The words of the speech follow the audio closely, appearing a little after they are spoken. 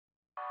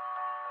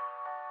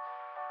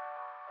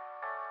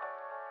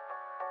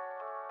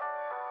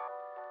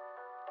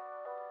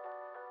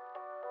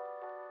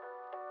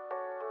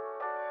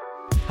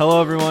Hello,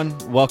 everyone.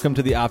 Welcome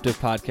to the Optive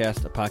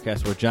Podcast, a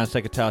podcast where John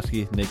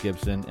Sekatowski, Nick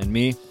Gibson, and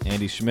me,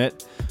 Andy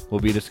Schmidt, will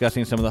be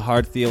discussing some of the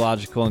hard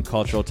theological and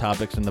cultural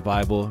topics in the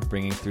Bible,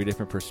 bringing three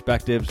different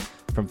perspectives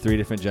from three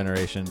different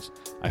generations.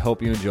 I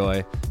hope you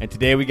enjoy. And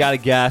today we got a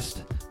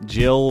guest,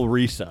 Jill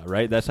Risa,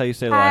 right? That's how you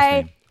say the last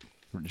name.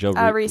 Jill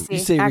Reese. You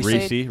say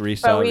actually,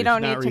 Reese. But we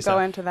don't need to go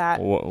into that.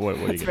 What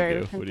are you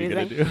going to do? What are you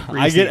going to do?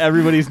 Reese. I get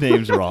everybody's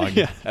names wrong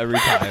every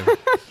time.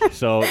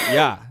 So,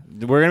 yeah.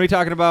 We're going to be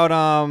talking about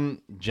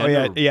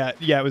gender. Oh,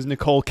 yeah. It was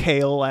Nicole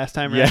Kale last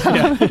time, right?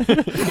 Yeah.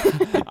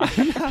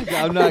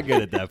 I'm not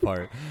good at that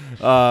part.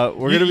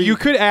 You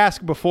could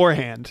ask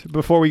beforehand,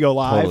 before we go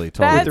live. Totally.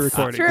 That's the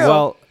recording. true.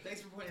 Well,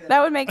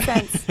 that would make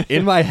sense.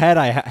 in my head,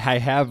 I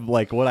have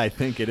like what I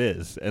think it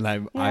is, and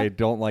I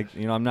don't like,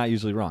 I'm not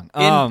usually wrong.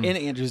 In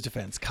Andrew's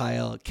defense,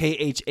 Kyle,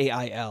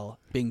 Khail,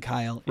 being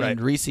Kyle, right.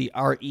 and Reese,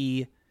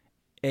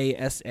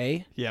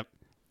 Reasa. Yep.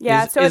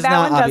 Yeah, is so that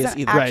not one obvious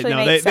doesn't either. actually Right.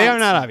 No, make sense. they are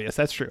not obvious.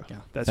 That's true. Yeah.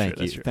 That's Thank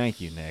true. you. That's true. Thank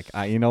you, Nick.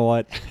 You know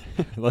what?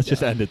 Let's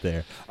just end it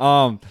there.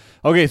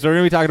 Okay, so we're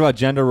going to be talking about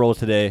gender roles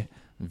today.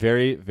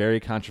 Very,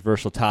 very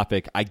controversial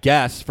topic. I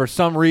guess for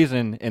some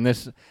reason in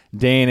this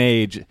day and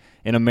age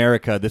in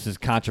America, this is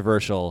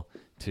controversial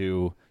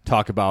to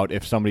talk about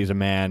if somebody's a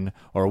man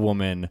or a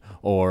woman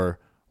or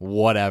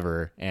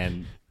whatever,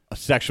 and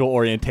sexual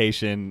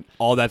orientation,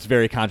 all that's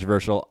very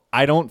controversial.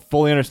 I don't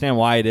fully understand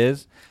why it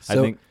is. I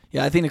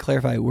think to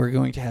clarify, we're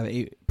going to have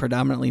a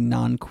predominantly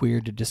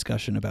non-queer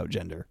discussion about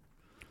gender.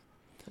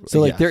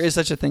 So there is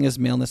such a thing as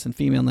maleness and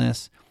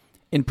femaleness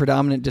in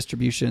predominant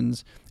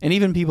distributions, and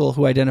even people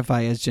who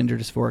identify as gender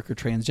dysphoric or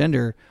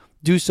transgender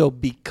do so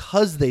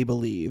because they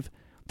believe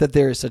that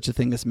there is such a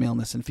thing as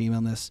maleness and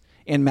femaleness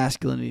and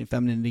masculinity and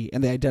femininity,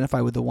 and they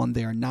identify with the one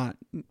they are not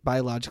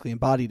biologically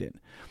embodied in.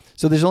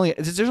 So there's only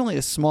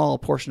a small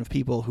portion of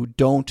people who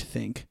don't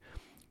think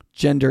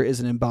gender is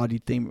an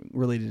embodied thing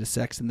related to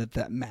sex and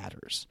that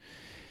matters.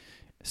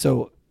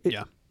 So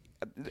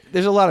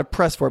there's a lot of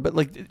press for it, but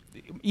like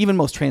even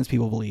most trans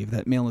people believe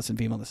that maleness and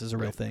femaleness is a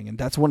real thing, and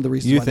that's one of the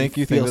reasons why they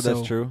feel that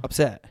that's true?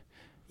 upset.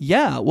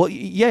 Yeah, well,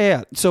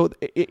 yeah. So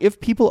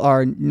if people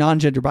are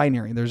non-gender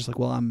binary, they're just like,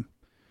 well,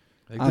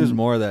 there's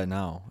more of that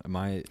now in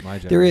my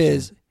generation. There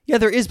is. Yeah,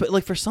 there is, but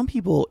like for some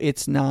people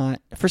it's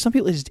not. For some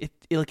people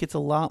it's a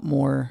lot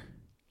more.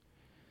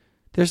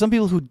 There's some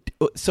people who,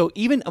 so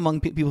even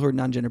among people who are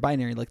non-gender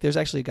binary, like there's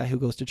actually a guy who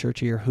goes to church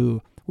here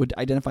who would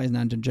identify as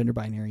non-gender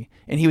binary,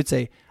 and he would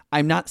say,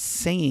 I'm not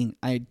saying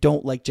I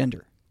don't like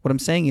gender. What I'm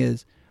saying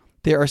is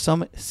there are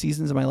some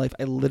seasons of my life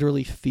I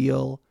literally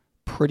feel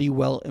pretty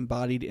well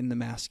embodied in the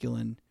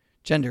masculine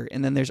gender,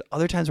 and then there's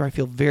other times where I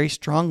feel very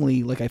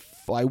strongly like I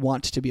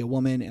want to be a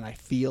woman and I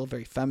feel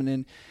very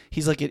feminine.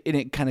 He's like,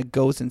 it kind of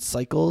goes in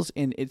cycles,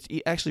 and it's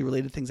actually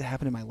related to things that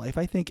happen in my life,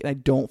 I think, and I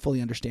don't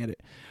fully understand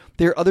it.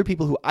 There are other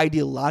people who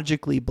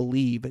ideologically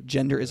believe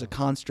gender is a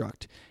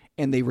construct,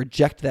 and they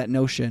reject that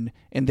notion,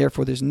 and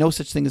therefore there's no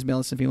such thing as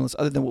maleness and femaleness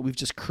other than what we've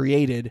just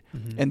created,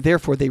 and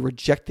therefore they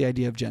reject the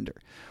idea of gender.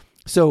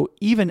 So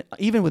even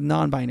with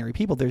non-binary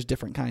people, there's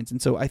different kinds,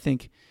 and so I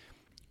think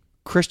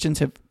Christians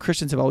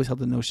have always held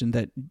the notion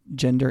that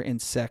gender and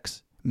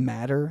sex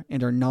matter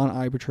and are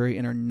non-arbitrary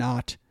and are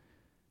not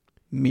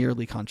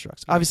merely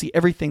constructs. Obviously,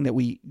 everything that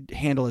we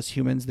handle as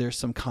humans, there's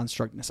some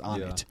constructness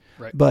on it.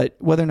 Right. But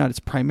whether or not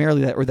it's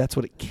primarily that or that's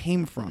what it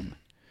came from.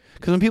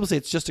 Because when people say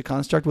it's just a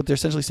construct, what they're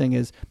essentially saying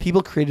is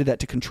people created that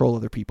to control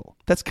other people.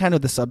 That's kind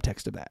of the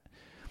subtext of that.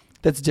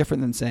 That's different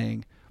than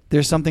saying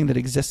there's something that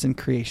exists in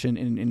creation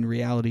and in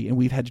reality, and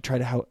we've had to try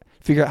to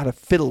figure out how to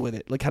fiddle with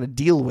it, like how to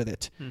deal with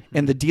it. Mm-hmm.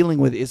 And the dealing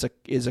with is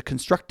a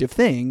constructive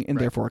thing and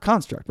therefore a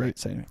construct, right?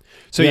 So anyway.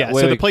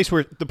 So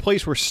the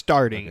place we're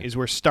starting is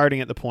we're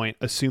starting at the point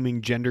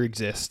assuming gender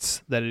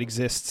exists, that it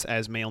exists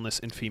as maleness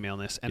and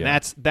femaleness, and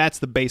that's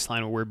the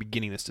baseline where we're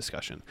beginning this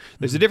discussion.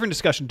 There's a different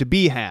discussion to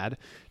be had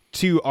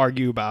to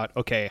argue about,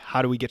 okay,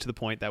 how do we get to the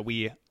point that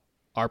we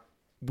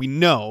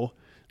know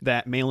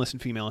that maleness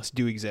and femaleness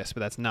do exist, but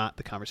that's not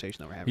the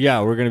conversation that we're having.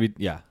 Yeah, we're going to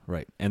be,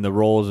 right. And the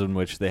roles in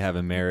which they have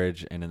in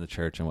marriage and in the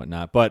church and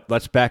whatnot. But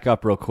let's back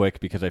up real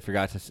quick because I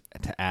forgot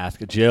to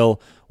ask.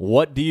 Jill,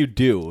 what do you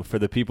do for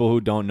the people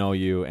who don't know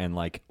you, and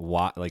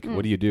what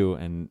do you do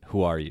and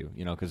who are you?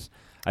 Because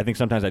I think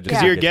sometimes I just...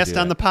 Because you're a guest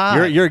on the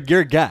pod. You're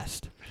a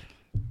guest.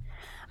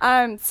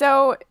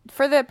 So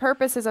for the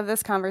purposes of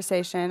this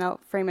conversation, I'll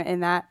frame it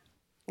in that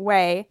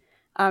way,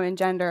 in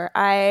gender.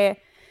 I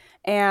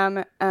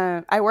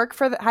work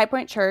for the High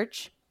Point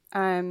Church.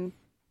 So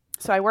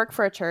I work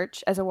for a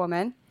church as a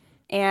woman,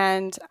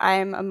 and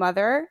I'm a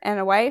mother and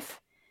a wife.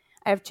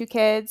 I have two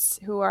kids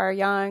who are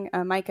young.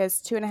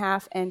 Micah's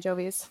 2.5 and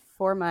Jovi's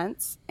 4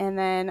 months. And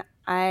then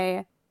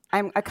I'm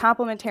a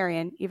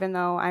complementarian, even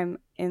though I'm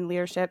in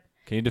leadership.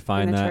 Can you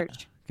define in the that?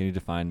 Church. Can you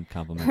define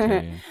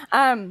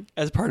complementarian?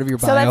 As part of your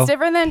bio. So that's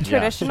different than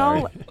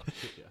traditional.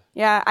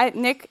 Yeah,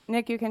 Nick,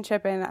 you can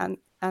chip in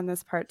on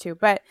this part too.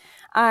 But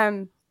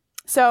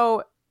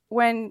so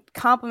when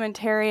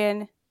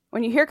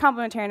you hear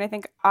complementarian, I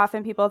think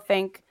often people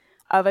think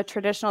of a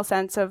traditional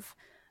sense of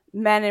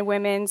men and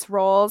women's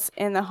roles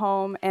in the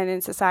home and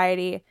in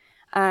society,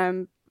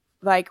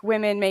 like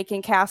women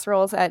making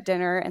casseroles at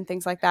dinner and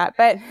things like that.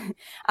 But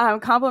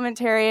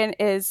complementarian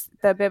is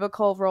the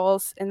biblical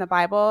roles in the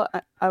Bible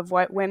of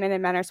what women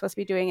and men are supposed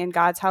to be doing in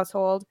God's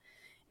household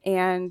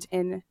and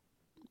in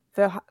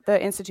the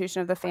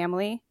institution of the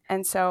family.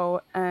 And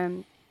so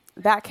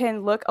that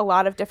can look a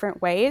lot of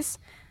different ways.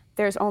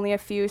 There's only a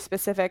few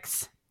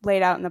specifics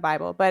laid out in the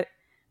Bible, but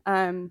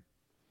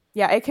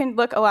it can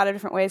look a lot of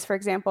different ways. For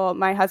example,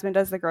 my husband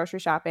does the grocery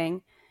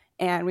shopping,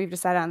 and we've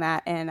decided on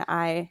that, and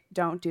I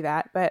don't do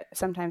that, but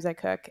sometimes I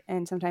cook,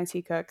 and sometimes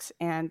he cooks,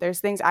 and there's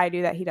things I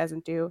do that he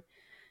doesn't do,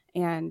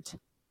 and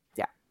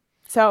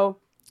so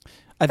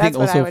I think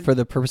also for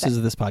the purposes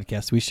of this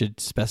podcast, we should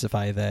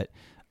specify that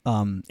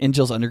in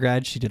Jill's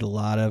undergrad, she did a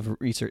lot of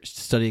research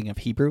studying of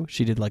Hebrew.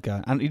 She did you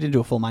didn't do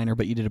a full minor,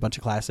 but you did a bunch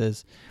of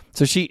classes.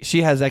 So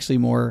she has actually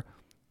more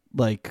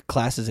like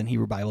classes in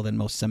Hebrew Bible than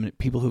most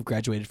people who've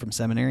graduated from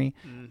seminary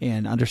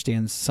and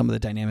understands some of the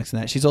dynamics in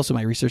that. She's also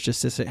my research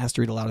assistant, has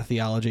to read a lot of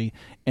theology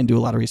and do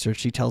a lot of research.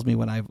 She tells me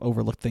when I've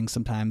overlooked things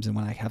sometimes and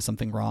when I have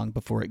something wrong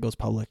before it goes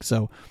public.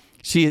 So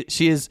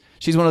she's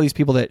one of these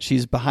people that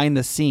she's behind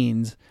the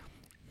scenes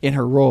in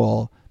her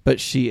role, but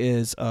she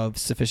is of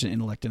sufficient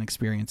intellect and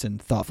experience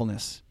and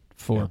thoughtfulness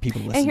for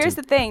people to listen to. And here's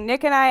the thing.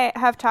 Nick and I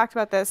have talked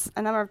about this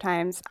a number of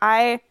times.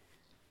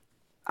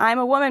 I'm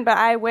a woman, but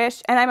I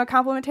wish, and I'm a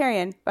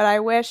complementarian, but I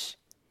wish,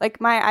 like,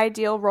 my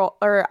ideal role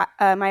or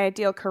my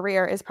ideal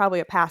career is probably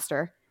a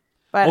pastor.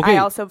 But I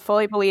also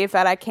fully believe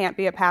that I can't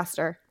be a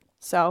pastor.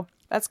 So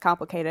that's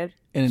complicated.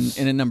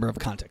 In a number of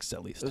contexts,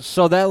 at least.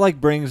 So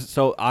that brings,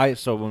 so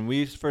when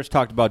we first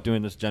talked about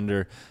doing this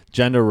gender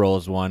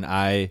roles one,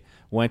 I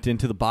went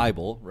into the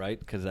Bible, right?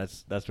 Because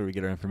that's where we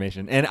get our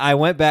information. And I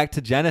went back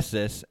to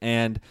Genesis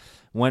and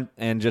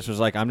just was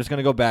like, I'm just going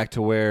to go back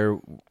to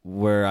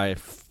where I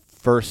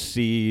first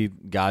see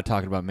God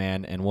talking about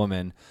man and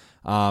woman.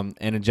 And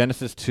in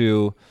Genesis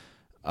 2,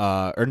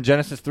 or in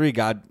Genesis 3,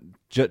 God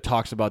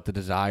talks about the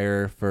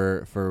desire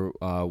for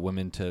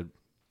women to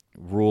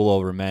rule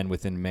over men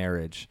within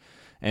marriage.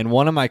 And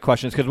one of my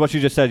questions, because what you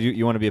just said,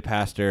 you want to be a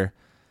pastor.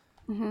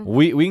 Mm-hmm.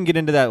 We can get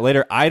into that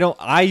later.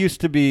 I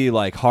used to be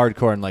like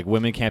hardcore and like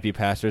women can't be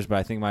pastors, but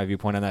I think my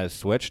viewpoint on that has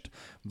switched.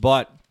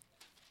 But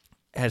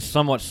has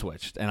somewhat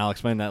switched, and I'll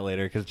explain that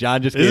later because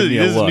John just gave me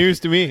a look. This is news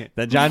to me.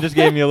 That John just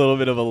gave me a little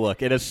bit of a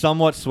look. It has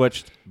somewhat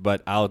switched,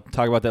 but I'll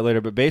talk about that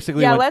later. But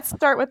basically, let's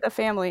start with the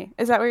family.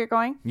 Is that where you're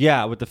going?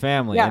 Yeah, with the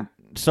family. Yeah. And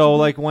so,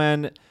 like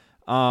when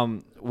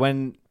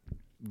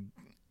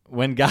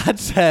God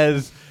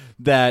says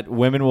that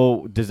women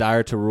will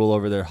desire to rule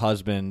over their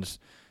husbands,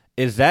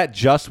 is that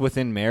just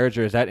within marriage,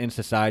 or is that in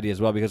society as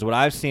well? Because what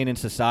I've seen in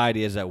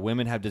society is that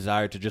women have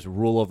desire to just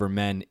rule over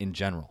men in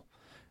general.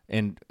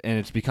 And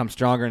it's become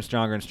stronger and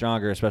stronger and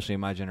stronger, especially in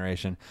my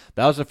generation.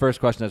 That was the first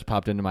question that's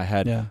popped into my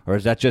head. Yeah. Or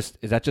is that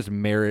just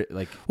merit?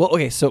 Like, well,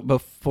 okay. So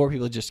before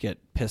people just get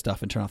pissed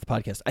off and turn off the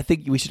podcast, I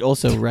think we should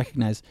also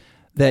recognize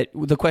that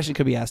the question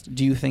could be asked: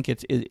 do you think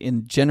it's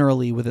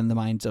generally within the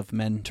minds of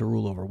men to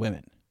rule over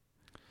women?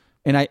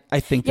 And I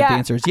think that the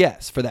answer is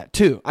yes for that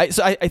too. I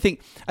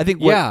think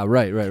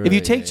right. If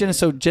you take Genesis,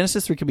 so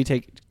Genesis 3 can be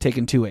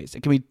taken two ways.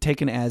 It can be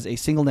taken as a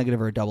single negative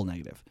or a double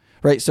negative.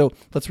 Right, so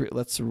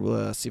let's see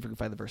if we can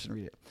find the verse and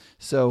read it.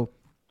 So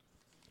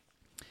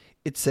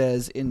it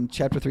says in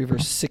chapter 3,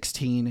 verse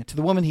 16, to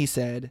the woman he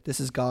said, this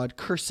is God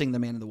cursing the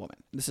man and the woman.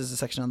 This is a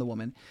section on the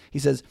woman. He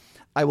says,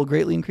 I will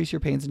greatly increase your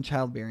pains in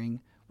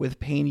childbearing. With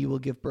pain you will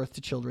give birth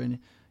to children.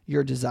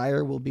 Your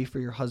desire will be for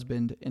your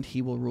husband, and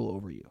he will rule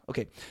over you.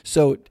 Okay,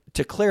 so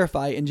to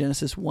clarify, in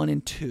Genesis 1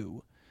 and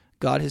 2,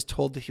 God has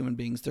told the human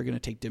beings they're going to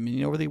take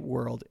dominion over the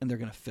world, and they're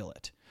going to fill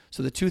it.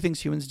 So the two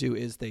things humans do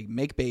is they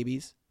make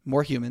babies,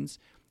 more humans,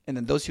 and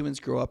then those humans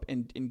grow up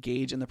and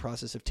engage in the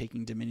process of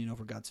taking dominion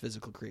over God's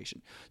physical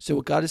creation. So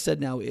what God has said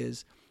now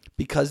is,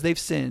 because they've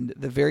sinned,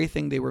 the very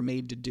thing they were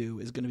made to do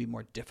is going to be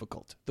more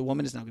difficult. The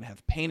woman is now going to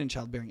have pain in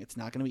childbearing. It's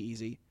not going to be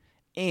easy.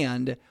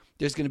 And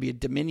there's going to be a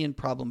dominion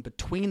problem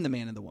between the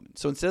man and the woman.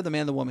 So instead of the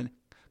man and the woman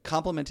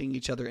complementing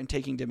each other and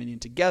taking dominion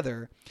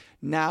together,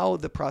 now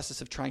the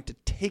process of trying to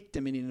take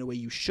dominion in a way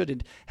you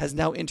shouldn't has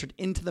now entered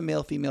into the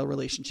male-female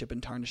relationship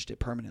and tarnished it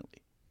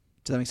permanently.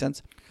 Does that make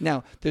sense?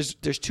 Now, there's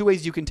two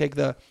ways you can take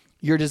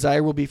your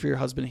desire will be for your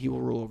husband, and he will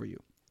rule over you.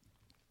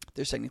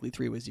 There's technically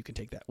three ways you can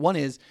take that. One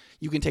is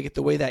you can take it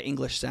the way that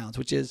English sounds,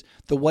 which is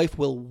the wife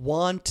will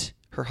want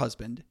her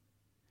husband,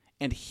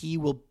 and he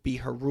will be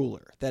her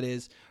ruler. That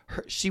is,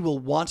 she will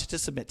want to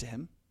submit to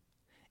him,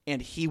 and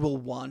he will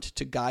want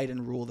to guide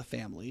and rule the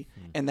family,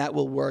 and that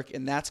will work,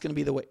 and that's going to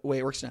be the way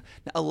it works now.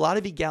 Now, a lot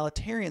of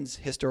egalitarians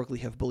historically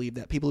have believed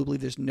that, people who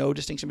believe there's no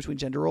distinction between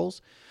gender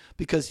roles,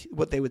 because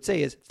what they would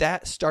say is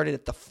that started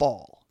at the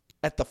fall.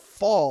 At the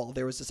fall,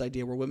 there was this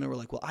idea where women were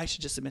like, well, I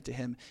should just submit to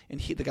him,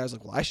 and the guy was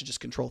like, well, I should just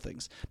control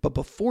things. But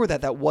before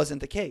that wasn't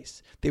the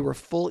case. They were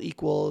full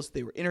equals,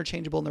 they were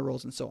interchangeable in their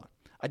roles, and so on.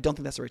 I don't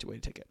think that's the right way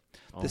to take it.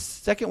 The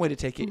second way to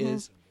take it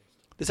is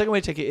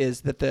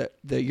that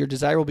your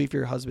desire will be for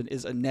your husband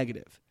is a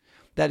negative.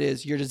 That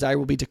is, your desire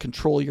will be to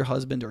control your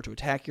husband or to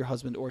attack your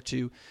husband or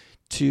to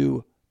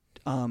do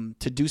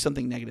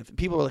something negative.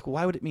 People are like, well,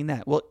 why would it mean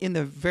that? Well, in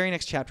the very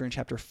next chapter, in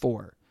chapter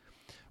 4,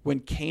 when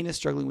Cain is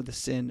struggling with the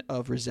sin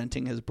of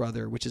resenting his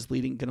brother, which is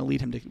going to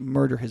lead him to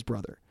murder his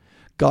brother,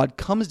 God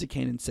comes to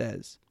Cain and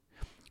says,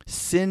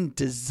 sin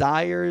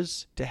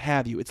desires to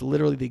have you. It's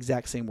literally the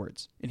exact same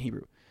words in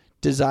Hebrew.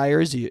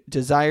 Desires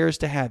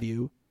to have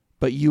you,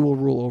 but you will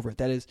rule over it.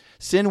 That is,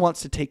 sin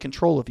wants to take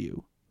control of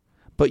you,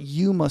 but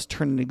you must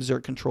turn and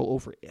exert control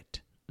over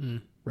it.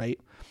 Right?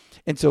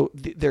 And so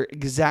they're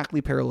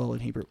exactly parallel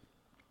in Hebrew.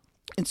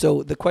 And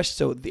so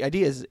the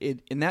idea is,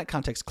 in that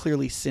context,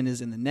 clearly sin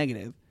is in the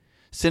negative.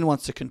 Sin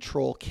wants to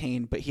control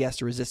Cain, but he has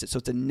to resist it. So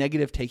it's a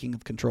negative taking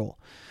of control.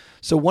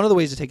 So one of the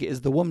ways to take it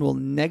is the woman will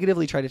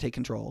negatively try to take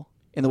control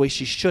in the way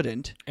she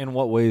shouldn't. In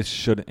what ways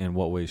shouldn't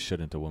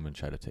a woman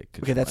try to take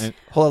control? Okay,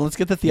 hold on. Let's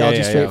get the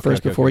theology straight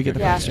first before we get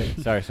the facts straight.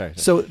 Sorry.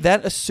 So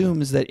that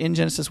assumes that in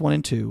Genesis 1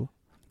 and 2,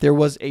 there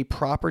was a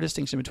proper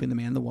distinction between the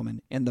man and the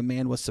woman, and the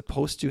man was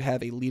supposed to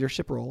have a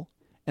leadership role,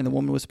 and the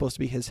woman was supposed to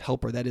be his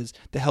helper. That is,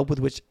 the help with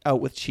which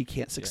she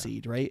can't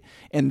succeed, right?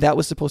 And that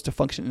was supposed to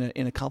function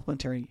in a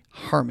complementary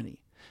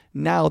harmony.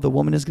 Now the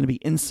woman is going to be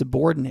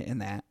insubordinate in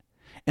that,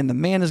 and the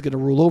man is going to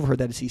rule over her.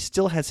 That is, he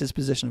still has his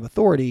position of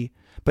authority,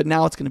 but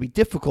now it's going to be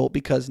difficult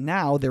because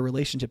now their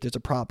relationship, there's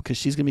a problem because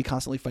she's going to be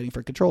constantly fighting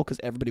for control because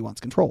everybody wants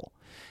control.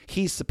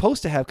 He's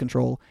supposed to have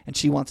control, and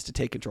she wants to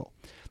take control.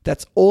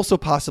 That's also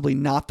possibly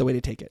not the way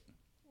to take it.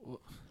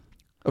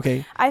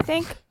 Okay? I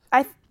think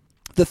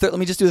the third. Let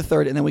me just do the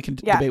third, and then we can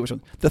debate which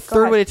one. The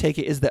third way to take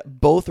it is that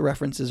both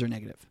references are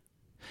negative.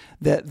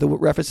 That the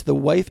reference to the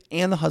wife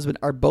and the husband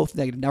are both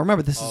negative. Now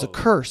remember, this is a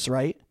curse,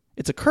 right?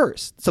 It's a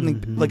curse.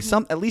 Something like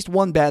at least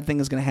one bad thing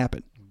is going to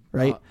happen,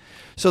 right?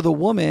 So the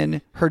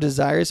woman, her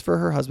desires for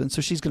her husband,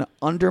 so she's going to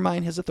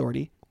undermine his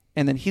authority,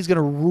 and then he's going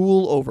to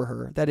rule over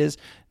her. That is,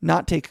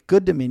 not take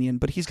good dominion,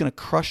 but he's going to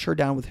crush her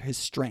down with his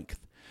strength.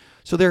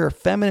 So there are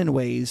feminine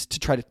ways to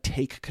try to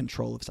take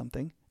control of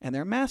something, and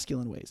there are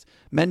masculine ways.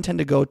 Men tend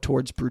to go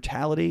towards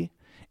brutality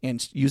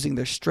and using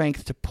their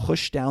strength to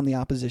push down the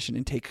opposition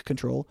and take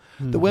control.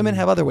 The women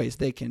have other ways.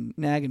 They can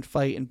nag and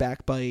fight and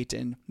backbite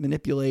and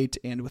manipulate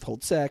and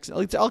withhold sex.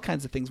 It's all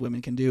kinds of things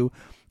women can do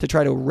to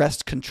try to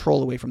wrest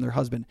control away from their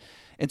husband.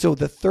 And so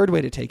the third way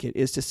to take it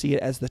is to see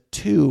it as the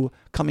two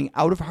coming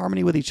out of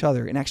harmony with each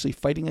other and actually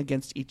fighting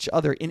against each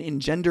other in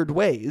engendered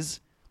ways.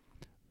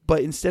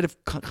 But instead of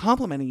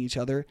complementing each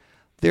other,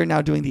 they're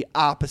now doing the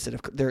opposite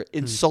of, they're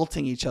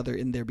insulting each other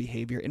in their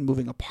behavior and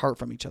moving apart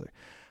from each other.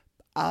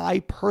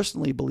 I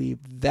personally believe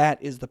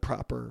that is the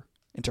proper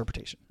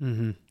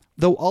interpretation.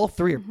 Though all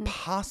three are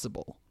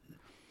possible.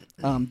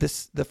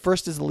 The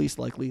first is the least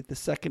likely, the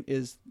second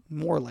is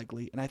more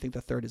likely, and I think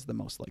the third is the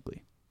most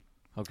likely.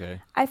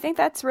 Okay. I think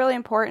that's really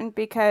important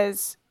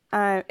because,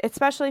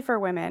 especially for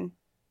women,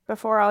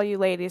 before all you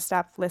ladies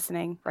stop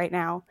listening right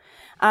now,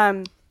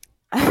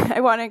 I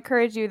want to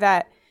encourage you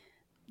that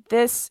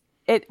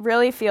it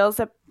really feels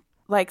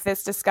like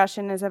this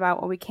discussion is about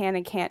what we can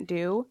and can't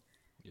do.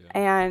 Yeah.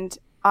 And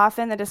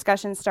often the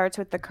discussion starts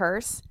with the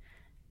curse,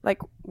 like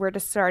we're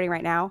just starting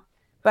right now.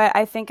 But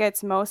I think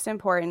it's most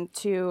important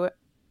to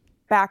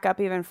back up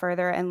even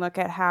further and look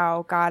at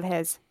how God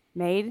has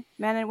made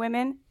men and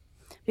women,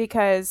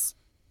 because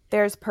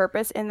there's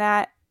purpose in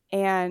that,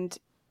 and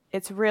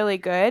it's really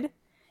good.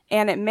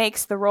 And it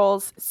makes the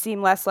roles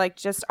seem less like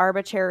just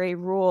arbitrary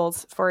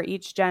rules for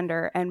each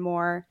gender and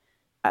more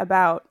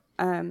about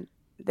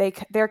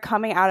they're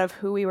coming out of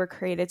who we were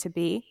created to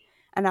be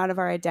and out of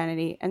our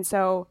identity. And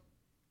so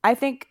I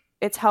think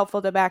it's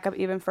helpful to back up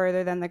even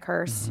further than the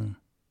curse,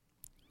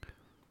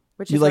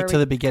 which is where to the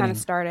we beginning kind of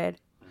started.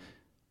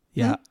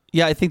 Yeah.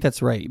 Yeah, I think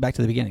that's right. Back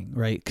to the beginning,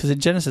 right? Because in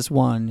Genesis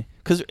 1,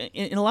 because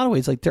in a lot of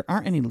ways, like there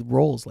aren't any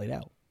roles laid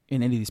out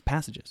in any of these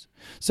passages.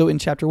 So in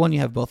chapter 1, you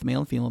have both male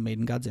and female made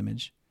in God's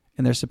image,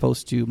 and they're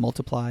supposed to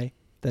multiply,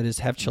 that is,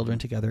 have children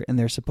together, and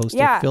they're supposed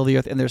to fill the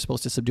earth, and they're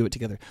supposed to subdue it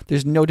together.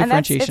 There's no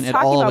differentiation at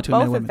all between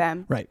men and women. Both of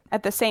them, right?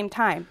 At the same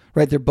time,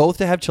 right? They're both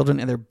to have children,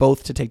 and they're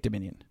both to take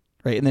dominion,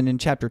 right? And then in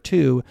chapter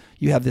 2,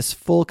 you have this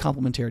full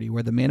complementarity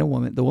where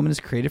the woman is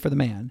created for the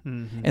man,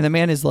 and the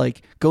man is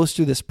goes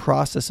through this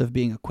process of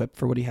being equipped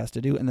for what he has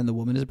to do, and then the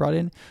woman is brought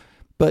in.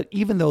 But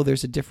even though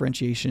there's a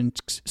differentiation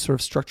sort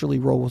of structurally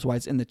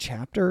roles-wise in the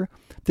chapter,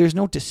 there's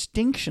no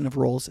distinction of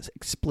roles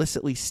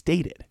explicitly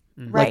stated.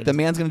 Right. Like the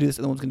man's going to do this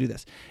and the woman's going to do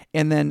this.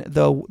 And then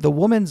the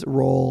woman's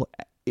role,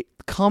 it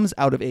comes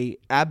out of a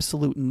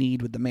absolute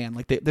need with the man.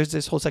 Like there's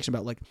this whole section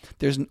about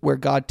there's where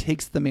God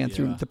takes the man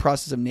through the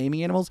process of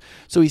naming animals.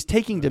 So he's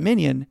taking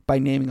dominion by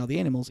naming all the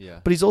animals,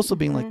 but he's also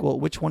being well,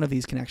 which one of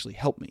these can actually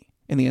help me?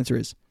 And the answer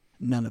is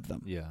none of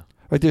them. Yeah.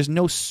 Right? There's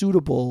no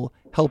suitable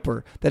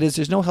helper. That is,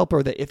 there's no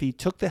helper that if he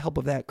took the help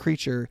of that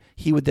creature,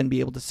 he would then be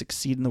able to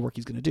succeed in the work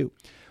he's going to do.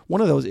 One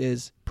of those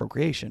is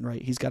procreation,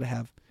 right? He's got to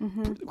have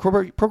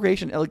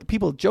procreation. Like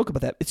people joke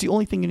about that. It's the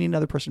only thing you need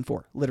another person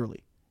for,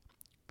 literally.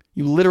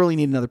 You literally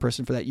need another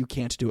person for that. You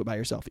can't do it by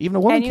yourself. Even a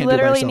woman can't do it by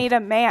herself. And you literally need a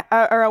man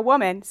or a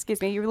woman,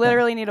 excuse me. You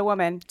literally need a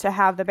woman to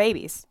have the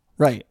babies.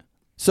 Right.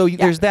 So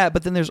there's that,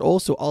 but then there's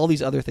also all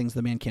these other things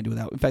the man can't do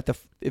without. In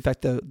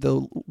fact,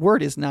 the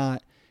word is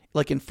not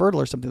like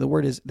infertile or something. The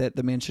word is that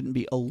the man shouldn't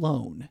be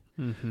alone.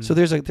 Mm-hmm. So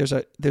there's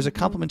a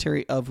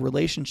complementary of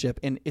relationship,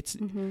 and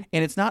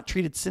it's not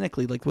treated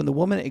cynically. Like when the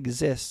woman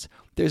exists,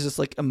 there's this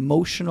like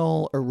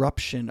emotional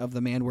eruption of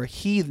the man where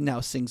he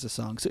now sings a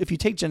song. So if you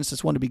take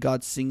Genesis 1 to be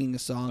God singing a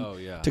song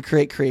to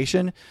create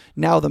creation,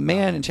 now the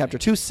man in chapter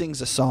 2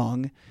 sings a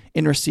song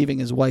in receiving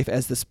his wife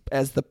as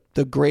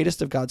the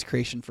greatest of God's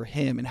creation for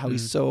him, and how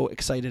he's so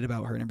excited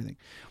about her and everything.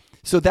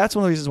 So that's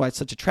one of the reasons why it's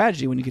such a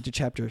tragedy when you get to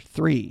chapter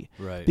 3,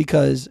 right?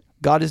 Because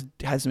God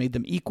has made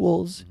them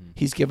equals. Mm-hmm.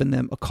 He's given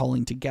them a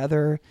calling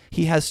together.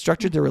 He has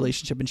structured their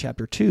relationship in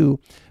chapter 2,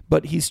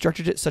 but he's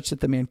structured it such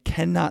that the man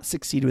cannot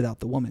succeed without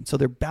the woman. So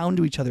they're bound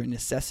to each other in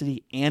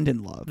necessity and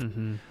in love.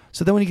 Mm-hmm.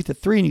 So then when you get to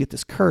 3 and you get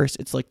this curse,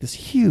 it's like this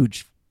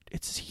huge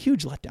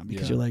letdown,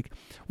 because you're like,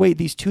 wait,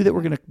 these two that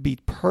were going to be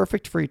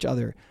perfect for each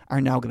other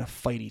are now going to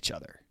fight each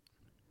other.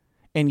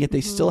 And yet they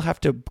still have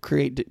to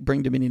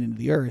bring dominion into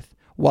the earth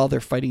while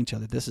they're fighting each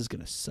other. This is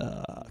going to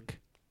suck,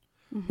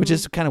 which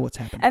is kind of what's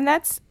happening.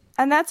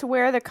 And that's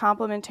where the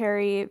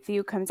complementary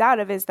view comes out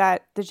of, is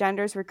that the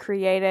genders were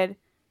created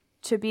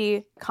to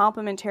be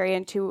complementary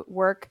and to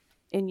work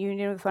in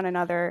union with one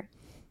another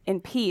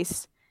in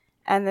peace.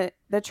 And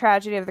the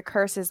tragedy of the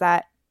curse is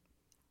that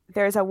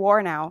there's a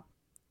war now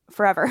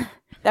forever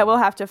that we'll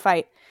have to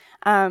fight,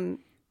 of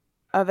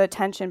a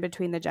tension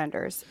between the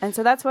genders. And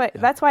so that's why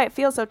it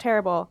feels so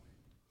terrible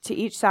to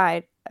each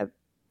side.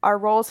 Our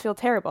roles feel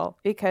terrible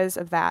because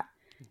of that,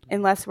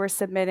 unless we're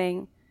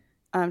submitting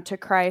to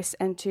Christ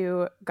and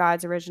to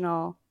God's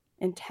original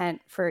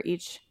intent for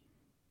each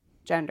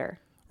gender.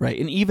 Right.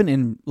 And even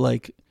in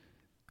like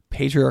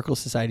patriarchal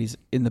societies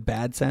in the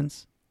bad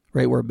sense,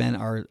 right, where men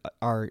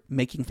are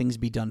making things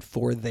be done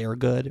for their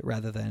good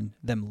rather than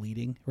them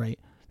leading, right?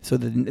 So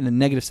in the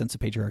negative sense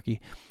of patriarchy,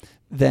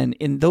 then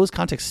in those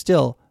contexts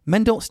still,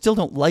 men still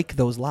don't like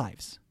those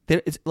lives.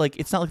 It's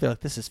not like they're like,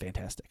 this is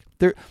fantastic.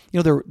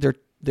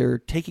 They're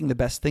taking the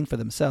best thing for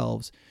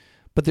themselves,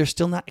 but they're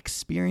still not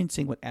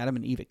experiencing what Adam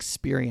and Eve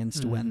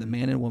experienced when the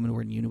man and woman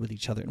were in union with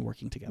each other and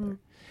working together.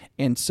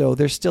 And so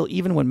there's still,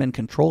 even when men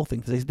control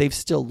things, they've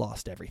still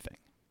lost everything.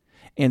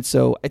 And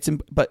so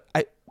but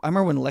I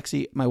remember when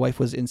Lexi, my wife,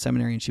 was in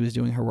seminary and she was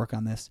doing her work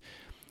on this,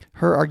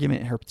 her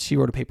argument, she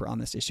wrote a paper on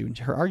this issue, and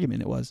her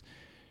argument was,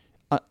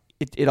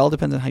 it all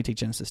depends on how you take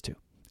Genesis 2.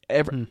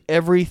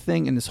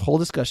 Everything in this whole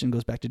discussion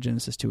goes back to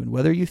Genesis 2, and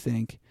whether you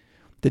think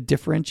the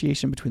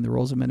differentiation between the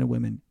roles of men and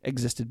women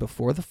existed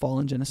before the fall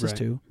in Genesis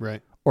 2,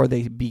 or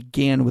they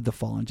began with the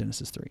fall in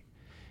Genesis 3.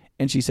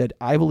 And she said,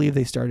 I believe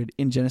they started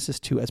in Genesis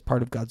 2 as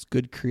part of God's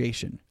good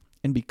creation.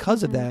 And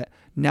because of that,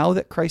 now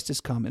that Christ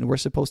has come and we're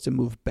supposed to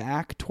move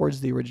back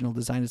towards the original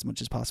design as much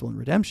as possible in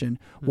redemption,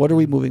 what are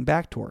we moving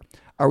back toward?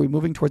 Are we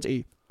moving towards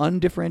a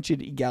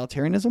undifferentiated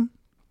egalitarianism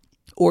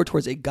or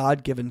towards a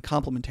God-given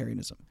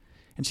complementarianism?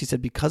 And she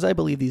said, because I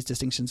believe these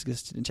distinctions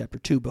existed in chapter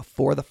 2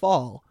 before the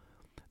fall,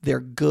 they're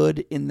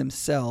good in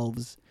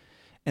themselves,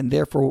 and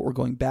therefore what we're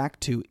going back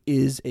to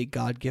is a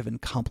God-given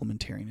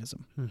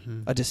complementarianism,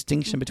 a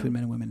distinction between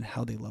men and women and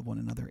how they love one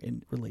another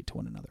and relate to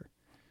one another.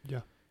 Yeah.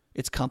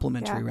 It's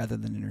complementary rather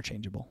than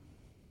interchangeable.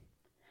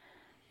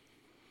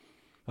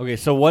 Okay,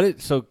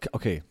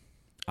 okay,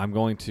 I'm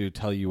going to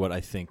tell you what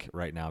I think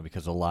right now,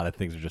 because a lot of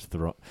things are just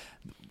thrown.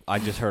 I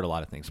just heard a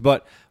lot of things,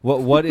 but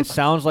what it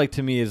sounds like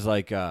to me is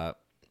like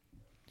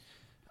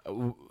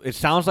it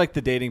sounds like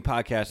the dating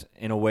podcast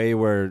in a way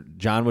where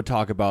John would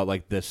talk about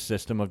like this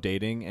system of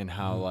dating and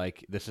how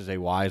like this is a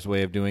wise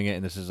way of doing it,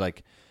 and this is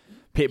like,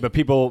 but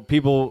people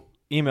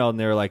emailed and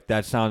they were like,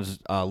 that sounds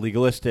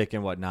legalistic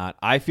and whatnot.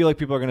 I feel like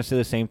people are going to say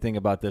the same thing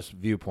about this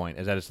viewpoint,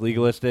 is that it's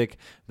legalistic,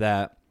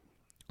 that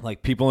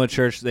like people in the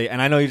church,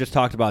 and I know you just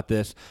talked about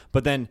this,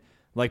 but then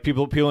like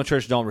people in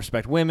church don't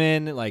respect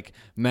women, like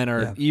men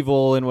are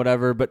evil and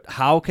whatever. But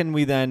how can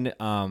we then,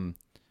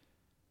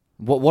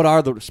 what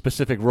are the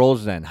specific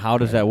roles then? How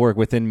does that work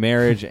within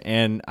marriage?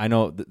 And I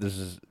know this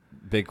is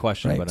a big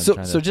question, but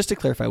so just to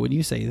clarify, when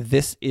you say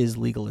this is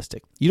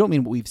legalistic, you don't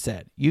mean what we've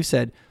said. You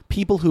said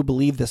people who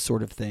believe this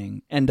sort of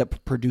thing end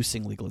up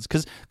producing legalism.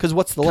 Because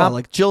what's the law?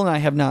 Like Jill and I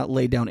have not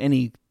laid down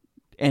any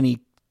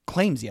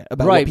claims yet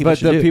about what people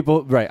should do.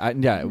 People, what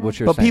you're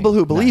saying. But people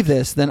who believe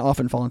this then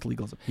often fall into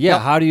legalism. Yeah, now,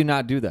 how do you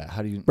not do that?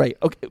 How do you? Right.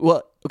 Okay.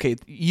 Well, okay.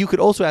 You could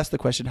also ask the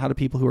question: how do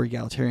people who are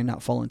egalitarian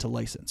not fall into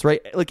license?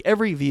 Right. Like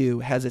every view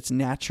has its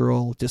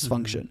natural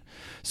dysfunction.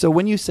 So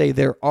when you say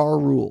there are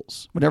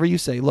rules, whenever you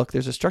say, look,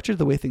 there's a structure to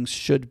the way things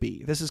should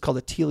be. This is called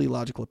a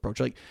teleological approach.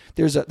 Like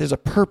there's a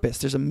purpose,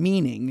 there's a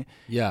meaning.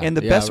 Yeah. And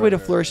the best way to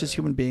flourish as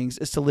human beings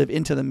is to live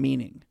into the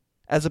meaning.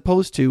 As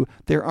opposed to,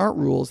 there aren't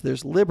rules,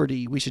 there's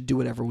liberty, we should do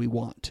whatever we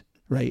want,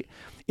 right?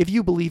 If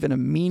you believe in a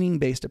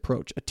meaning-based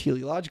approach, a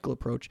teleological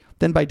approach,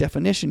 then by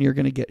definition, you're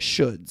going to get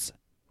shoulds.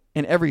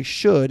 And every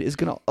should is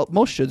going to,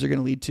 most shoulds are going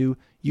to lead to,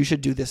 you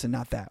should do this and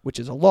not that, which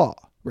is a law,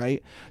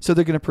 right? So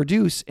they're going to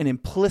produce an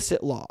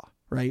implicit law,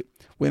 right?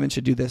 Women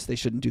should do this, they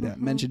shouldn't do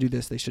that. Men should do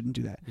this, they shouldn't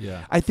do that.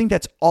 Yeah. I think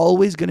that's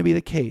always going to be the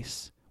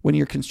case when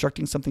you're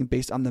constructing something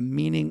based on the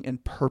meaning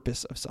and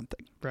purpose of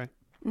something. Right.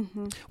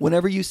 Mm-hmm.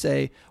 Whenever you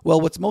say, well,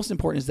 what's most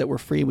important is that we're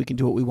free and we can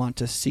do what we want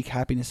to seek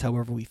happiness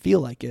however we feel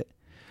like it,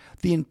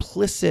 the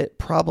implicit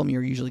problem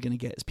you're usually going to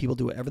get is people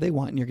do whatever they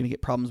want, and you're going to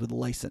get problems with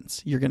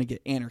license. You're going to get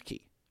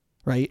anarchy,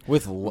 right?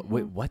 With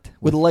what?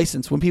 With a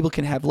license, when people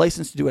can have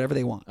license to do whatever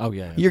they want. Oh,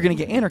 yeah. You're going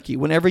to get anarchy.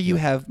 Whenever you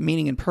have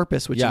meaning and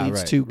purpose, which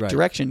leads to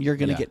direction, you're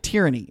going to get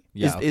tyranny,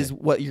 is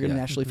what you're going to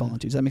naturally fall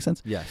into. Does that make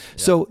sense? Yes.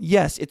 So,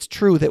 yes, it's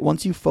true that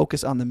once you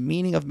focus on the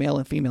meaning of male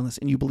and femaleness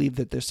and you believe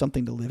that there's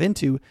something to live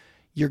into,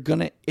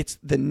 it's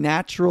the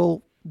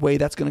natural way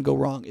that's going to go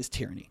wrong is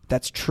tyranny.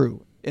 That's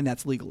true. And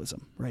that's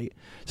legalism, right?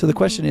 So the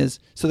question is,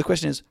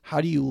 how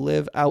do you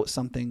live out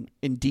something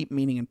in deep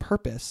meaning and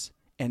purpose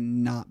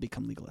and not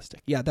become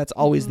legalistic? Yeah, that's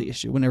always the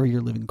issue whenever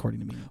you're living according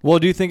to meaning. Well,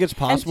 do you think it's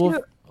possible?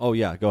 Oh,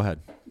 yeah, go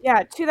ahead.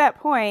 Yeah, to that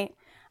point,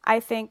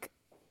 I think,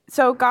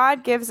 so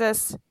God gives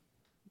us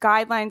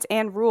guidelines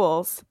and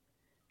rules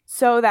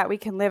so that we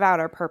can live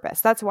out our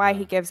purpose. That's why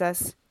he gives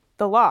us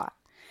the law.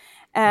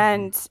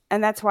 And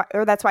that's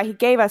why he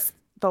gave us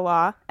the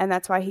law, and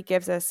that's why he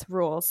gives us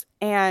rules.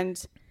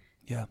 And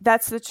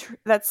that's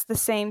the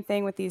same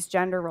thing with these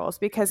gender roles,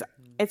 because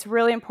it's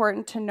really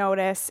important to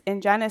notice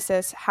in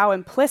Genesis how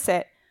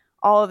implicit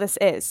all of this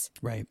is.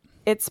 Right.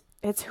 It's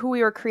who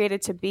we were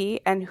created to be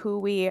and who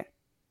we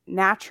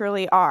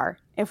naturally are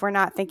if we're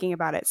not thinking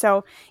about it.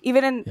 So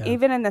even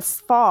in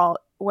this fall,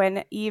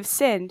 when Eve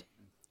sinned,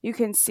 you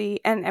can see,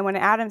 and when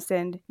Adam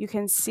sinned, you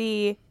can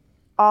see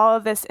all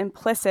of this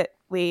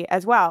implicitly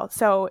as well.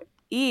 So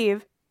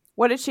Eve,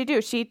 what did she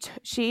do?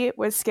 She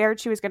was scared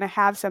she was going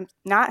to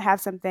not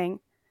have something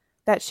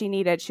that she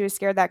needed. She was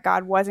scared that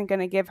God wasn't going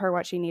to give her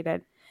what she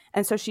needed.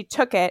 And so she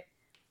took it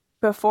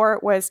before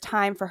it was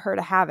time for her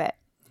to have it.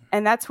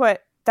 And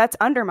that's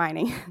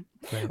undermining,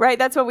 right?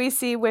 That's what we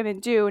see women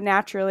do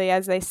naturally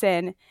as they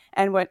sin.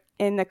 And what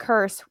in the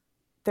curse,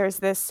 there's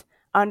this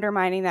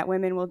undermining that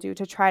women will do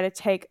to try to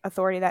take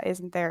authority that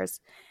isn't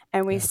theirs.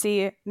 And we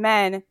see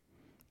men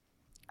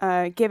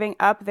giving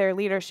up their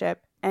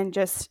leadership and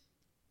just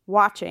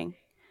watching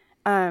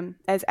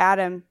as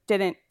Adam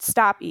didn't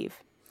stop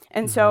Eve.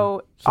 And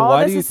so all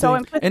this is so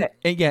implicit. And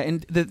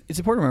it's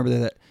important to remember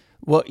that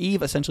what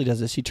Eve essentially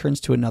does is she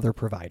turns to another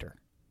provider,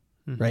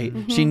 right?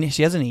 Mm-hmm.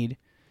 She has a need.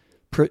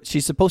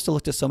 She's supposed to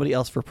look to somebody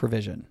else for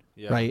provision,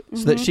 right?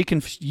 So that she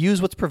can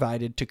use what's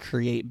provided to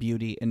create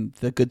beauty and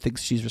the good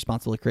things she's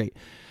responsible to create.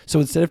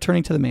 So instead of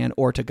turning to the man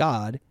or to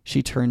God,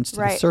 she turns to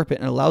the serpent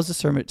and allows the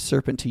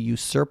serpent to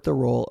usurp the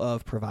role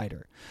of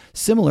provider.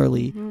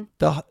 Similarly,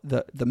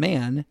 the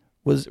man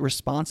was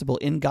responsible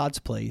in God's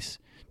place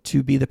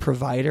to be the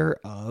provider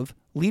of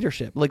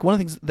leadership. Like one of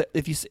the things that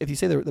if you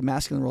say the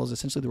masculine role is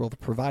essentially the role of a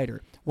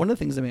provider, one of the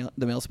things the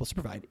male is supposed to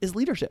provide is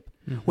leadership.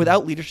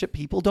 Without leadership,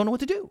 people don't know what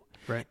to do.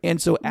 Right.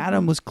 And so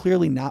Adam was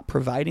clearly not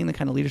providing the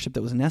kind of leadership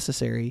that was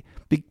necessary.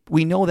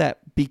 We know that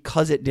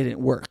because it didn't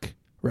work,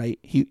 right?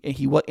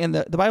 And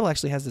the Bible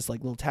actually has this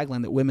like little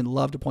tagline that women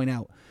love to point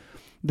out,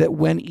 that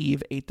when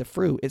Eve ate the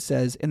fruit, it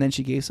says, and then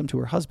she gave some to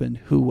her husband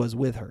who was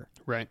with her.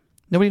 Right.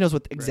 Nobody knows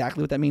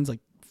exactly what that means,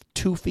 like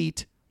 2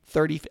 feet,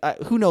 30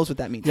 who knows what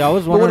that means? Yeah, I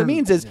was wondering. But what it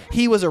means is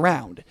he was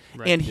around,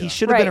 and he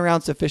should have been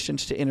around sufficient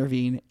to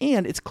intervene,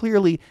 and it's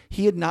clearly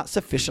he had not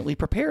sufficiently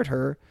prepared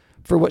her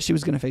for what she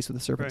was going to face with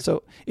the serpent. Right.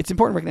 So it's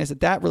important to recognize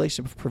that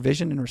relationship of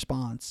provision and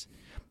response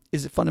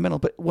is fundamental.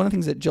 But one of the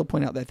things that Jill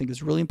pointed out that I think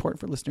is really important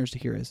for listeners to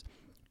hear is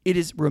it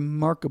is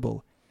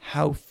remarkable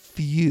how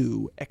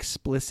few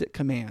explicit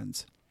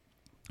commands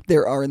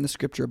there are in the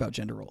scripture about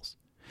gender roles.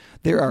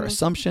 There are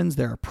assumptions,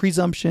 there are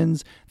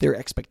presumptions, there are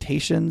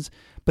expectations,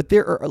 but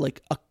there are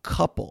like a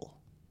couple,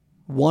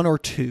 1 or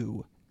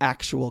 2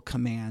 actual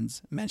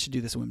commands. Men should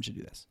do this, women should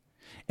do this.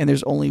 And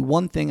there's only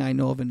one thing I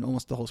know of in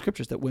almost the whole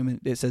scriptures that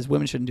it says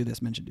women shouldn't do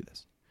this, men should do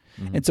this.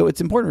 And so it's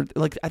important.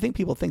 Like I think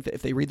people think that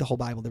if they read the whole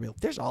Bible, they'll be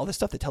like, there's all this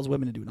stuff that tells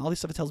women to do and all this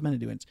stuff that tells men to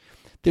do. And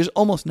there's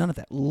almost none of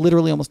that.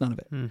 Literally almost none of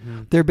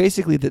it. They're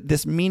basically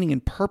this meaning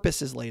and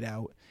purpose is laid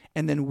out.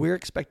 And then we're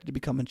expected to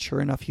become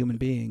mature enough human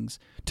beings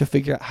to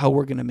figure out how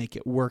we're going to make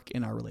it work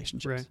in our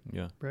relationships. Right.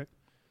 Yeah. Right.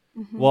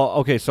 Well,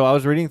 okay, so I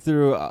was reading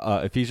through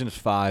Ephesians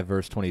 5,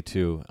 verse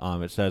 22.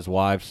 It says,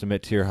 wives,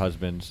 submit to your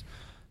husbands.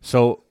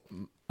 So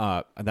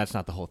and that's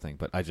not the whole thing,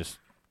 but I just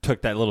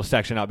took that little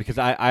section out because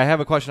I have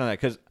a question on that.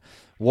 Because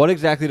what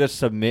exactly does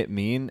submit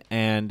mean?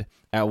 And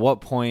at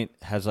what point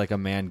has like a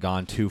man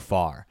gone too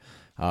far?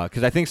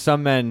 Because I think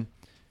some men...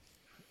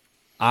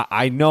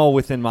 I know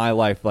within my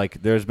life,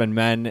 like there's been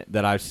men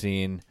that I've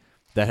seen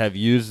that have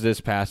used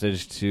this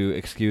passage to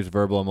excuse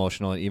verbal,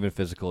 emotional, and even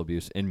physical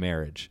abuse in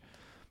marriage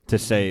to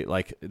say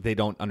like they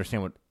don't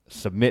understand what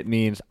submit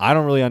means. I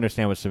don't really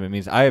understand what submit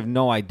means. I have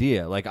no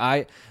idea. Like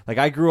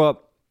I grew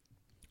up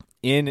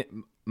in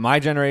my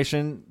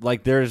generation,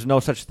 like there's no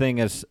such thing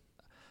as,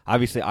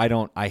 obviously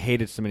I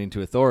hated submitting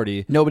to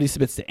authority. Nobody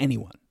submits to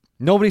anyone.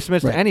 Nobody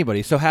submits to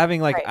anybody. So having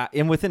like,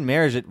 and within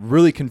marriage, it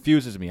really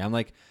confuses me. I'm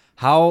like,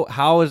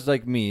 how is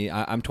like me,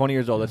 I'm 20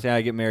 years old. Let's say I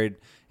get married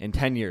in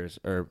 10 years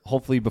or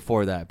hopefully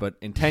before that, but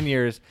in 10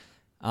 years,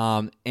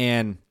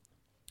 and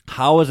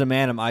how as a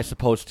man am I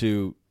supposed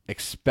to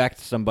expect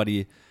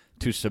somebody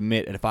to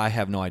submit if I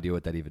have no idea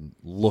what that even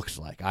looks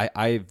like?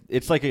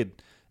 It's like an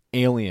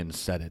alien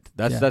said it.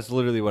 That's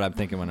literally what I'm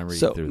thinking when I'm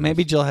reading through this.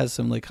 Maybe Jill has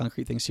some like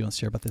concrete things she wants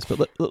to share about this,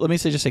 but let me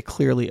just say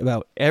clearly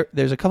about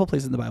there's a couple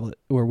places in the Bible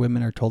where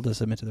women are told to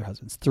submit to their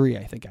husbands. 3,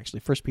 I think,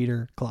 actually. 1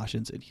 Peter,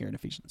 Colossians, and here in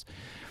Ephesians.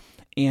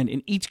 And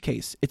in each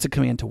case, it's a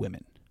command to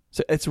women.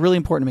 So it's really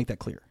important to make that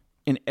clear.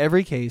 In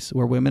every case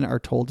where women are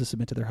told to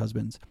submit to their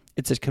husbands,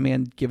 it's a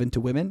command given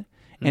to women.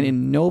 And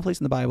in no place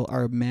in the Bible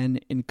are men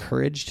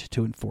encouraged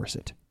to enforce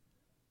it.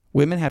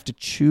 Women have to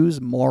choose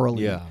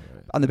morally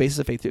on the basis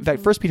of faith. In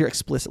fact, 1 Peter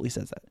explicitly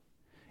says that.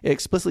 It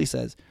explicitly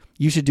says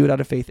you should do it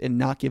out of faith and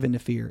not give in to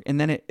fear.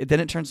 And then it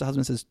turns to the husband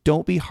and says,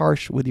 don't be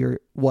harsh with your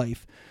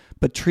wife,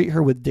 but treat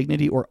her with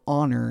dignity or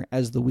honor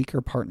as the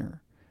weaker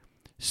partner.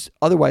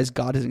 Otherwise,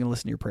 God isn't going to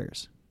listen to your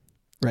prayers.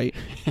 Right?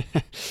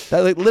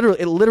 That,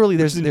 literally,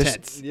 there's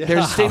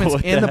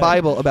statements in the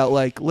Bible about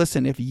like,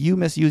 listen, if you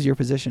misuse your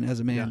position as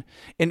a man,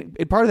 and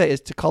part of that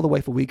is to call the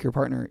wife a weaker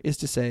partner is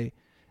to say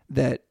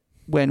that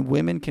when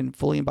women can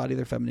fully embody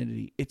their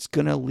femininity, it's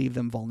going to leave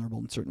them vulnerable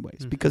in certain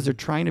ways because they're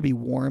trying to be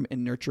warm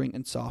and nurturing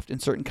and soft in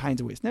certain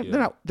kinds of ways.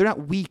 Now, they're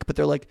not weak, but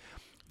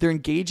they're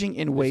engaging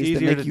in ways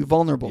that make you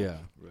vulnerable. Yeah,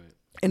 right.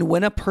 And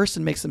when a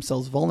person makes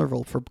themselves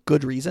vulnerable for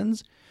good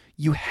reasons,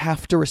 you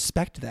have to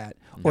respect that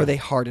or they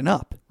harden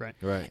up.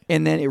 Right.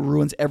 And then it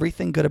ruins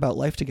everything good about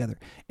life together.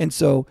 And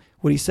so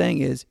what he's saying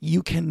is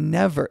you can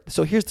never.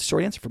 So here's the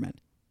short answer for men.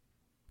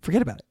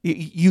 Forget about it.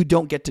 You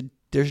don't get to.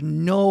 There's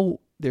no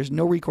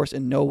recourse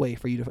and no way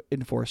for you to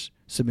enforce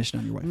submission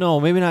on your wife. No,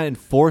 maybe not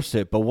enforce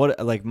it,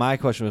 but my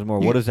question was more,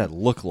 what does that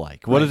look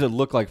like? What does it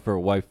look like for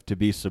a wife to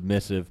be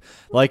submissive?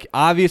 Like,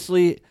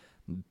 obviously,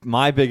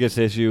 my biggest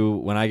issue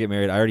when I get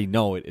married, I already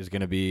know it is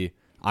going to be,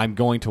 I'm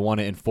going to want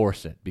to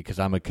enforce it because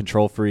I'm a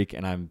control freak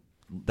and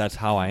that's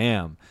how I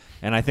am.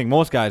 And I think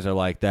most guys are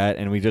like that,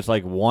 and we just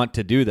like want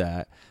to do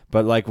that.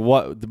 But like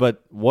what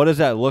does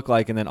that look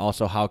like? And then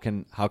also how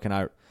can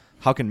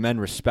men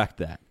respect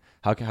that?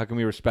 How can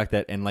we respect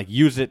that and like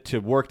use it to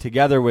work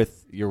together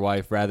with your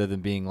wife rather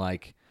than being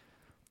like,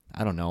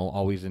 I don't know,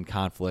 always in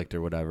conflict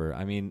or whatever.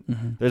 I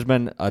mean, there's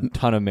been a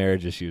ton of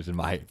marriage issues in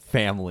my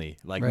family,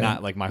 like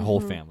not like my whole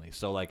family.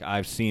 So like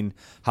I've seen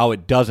how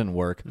it doesn't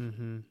work.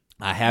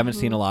 I haven't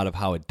seen a lot of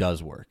how it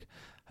does work.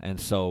 And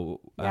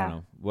so I don't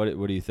know.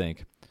 What do you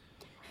think?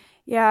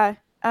 Yeah.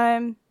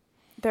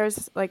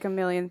 There's like a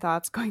million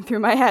thoughts going through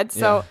my head.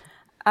 So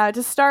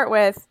to start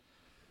with,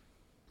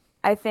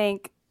 I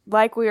think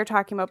like we were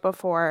talking about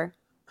before,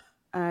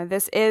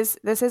 this is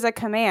a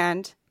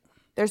command.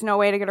 There's no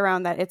way to get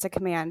around that. It's a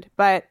command.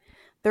 But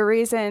the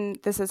reason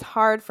this is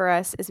hard for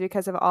us is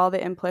because of all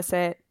the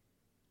implicit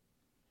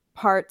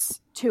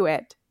parts to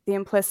it. The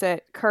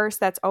implicit curse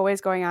that's always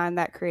going on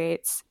that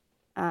creates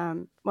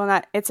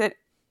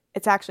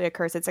it's actually a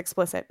curse. It's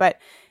explicit, but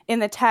in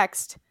the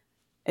text,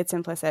 it's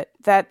implicit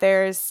that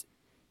there's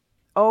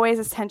always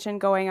this tension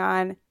going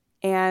on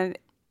and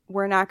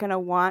we're not going to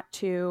want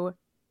to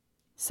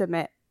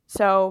submit.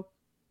 So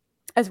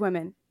as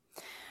women,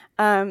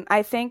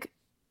 I think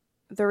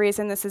the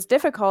reason this is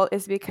difficult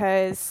is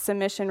because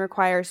submission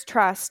requires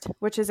trust,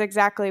 which is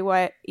exactly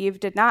what Eve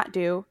did not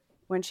do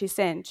when she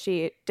sinned.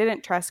 She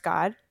didn't trust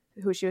God,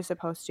 who she was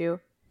supposed to,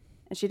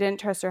 and she didn't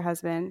trust her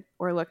husband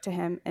or look to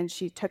him, and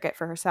she took it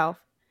for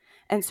herself.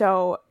 And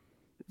so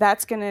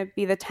that's going to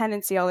be the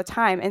tendency all the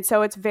time. And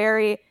so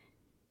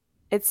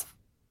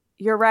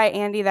you're right,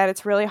 Andy, that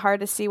it's really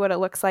hard to see what it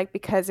looks like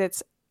because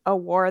it's a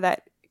war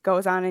that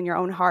goes on in your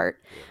own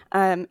heart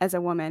as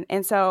a woman.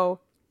 And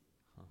so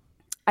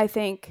I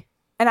think,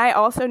 and I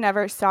also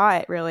never saw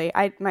it really.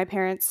 My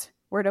parents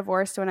were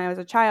divorced when I was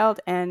a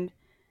child, and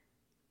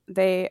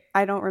I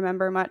don't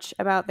remember much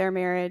about their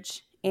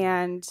marriage.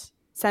 And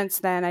since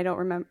then, I don't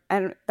remember.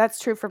 And that's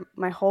true for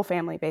my whole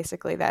family,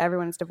 basically, that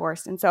everyone's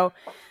divorced. And so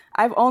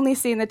I've only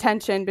seen the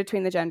tension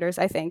between the genders,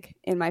 I think,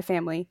 in my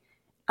family.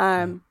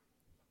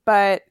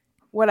 But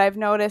what I've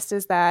noticed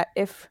is that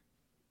if,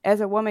 as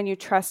a woman, you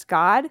trust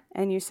God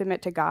and you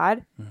submit to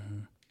God,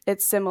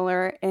 it's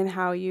similar in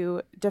how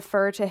you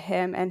defer to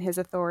him and his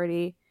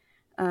authority.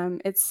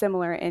 It's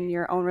similar in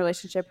your own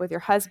relationship with your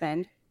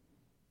husband.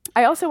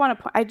 I also want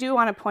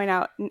to point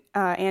out,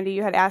 Andy,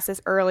 you had asked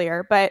this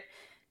earlier, but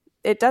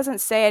it doesn't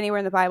say anywhere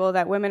in the Bible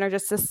that women are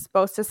just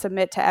supposed to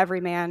submit to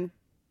every man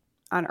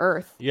on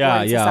earth. Yeah,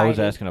 I was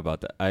asking about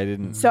that. I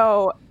didn't.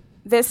 So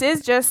this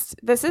is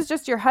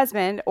just your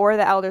husband or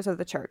the elders of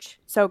the church.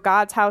 So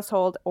God's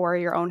household or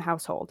your own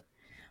household.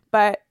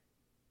 But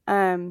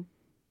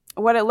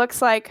what it looks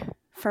like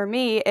for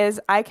me is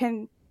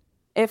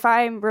if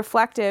I'm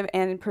reflective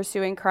and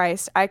pursuing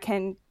Christ,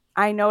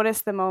 I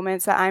notice the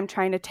moments that I'm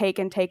trying to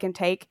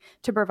take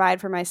to provide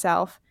for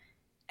myself,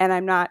 and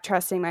I'm not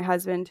trusting my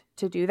husband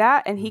to do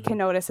that, and he can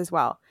notice as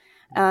well.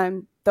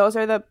 Those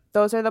are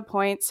the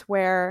points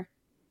where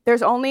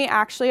there's only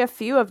actually a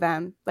few of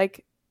them,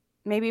 like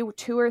maybe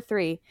 2 or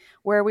 3,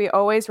 where we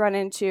always run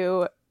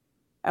into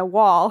a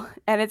wall,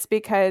 and it's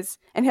because,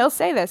 and he'll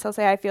say this, he'll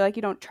say, I feel like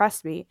you don't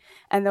trust me.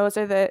 And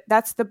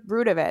that's the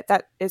root of it.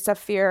 That is a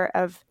fear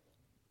of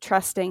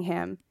trusting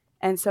him.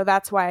 And so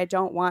that's why I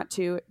don't want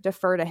to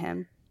defer to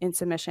him in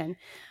submission.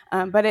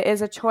 But it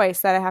is a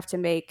choice that I have to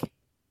make.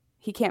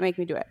 He can't make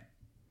me do it.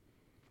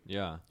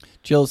 Yeah.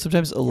 Jill,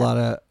 sometimes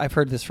I've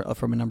heard this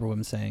from a number of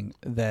women saying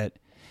that,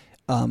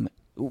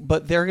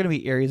 but there are going to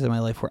be areas in my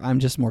life where I'm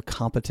just more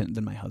competent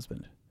than my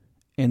husband.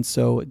 And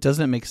so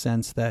doesn't it make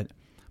sense that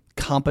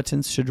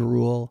competence should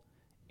rule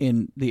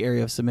in the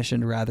area of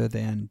submission rather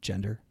than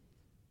gender?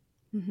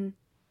 Mm-hmm.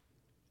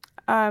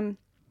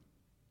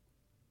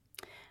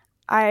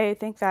 I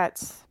think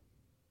that's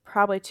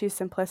probably too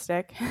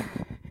simplistic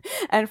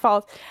and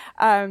false.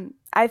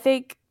 I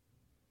think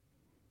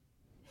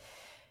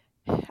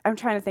I'm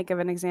trying to think of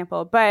an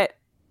example, but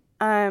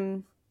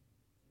well,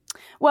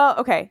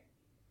 okay,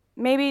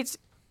 maybe it's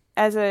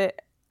I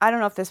don't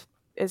know if this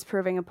is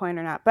proving a point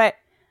or not, but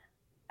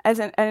as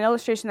an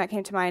illustration that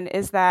came to mind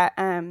is that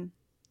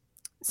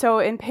so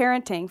in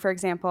parenting, for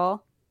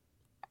example,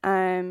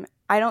 I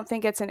don't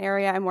think it's an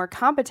area I'm more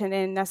competent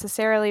in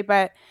necessarily,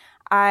 but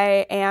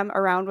I am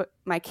around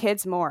my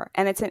kids more,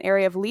 and it's an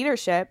area of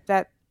leadership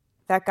that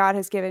God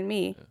has given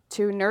me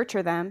to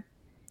nurture them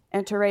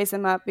and to raise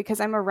them up,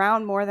 because I'm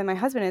around more than my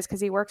husband is,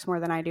 because he works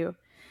more than I do.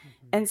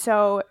 And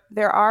so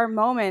there are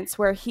moments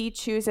where he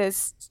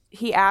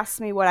asks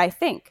me what I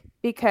think,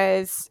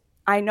 because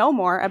I know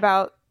more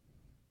about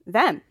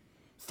them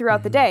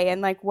throughout the day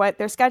and like what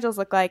their schedules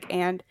look like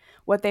and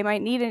what they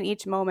might need in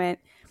each moment.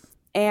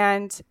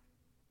 And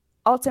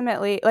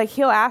ultimately, like,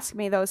 he'll ask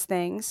me those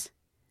things.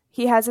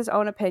 He has his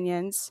own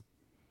opinions,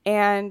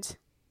 and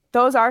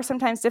those are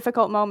sometimes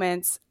difficult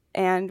moments,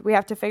 and we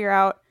have to figure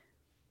out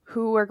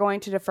who we're going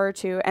to defer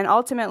to. And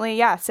ultimately,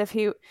 yes, if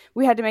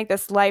we had to make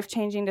this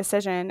life-changing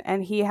decision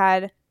and he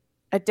had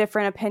a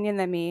different opinion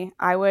than me,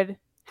 I would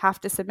have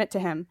to submit to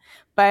him.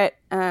 But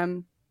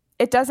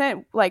it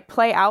doesn't like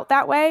play out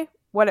that way.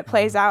 What it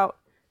plays out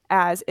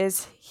as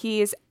is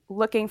he's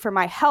looking for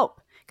my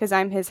help, because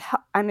I'm his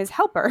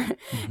helper,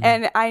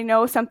 and I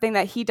know something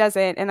that he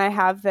doesn't, and I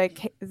have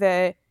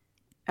the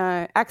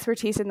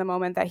expertise in the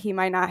moment that he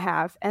might not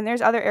have. And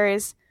there's other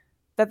areas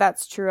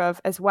that's true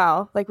of as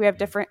well. Like we have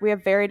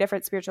very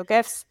different spiritual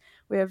gifts.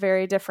 We have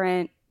very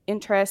different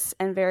interests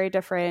and very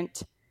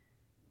different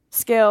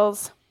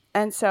skills.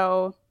 And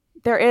so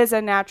there is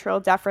a natural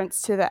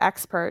deference to the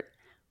expert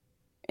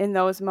in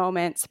those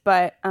moments.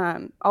 But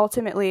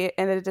ultimately,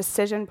 in a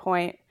decision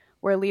point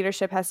where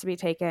leadership has to be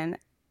taken,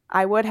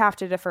 I would have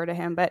to defer to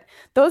him. But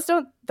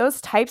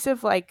those types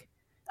of like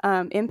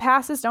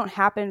impasses don't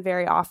happen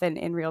very often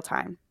in real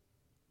time.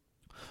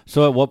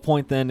 So at what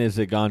point then is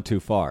it gone too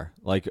far?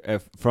 Like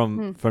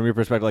from your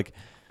perspective, like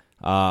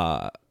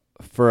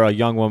for a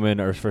young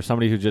woman or for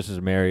somebody who just is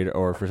married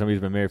or for somebody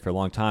who's been married for a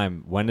long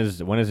time, when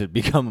does it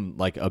become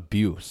like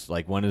abuse?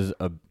 Like has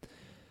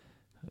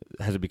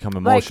it become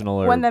emotional?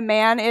 Like when the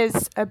man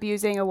is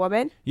abusing a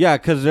woman? Yeah,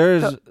 because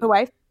there's the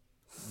wife.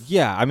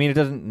 Yeah, I mean, it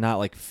doesn't not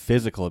like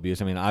physical abuse.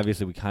 I mean,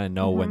 obviously we kind of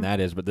know when that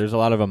is, but there's a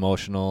lot of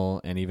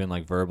emotional and even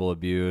like verbal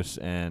abuse.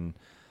 And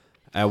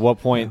at what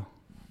point? Yeah.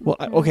 Well,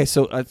 okay,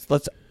 so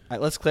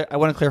let's clear. I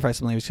want to clarify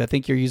something because I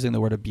think you're using the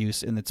word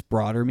abuse in its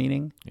broader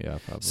meaning. Yeah,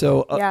 probably.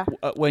 So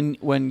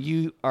when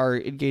you are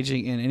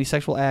engaging in any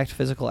sexual act,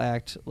 physical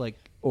act,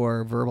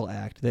 or verbal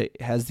act that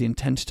has the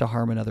intent to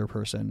harm another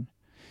person,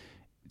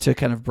 to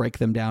kind of break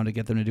them down, to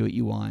get them to do what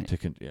you want,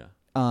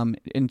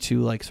 and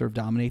to like sort of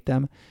dominate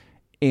them,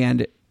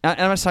 and I'm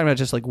not talking about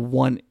just like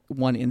one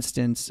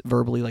instance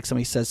verbally, like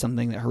somebody says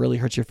something that really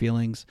hurts your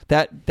feelings.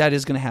 That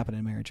is going to happen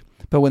in marriage.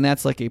 But when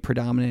that's like a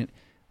predominant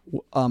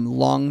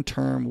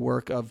long-term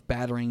work of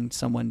battering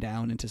someone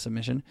down into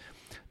submission,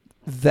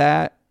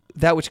 that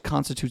which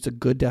constitutes a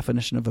good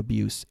definition of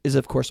abuse is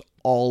of course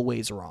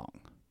always wrong.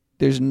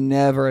 There's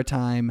never a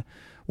time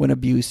when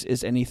abuse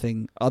is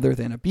anything other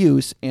than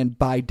abuse, and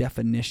by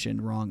definition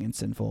wrong and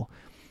sinful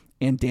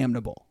and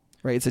damnable,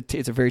 right?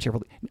 It's a very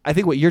terrible thing. I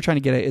think what you're trying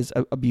to get at is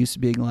abuse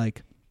being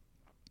like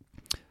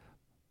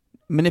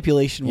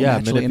manipulation will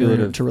naturally enter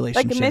into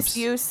relationships, like a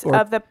misuse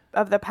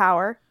of the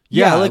power.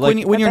 Yeah, like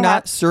when you're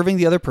not serving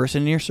the other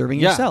person and you're serving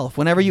yourself.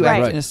 Whenever you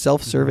act in a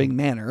self-serving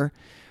manner,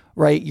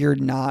 right, you're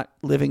not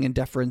living in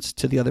deference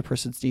to the other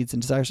person's needs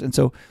and desires. And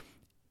so,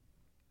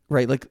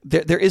 right, like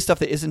there is stuff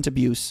that isn't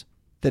abuse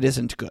that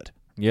isn't good.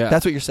 Yeah.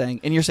 That's what you're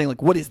saying. And you're saying,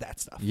 like, what is that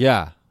stuff?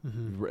 Yeah,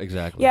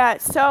 exactly. Yeah,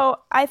 so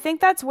I think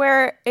that's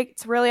where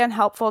it's really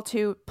unhelpful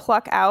to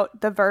pluck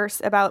out the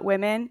verse about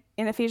women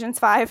in Ephesians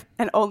 5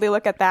 and only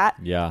look at that.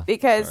 Yeah.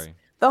 Because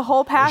the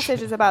whole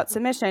passage is about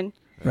submission.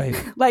 Right.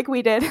 Like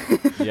we did.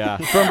 Yeah.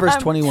 From verse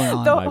 21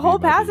 on. The whole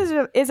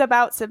passage is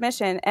about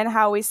submission and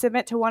how we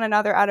submit to one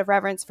another out of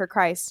reverence for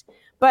Christ.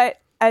 But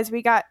as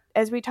we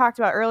talked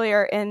about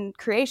earlier in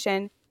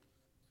creation,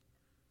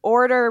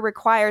 order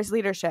requires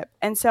leadership.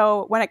 And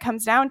so when it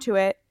comes down to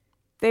it,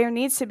 there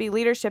needs to be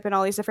leadership in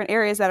all these different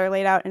areas that are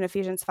laid out in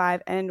Ephesians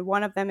 5. And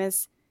one of them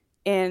is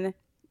in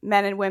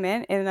men and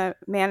women, in a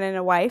man and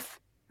a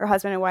wife, or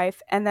husband and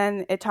wife, and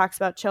then it talks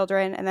about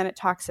children, and then it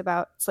talks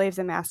about slaves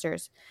and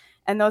masters.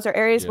 And those are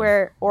areas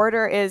where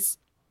order is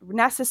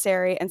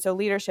necessary, and so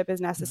leadership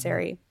is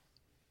necessary.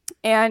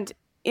 And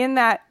in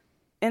the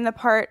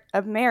part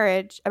of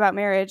marriage, about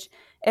marriage,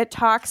 it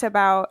talks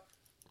about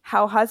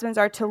how husbands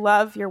are to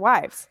love your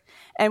wives.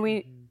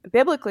 And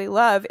biblically,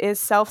 love is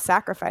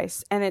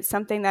self-sacrifice, and it's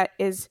something that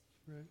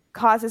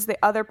causes the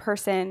other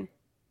person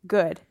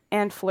good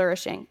and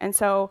flourishing. And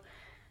so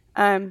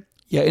and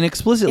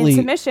explicitly in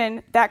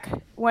submission,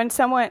 that when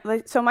someone,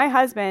 so my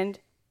husband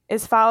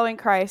is following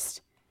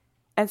Christ,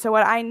 and so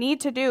what I need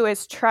to do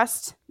is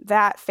trust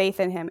that faith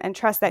in him and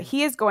trust that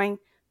he is going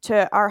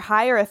to our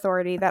higher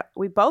authority that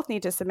we both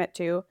need to submit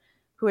to,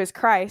 who is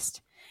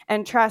Christ,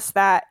 and trust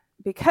that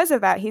because of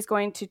that, he's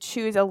going to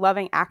choose a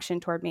loving action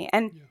toward me.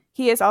 And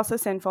he is also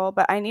sinful,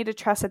 but I need to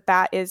trust that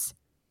that is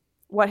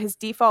what his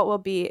default will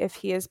be if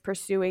he is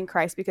pursuing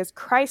Christ, because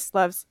Christ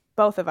loves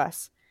both of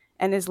us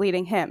and is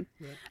leading him.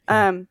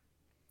 Right.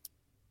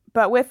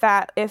 But with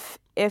that, if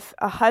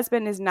a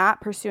husband is not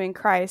pursuing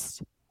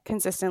Christ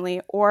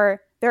consistently,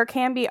 or there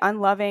can be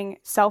unloving,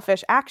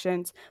 selfish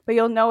actions, but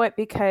you'll know it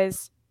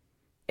because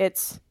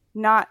it's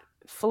not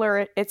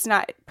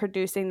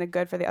producing the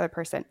good for the other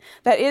person.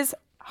 That is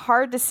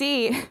hard to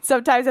see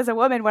sometimes as a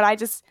woman when I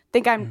just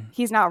think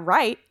he's not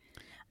right,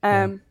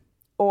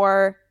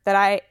 or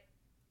that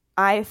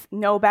I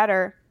know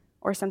better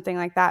or something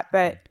like that.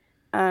 But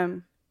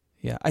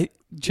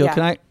Jill,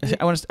 can I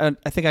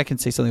think I can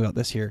say something about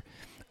this here.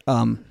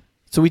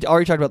 So we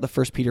already talked about the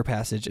 1 Peter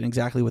passage and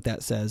exactly what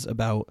that says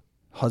about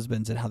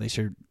husbands and how they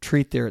should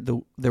treat their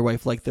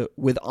wife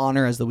with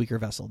honor as the weaker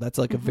vessel. That's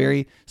like a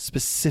very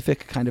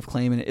specific kind of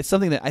claim, and it's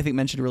something that I think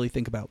men should really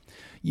think about.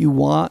 You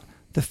want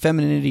the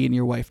femininity in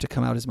your wife to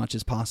come out as much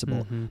as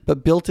possible,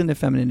 but built into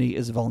femininity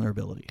is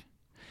vulnerability.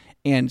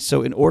 And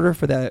so in order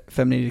for that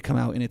femininity to come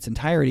out in its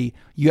entirety,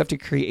 you have to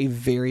create a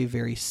very,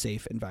 very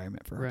safe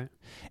environment for her. Right.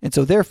 And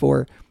so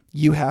therefore,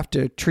 you have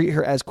to treat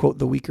her as, quote,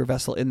 the weaker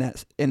vessel in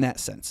that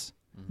sense.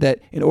 That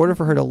in order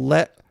for her to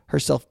let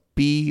herself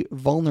be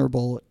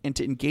vulnerable and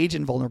to engage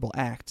in vulnerable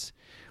acts,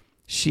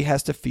 she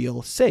has to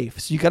feel safe.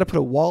 So you got to put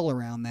a wall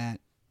around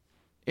that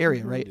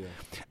area, right? Yeah.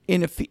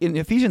 In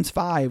Ephesians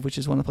 5, which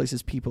is one of the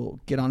places people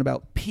get on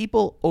about,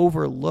 people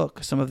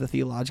overlook some of the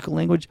theological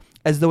language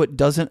as though it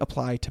doesn't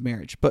apply to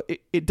marriage. But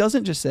it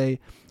doesn't just say,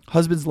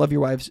 husbands, love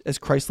your wives as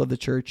Christ loved the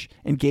church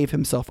and gave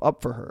himself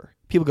up for her.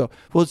 People go,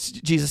 well,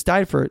 Jesus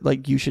died for it,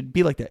 like you should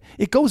be like that.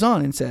 It goes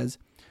on and says,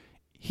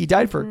 he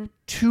died for her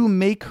to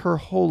make her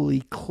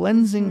holy,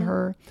 cleansing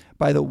her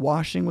by the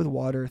washing with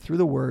water through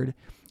the word,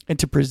 and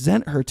to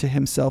present her to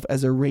himself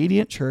as a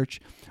radiant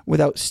church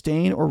without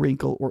stain or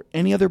wrinkle or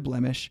any other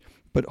blemish,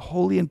 but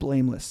holy and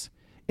blameless.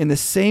 In the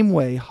same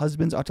way,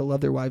 husbands ought to love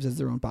their wives as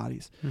their own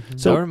bodies.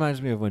 So that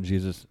reminds me of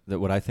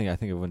when I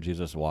think of when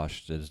Jesus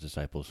washed his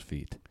disciples'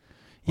 feet.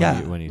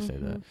 When you say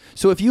that.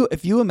 So if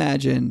you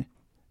imagine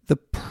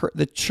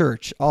the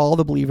church, all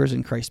the believers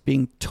in Christ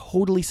being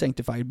totally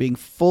sanctified, being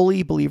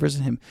fully believers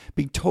in him,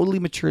 being totally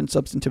mature and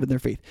substantive in their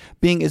faith,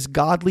 being as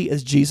godly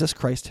as Jesus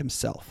Christ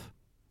himself,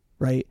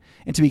 right?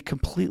 And to be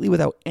completely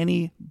without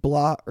any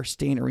blot or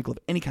stain or wrinkle of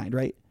any kind,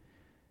 right?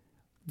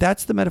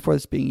 That's the metaphor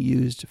that's being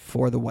used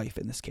for the wife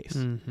in this case.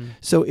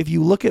 So if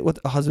you look at what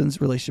a husband's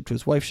relationship to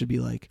his wife should be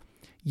like,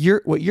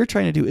 what you're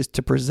trying to do is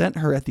to present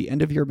her at the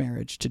end of your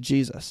marriage to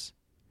Jesus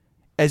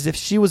as if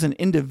she was an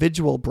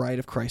individual bride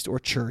of Christ or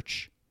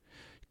church,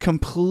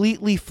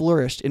 completely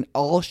flourished in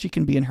all she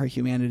can be in her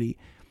humanity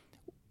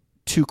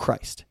to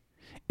Christ.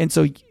 And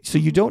so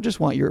you don't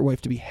just want your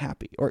wife to be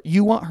happy, or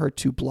you want her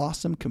to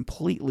blossom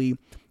completely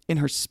in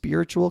her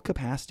spiritual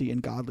capacity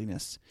and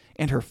godliness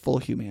and her full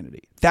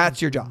humanity.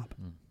 That's your job.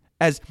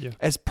 As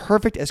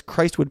perfect as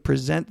Christ would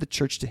present the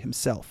church to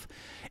himself.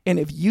 And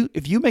if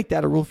you make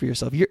that a rule for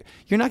yourself, you're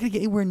not going to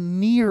get anywhere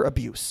near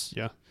abuse.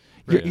 Yeah.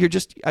 You're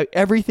just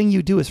everything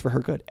you do is for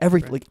her good.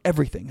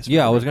 Everything is for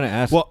her I was good. going to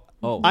ask. Well,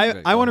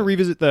 I want to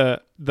revisit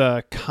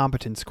the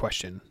competence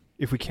question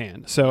if we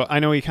can. So I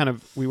know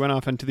we went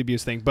off into the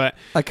abuse thing, but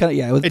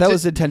that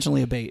was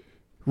intentionally a bait.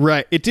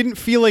 Right. It didn't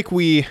feel like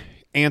we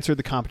answered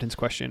the competence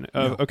question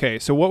of okay,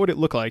 so what would it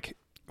look like?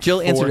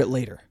 Jill answered it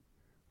later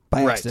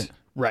by accident.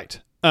 Right.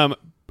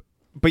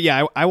 But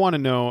yeah, I want to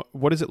know,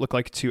 what does it look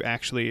like to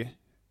actually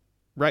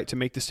to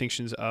make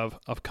distinctions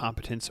of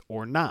competence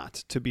or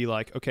not, to be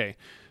like, okay,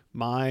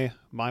 my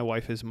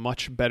wife is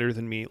much better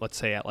than me, let's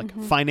say at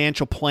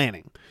financial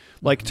planning.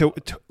 Like to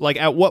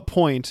at what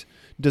point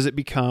does it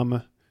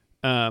become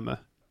at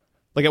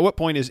what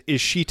point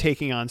is she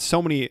taking on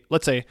so many,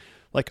 let's say,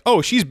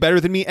 she's better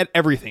than me at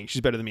everything.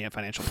 She's better than me at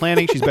financial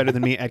planning. She's better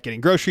than me at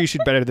getting groceries.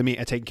 She's better than me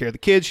at taking care of the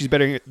kids. She's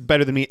better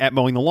than me at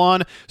mowing the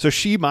lawn. So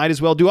she might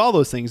as well do all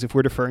those things if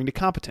we're deferring to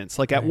competence.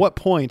 At what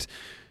point,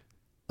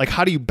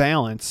 how do you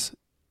balance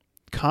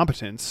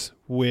competence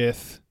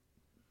with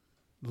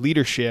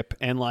leadership,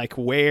 and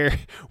where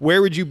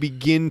would you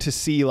begin to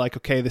see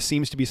okay, this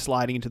seems to be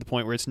sliding into the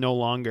point where it's no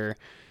longer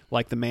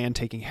like the man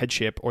taking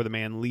headship or the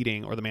man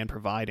leading or the man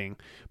providing,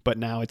 but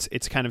now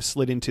it's kind of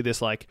slid into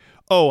this like,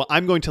 oh,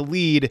 I'm going to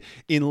lead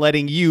in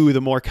letting you,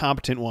 the more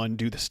competent one,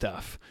 do the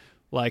stuff.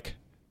 Like,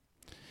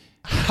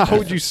 how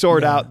would you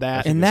sort out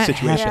that and that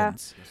situation?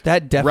 happens.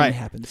 That definitely Right.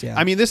 happens. Yeah.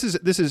 I mean, this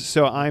is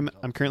so I'm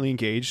currently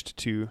engaged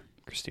to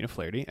Christina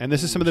Flaherty, and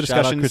this is some of the Shout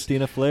out discussions.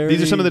 Christina Flaherty.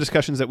 These are some of the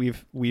discussions that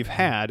we've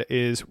had.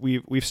 Is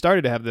we've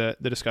started to have the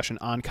discussion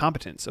on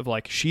competence of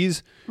like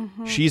she's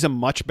a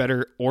much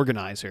better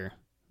organizer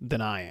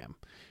than I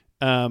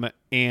am,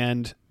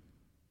 and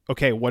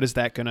okay, what is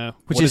that gonna?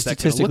 Which what is is that gonna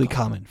statistically look like?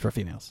 common for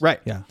females. Right.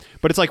 Yeah.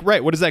 But it's like,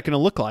 right, what is that going to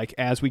look like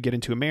as we get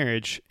into a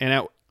marriage?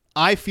 And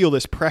I feel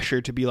this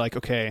pressure to be like,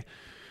 okay,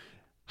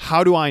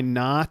 how do I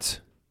not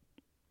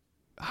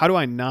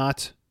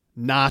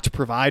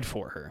provide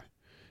for her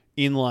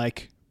in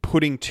like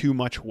putting too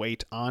much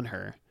weight on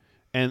her?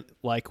 And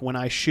like when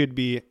I should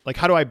be like,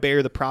 how do I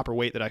bear the proper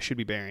weight that I should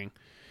be bearing?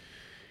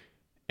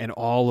 And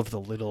all of the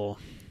little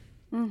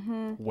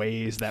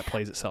ways that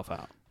plays itself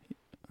out.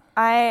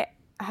 I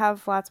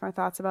have lots more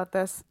thoughts about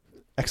this.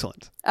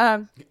 Excellent.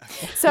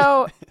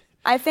 So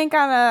I think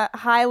on a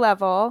high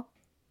level,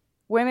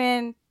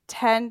 women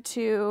tend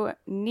to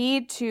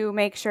need to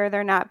make sure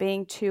they're not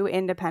being too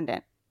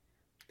independent,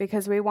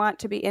 because we want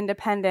to be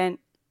independent.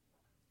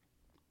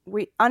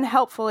 We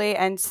unhelpfully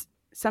and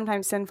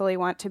sometimes sinfully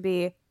want to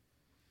be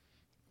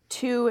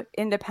too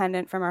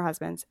independent from our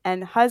husbands,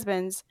 and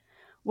husbands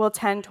will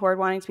tend toward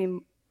wanting to be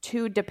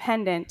too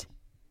dependent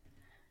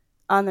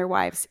on their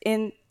wives.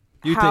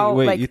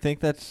 You think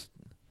that's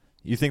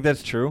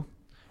true?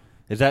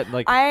 Is that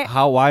like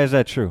why is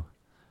that true?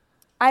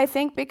 I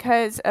think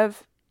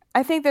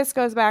I think this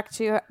goes back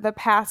to the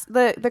past,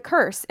 the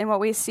curse, and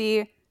what we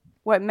see,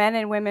 what men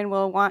and women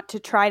will want to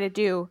try to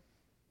do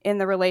in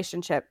the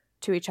relationship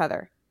to each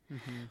other.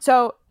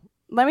 So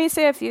let me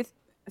say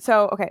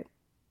okay,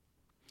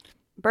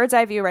 bird's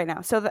eye view right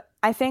now. So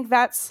I think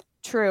that's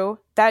true.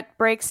 That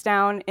breaks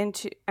down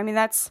into,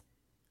 that's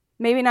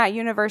maybe not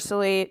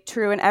universally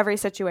true in every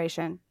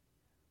situation,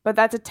 but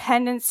that's a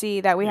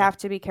tendency that we have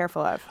to be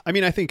careful of. I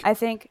think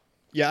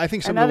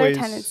some of the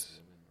ways.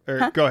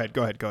 Go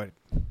ahead.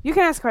 You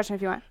can ask a question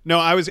if you want. No,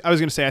 I was going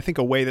to say, I think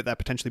a way that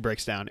potentially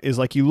breaks down is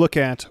like you look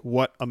at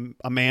what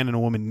a man and a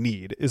woman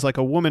need is like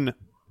a woman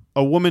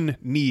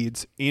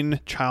needs in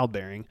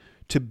childbearing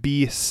to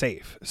be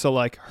safe. So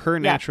like her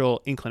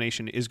natural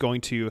inclination is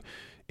going to,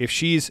 if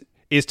she's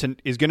is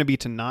going to be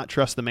to not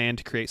trust the man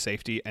to create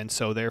safety, and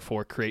so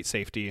therefore create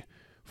safety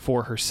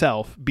for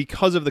herself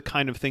because of the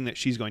kind of thing that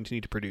she's going to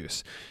need to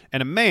produce.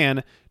 And a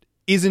man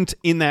isn't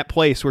in that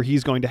place where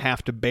he's going to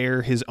have to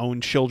bear his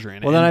own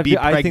children. Well, and then be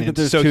pregnant. I think that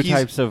there's two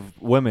types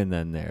of women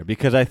then there,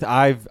 because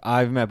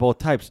I've met both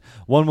types.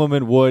 One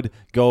woman would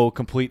go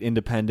complete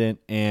independent,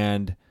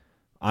 and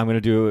I'm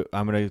going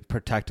to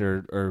protect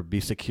or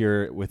be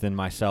secure within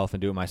myself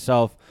and do it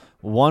myself.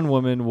 One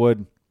woman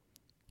would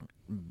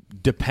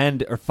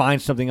depend or find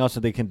something else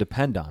that they can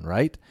depend on,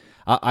 right?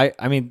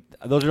 I mean,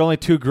 those are only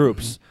two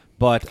groups,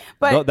 but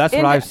that's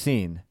what I've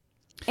seen.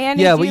 And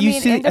yeah, but you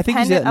see, I think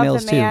you see that in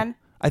males too.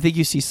 I think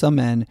you see some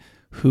men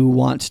who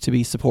want to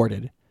be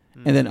supported,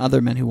 and then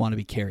other men who want to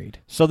be carried.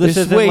 So there's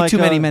way like too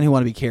many men who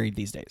want to be carried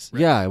these days.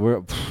 Right?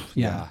 Yeah,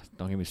 yeah.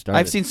 Don't get me started.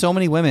 I've seen so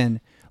many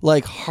women,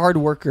 like hard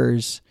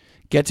workers,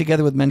 get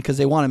together with men because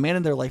they want a man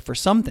in their life for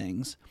some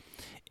things,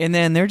 and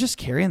then they're just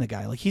carrying the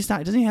guy. Like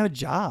doesn't even have a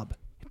job.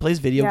 He plays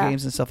video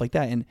games and stuff like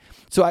that. And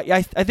so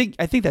I think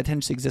that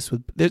tendency exists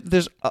with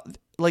there's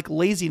like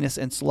laziness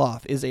and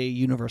sloth is a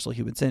universal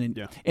human sin.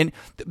 And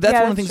that's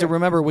one of the things to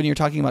remember when you're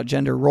talking about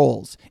gender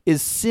roles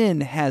is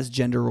sin has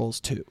gender roles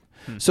too.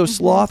 So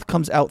sloth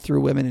comes out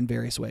through women in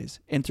various ways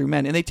and through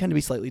men, and they tend to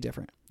be slightly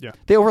different. Yeah,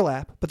 they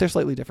overlap, but they're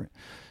slightly different.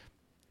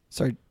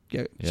 Sorry,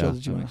 Jill,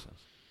 did you want to?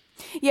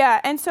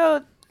 Yeah, and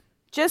so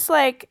just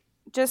like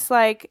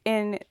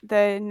in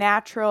the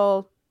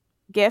natural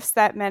gifts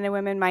that men and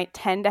women might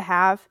tend to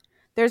have,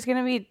 there's going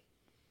to be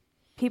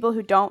people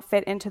who don't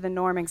fit into the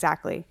norm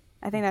exactly.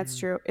 I think that's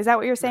true. Is that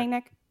what you're saying,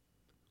 Nick?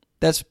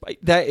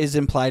 That is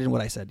implied in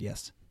what I said.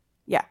 Yes.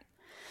 Yeah.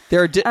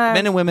 There are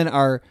men and women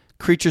are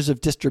creatures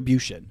of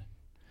distribution,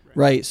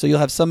 right? So you'll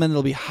have some men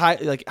that'll be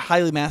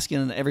highly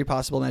masculine in every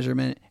possible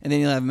measurement, and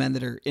then you'll have men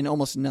that are in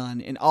almost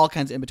none, and all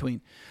kinds in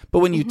between. But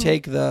when you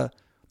take the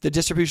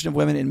distribution of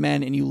women and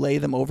men and you lay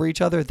them over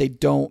each other, they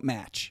don't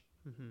match.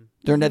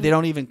 They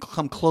don't even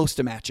come close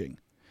to matching.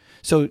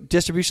 So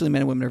distributionally,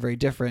 men and women are very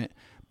different.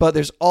 But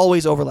there's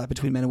always overlap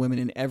between men and women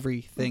in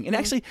everything. And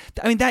actually,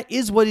 that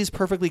is what is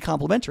perfectly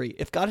complementary.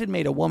 If God had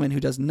made a woman who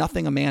does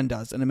nothing a man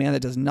does and a man that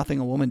does nothing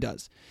a woman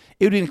does,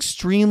 it would be an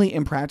extremely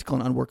impractical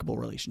and unworkable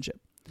relationship.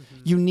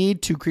 You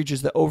need two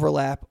creatures that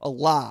overlap a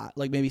lot,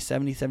 like maybe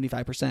 70,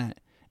 75%,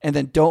 and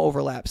then don't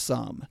overlap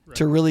some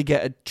to really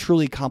get a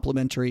truly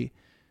complementary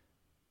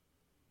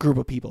group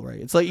of people, right?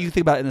 It's like you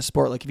think about it in a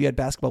sport, like if you had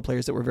basketball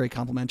players that were very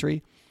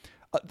complementary,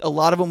 a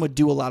lot of them would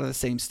do a lot of the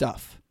same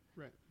stuff.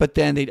 But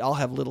then they'd all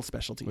have little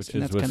specialties. Which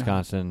is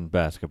Wisconsin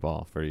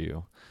basketball for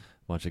you.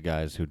 bunch of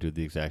guys who do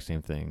the exact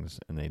same things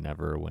and they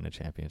never win a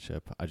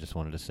championship. I just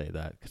wanted to say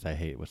that because I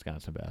hate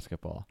Wisconsin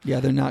basketball. Yeah,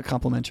 they're not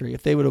complimentary.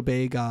 If they would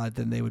obey God,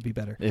 then they would be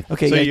better.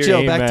 Okay, So yeah,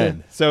 Jill, back to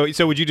amen.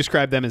 So would you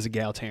describe them as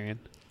egalitarian?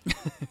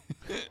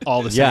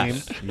 All the same.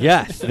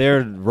 Yes,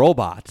 they're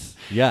robots.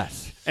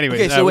 Yes.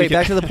 Anyways, okay. So we wait,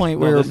 back to the point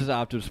Well, where this is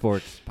Optive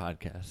Sports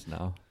podcast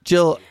now.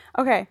 Jill.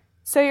 Okay.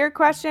 So your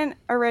question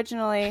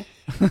originally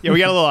yeah, we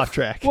got a little off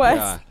track. was.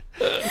 Yeah.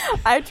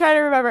 I try to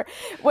remember.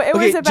 Well, it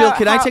Okay, was about Jill,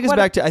 can I take us what-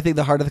 back to I think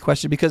the heart of the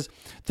question because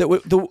so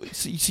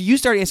you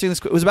started answering this.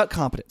 It was about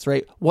competence,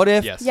 right? What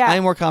if Yes. Yeah.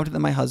 I'm more competent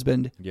than my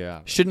husband? Yeah.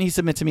 Shouldn't he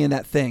submit to me in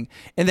that thing?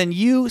 And then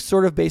you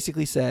sort of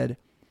basically said,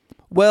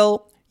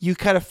 well, you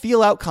kind of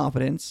feel out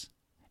competence,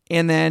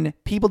 and then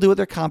people do what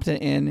they're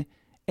competent in,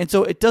 and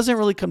so it doesn't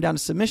really come down to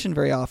submission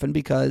very often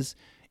because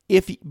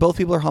if both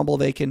people are humble,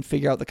 they can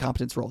figure out the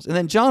competence roles. And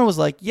then John was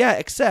like, yeah,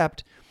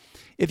 except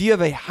if you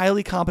have a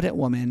highly competent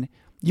woman,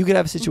 you could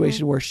have a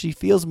situation where she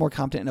feels more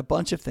competent in a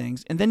bunch of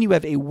things, and then you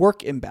have a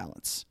work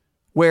imbalance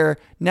where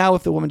now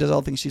if the woman does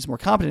all the things she's more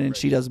competent in,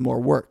 she does more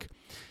work.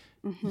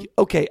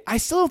 Okay, I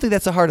still don't think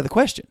that's the heart of the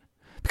question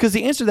because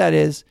the answer to that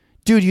is,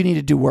 dude, you need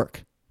to do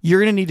work. You're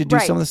going to need to do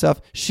Right. some of the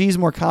stuff she's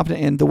more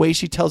competent in the way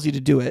she tells you to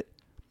do it,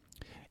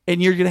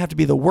 and you're going to have to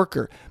be the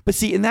worker. But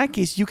see, in that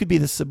case, you could be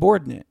the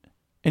subordinate,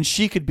 and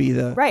she could be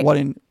the Right. what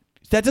in.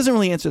 That doesn't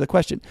really answer the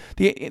question.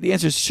 The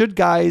answer is, should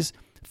guys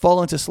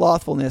fall into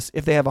slothfulness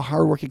if they have a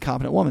hardworking,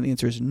 competent woman? The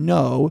answer is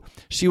no.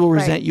 She will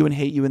resent Right. you and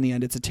hate you in the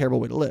end. It's a terrible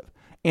way to live.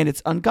 And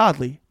it's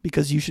ungodly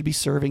because you should be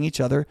serving each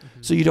other.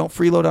 So you don't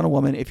freeload on a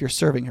woman if you're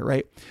serving her,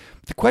 right?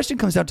 The question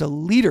comes down to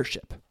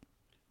leadership.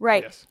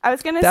 Right. Yes. I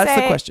was going to say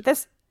That's the question.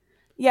 this.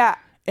 Yeah.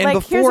 And like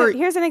before,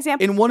 here's an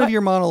example. in one of What-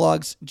 your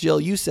monologues, Jill,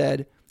 you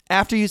said,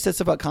 after you said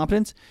stuff about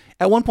competence,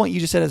 at one point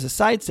you just said as a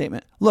side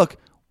statement, look,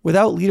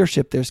 without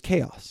leadership, there's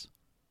chaos.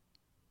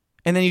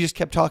 And then you just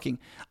kept talking.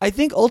 I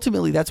think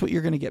ultimately that's what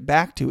you're going to get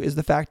back to is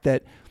the fact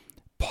that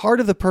part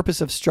of the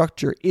purpose of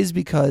structure is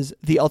because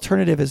the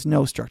alternative is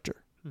no structure.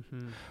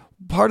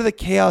 Part of the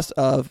chaos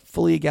of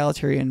fully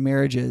egalitarian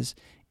marriages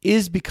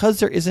is because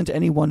there isn't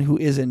anyone who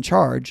is in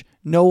charge.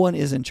 No one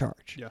is in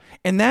charge. Yeah.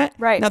 And that,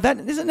 Right. now that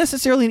isn't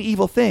necessarily an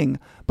evil thing,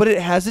 but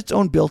it has its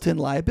own built-in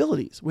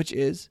liabilities, which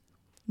is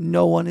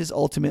no one is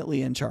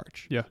ultimately in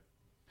charge. Yeah.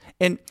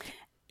 And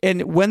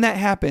when that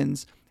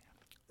happens,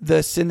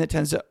 the sin that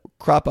tends to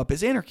crop up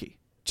is anarchy.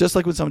 Just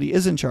like when somebody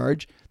is in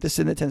charge, the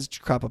sin that tends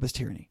to crop up is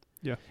tyranny.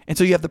 Yeah. And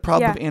so you have the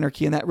problem Yeah. of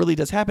anarchy, and that really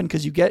does happen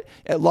because you get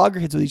at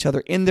loggerheads with each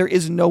other, and there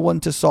is no one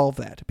to solve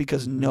that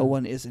because no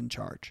one is in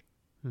charge.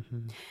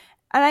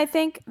 And I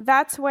think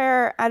that's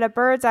where, at a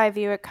bird's eye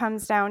view, it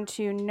comes down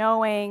to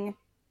knowing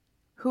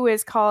who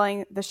is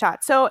calling the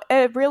shot. So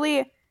a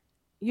really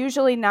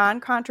usually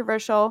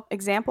non-controversial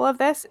example of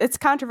this, it's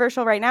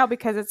controversial right now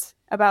because it's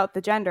about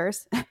the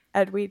genders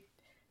and we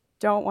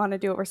don't want to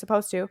do what we're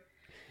supposed to.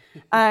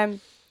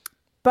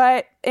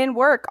 But in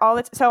work,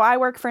 so I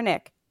work for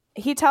Nick.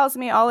 He tells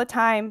me all the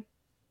time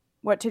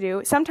what to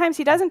do. Sometimes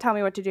he doesn't tell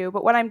me what to do,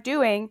 but what I'm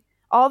doing,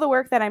 all the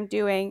work that I'm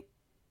doing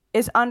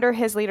is under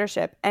his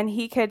leadership, and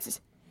he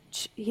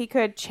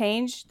could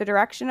change the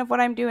direction of what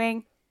I'm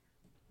doing.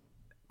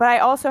 But I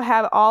also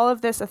have all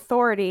of this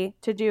authority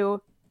to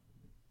do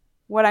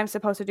what I'm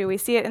supposed to do. We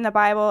see it in the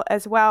Bible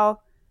as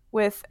well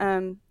with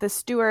the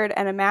steward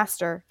and a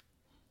master.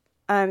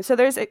 So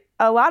there's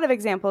a lot of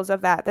examples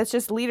of that. That's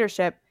just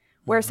leadership,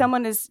 where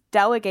someone is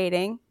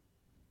delegating,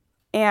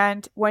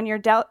 and when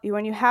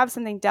when you have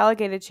something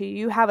delegated to you,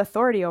 you have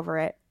authority over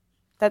it.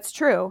 That's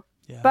true,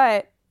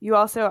 but you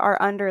also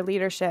are under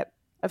leadership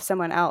of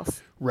someone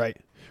else. Right.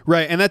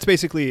 Right. And that's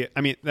basically,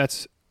 I mean,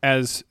 that's,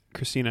 as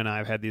Christina and I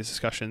have had these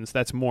discussions,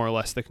 that's more or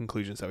less the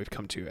conclusions that we've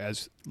come to,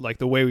 as like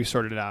the way we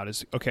sorted it out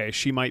is, okay,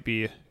 she might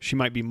be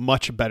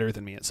much better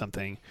than me at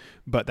something,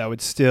 but it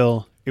would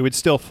still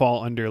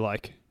fall under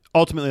like,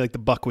 ultimately like the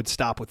buck would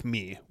stop with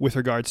me with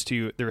regards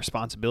to the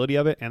responsibility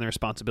of it and the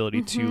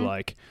responsibility to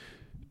like,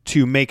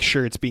 to make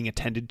sure it's being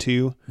attended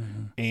to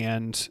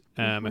and,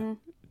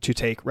 to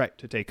take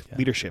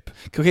leadership.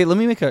 Okay, let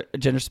me make a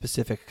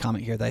gender-specific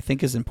comment here that I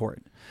think is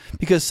important.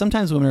 Because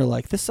sometimes women are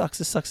like, this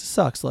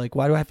sucks. Like,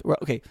 why do I have to...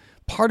 Okay,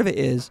 part of it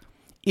is,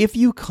 if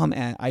you come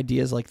at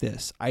ideas like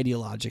this,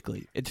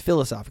 ideologically, it's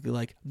philosophically,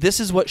 like, this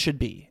is what should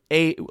be.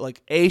 A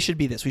should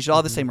be this. We should all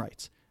have the same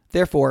rights.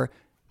 Therefore,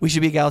 we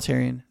should be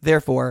egalitarian.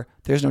 Therefore,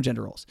 there's no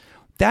gender roles.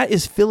 That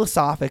is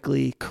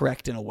philosophically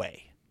correct in a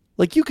way.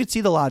 Like, you could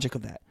see the logic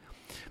of that.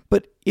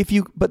 But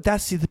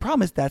the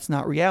problem is that's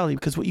not reality,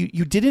 because what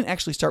you didn't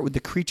actually start with the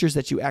creatures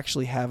that you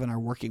actually have and are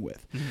working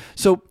with.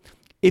 So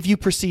if you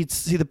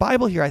the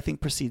Bible here, I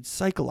think proceeds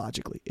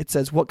psychologically. It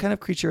says, what kind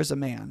of creature is a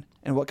man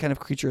and what kind of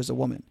creature is a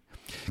woman?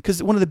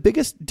 Because one of the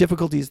biggest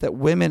difficulties that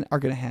women are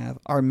going to have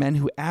are men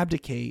who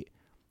abdicate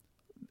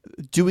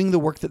doing the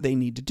work that they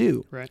need to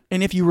do. Right.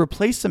 And if you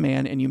replace a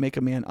man and you make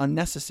a man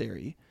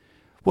unnecessary,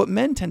 what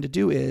men tend to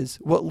do is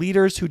what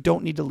leaders who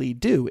don't need to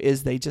lead do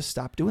is they just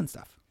stop doing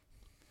stuff.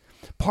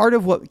 Part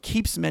of what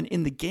keeps men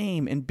in the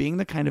game and being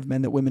the kind of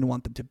men that women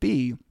want them to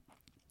be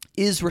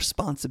is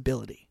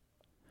responsibility.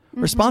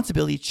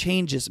 Responsibility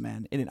changes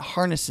men, and it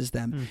harnesses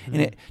them,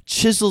 and it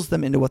chisels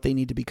them into what they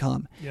need to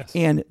become. Yes.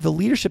 And the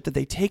leadership that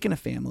they take in a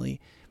family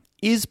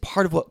is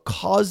part of what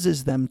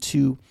causes them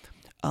to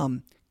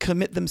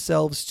commit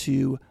themselves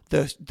to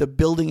the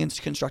building and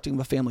constructing of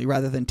a family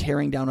rather than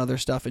tearing down other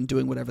stuff and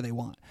doing whatever they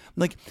want.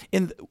 Like,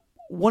 and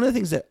one of the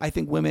things that I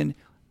think women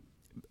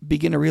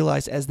begin to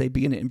realize as they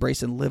begin to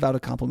embrace and live out a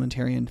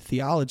complementarian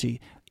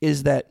theology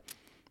is that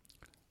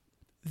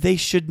they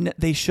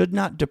should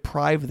not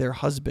deprive their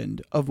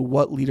husband of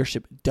what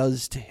leadership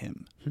does to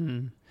him.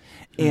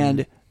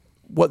 And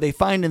what they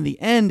find in the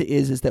end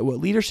is that what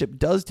leadership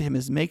does to him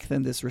is make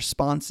them this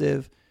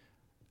responsive,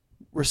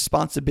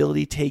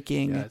 responsibility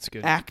taking,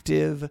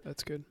 active,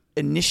 that's good,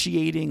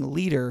 initiating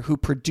leader who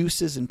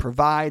produces and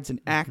provides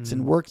and acts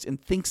and works and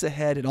thinks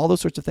ahead and all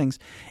those sorts of things.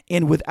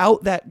 And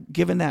without that,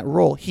 given that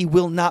role, he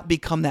will not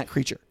become that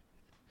creature.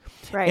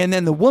 Right. And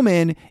then the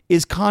woman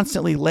is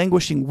constantly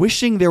languishing,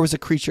 wishing there was a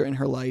creature in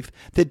her life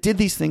that did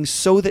these things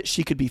so that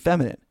she could be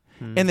feminine.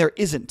 And there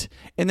isn't.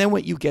 And then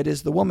what you get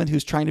is the woman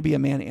who's trying to be a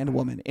man and a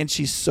woman. And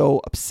she's so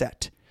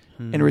upset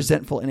and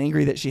resentful and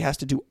angry that she has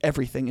to do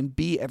everything and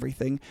be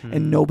everything.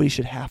 And nobody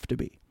should have to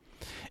be.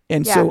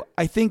 And so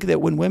I think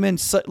that when women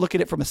look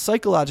at it from a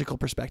psychological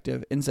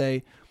perspective and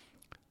say,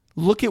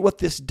 look at what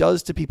this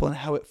does to people and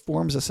how it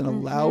forms us and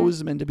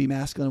allows men to be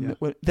masculine,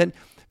 then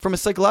from a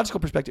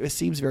psychological perspective, it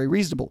seems very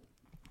reasonable.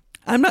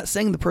 I'm not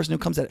saying the person who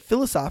comes at it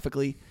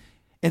philosophically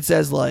and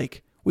says,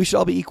 like, we should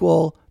all be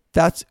equal,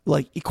 that's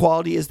like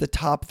equality is the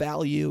top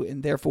value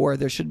and therefore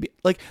there should be,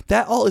 like,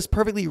 that all is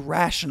perfectly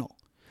rational.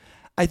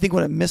 I think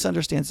what it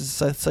misunderstands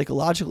is a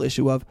psychological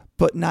issue of,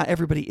 but not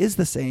everybody is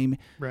the same.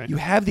 Right. You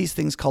have these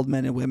things called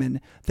men and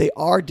women. They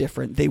are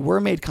different. They were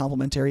made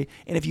complementary.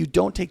 And if you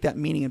don't take that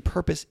meaning and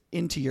purpose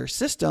into your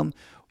system,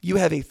 you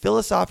have a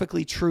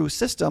philosophically true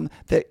system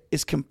that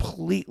is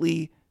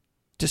completely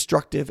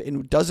destructive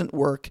and doesn't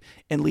work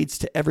and leads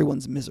to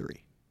everyone's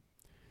misery.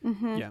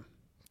 Yeah.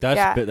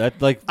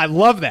 That's like, I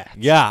love that.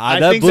 yeah,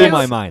 that blew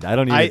my mind. I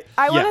don't even.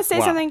 I want to say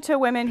something to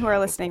women who are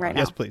listening right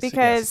now. Yes, please.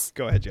 Because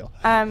Go ahead, Jill.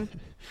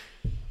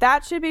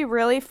 that should be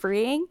really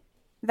freeing,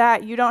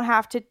 that you don't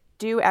have to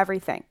do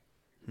everything.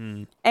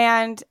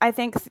 And I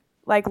think,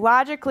 like,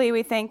 logically,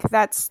 we think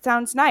that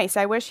sounds nice.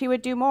 I wish he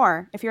would do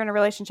more. If you're in a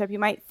relationship, you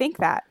might think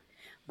that.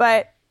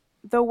 But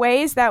the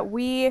ways that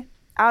we,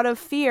 out of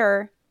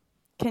fear,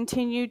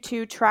 continue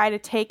to try to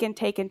take and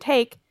take and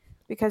take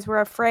because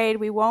we're afraid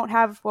we won't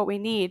have what we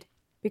need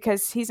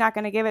because he's not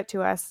going to give it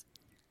to us,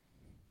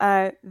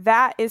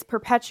 that is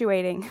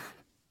perpetuating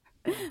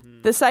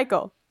the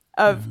cycle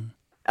of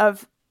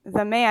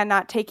the man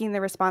not taking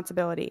the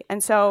responsibility.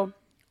 And so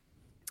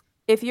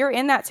if you're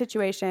in that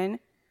situation,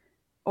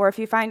 or if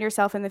you find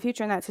yourself in the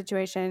future in that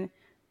situation,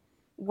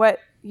 what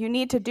you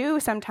need to do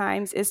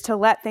sometimes is to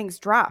let things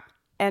drop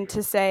and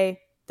to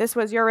say, this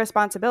was your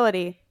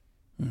responsibility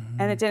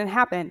and it didn't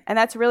happen. And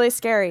that's really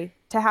scary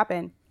to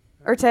happen,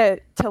 or to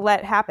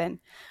let happen.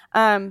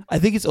 I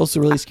think it's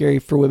also really scary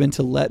for women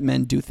to let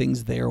men do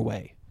things their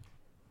way.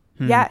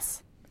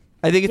 Yes.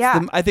 I think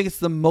it's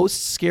the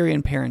most scary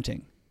in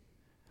parenting.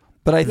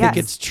 But I think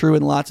it's true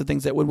in lots of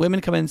things that when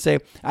women come in and say,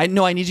 I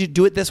need you to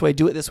do it this way,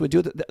 do it this way, do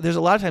it. There's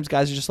a lot of times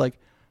guys are just like,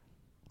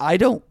 I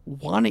don't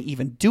want to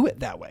even do it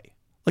that way.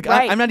 Like,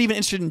 I'm not even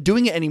interested in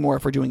doing it anymore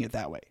if we're doing it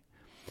that way.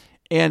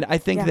 And I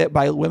think that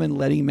by women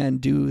letting men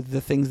do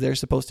the things they're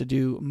supposed to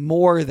do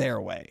more their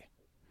way,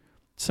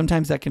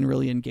 sometimes that can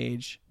really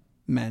engage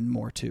men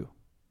more too.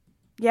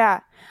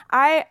 Yeah.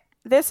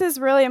 This is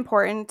really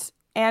important,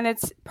 and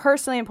it's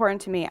personally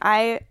important to me.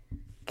 I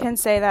can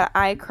say that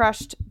I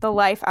crushed the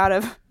life out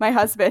of my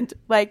husband,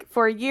 like,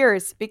 for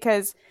years,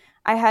 because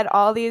I had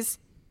all these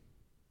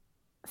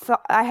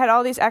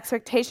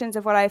expectations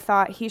of what I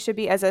thought he should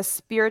be as a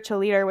spiritual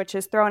leader, which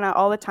is thrown out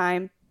all the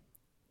time.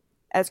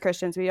 As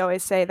Christians, we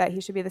always say that he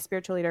should be the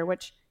spiritual leader,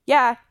 which,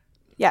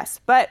 yes,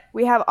 but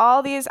we have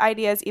all these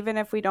ideas, even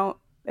if we don't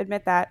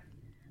admit that,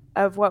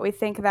 of what we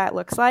think that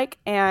looks like.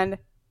 And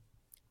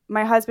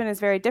my husband is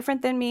very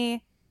different than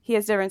me. He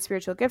has different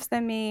spiritual gifts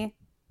than me.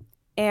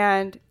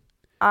 And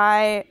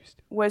I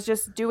was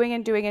just doing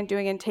and doing and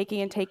doing and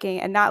taking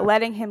and not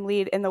letting him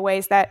lead in the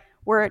ways that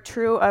were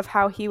true of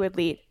how he would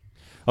lead.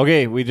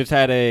 Okay, we just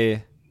had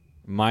a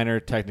minor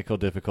technical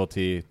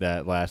difficulty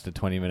that lasted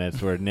 20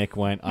 minutes where Nick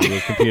went onto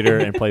his computer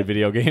and played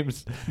video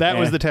games. That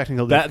was the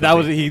technical difficulty. That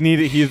was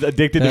he's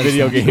addicted to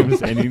video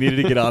games and he needed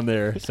to get on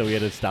there, so we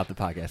had to stop the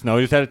podcast. No,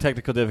 we just had a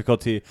technical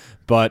difficulty,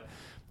 but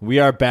we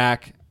are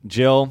back.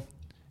 Jill,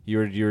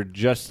 you're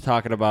just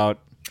talking about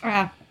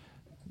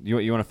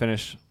you want to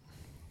finish?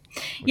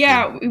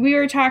 Yeah, we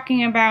were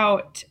talking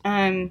about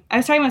I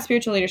was talking about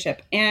spiritual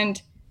leadership,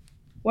 and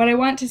what I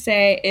want to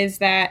say is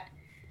that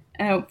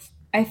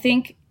I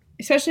think,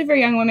 especially for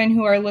young women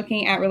who are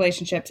looking at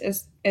relationships,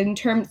 as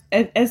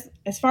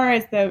far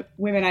as the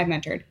women I've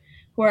mentored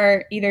who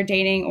are either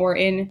dating or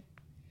in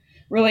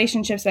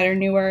relationships that are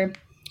newer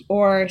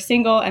or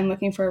single and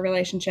looking for a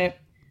relationship,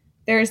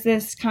 there's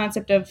this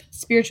concept of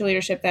spiritual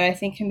leadership that I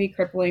think can be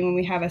crippling when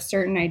we have a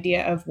certain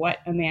idea of what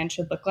a man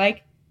should look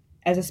like.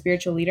 as a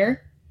spiritual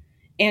leader.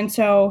 And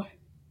so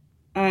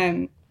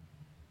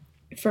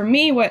for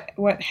me,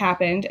 what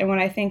happened and what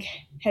I think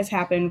has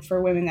happened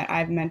for women that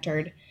I've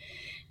mentored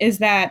is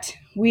that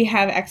we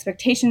have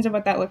expectations of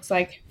what that looks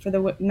like for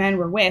the men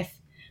we're with,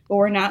 but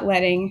we're not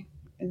letting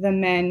the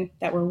men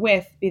that we're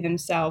with be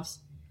themselves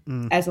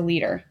as a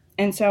leader.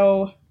 And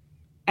so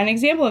an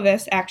example of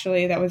this,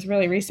 actually, that was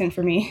really recent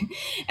for me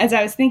as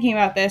I was thinking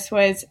about this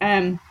was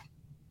Andy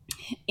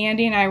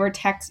and I were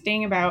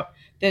texting about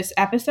this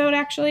episode,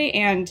 actually,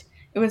 and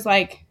it was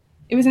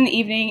in the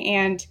evening,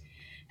 and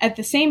at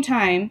the same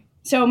time,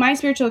 so my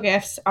spiritual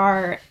gifts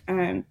are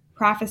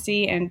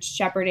prophecy and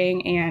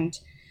shepherding, and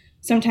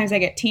sometimes I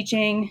get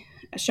teaching,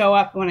 show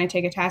up when I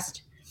take a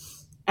test.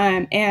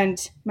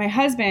 And my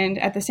husband,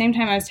 at the same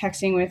time I was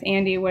texting with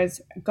Andy,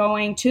 was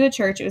going to the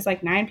church. It was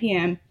like 9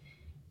 p.m.,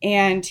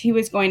 and he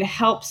was going to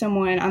help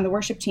someone on the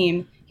worship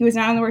team. He was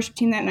not on the worship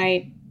team that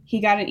night.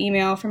 He got an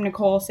email from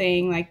Nicole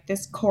saying, like,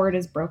 this cord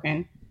is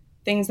broken,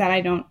 things that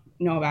I don't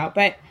know about.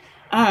 But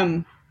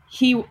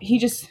he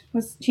just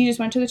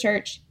went to the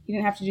church. He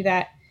didn't have to do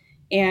that.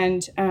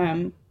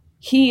 And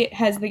he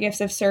has the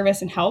gifts of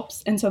service and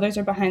helps. And so those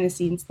are behind the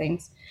scenes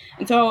things.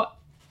 And so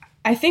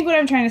I think what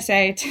I'm trying to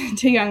say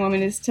to young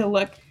women is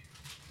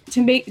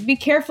be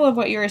careful of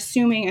what you're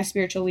assuming a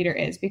spiritual leader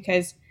is,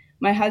 because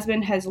my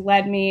husband has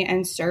led me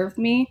and served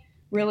me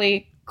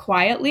really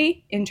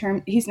quietly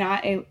he's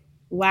not a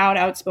loud,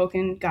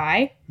 outspoken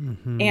guy.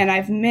 Mm-hmm. And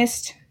I've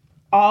missed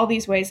all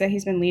these ways that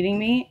he's been leading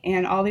me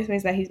and all these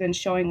ways that he's been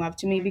showing love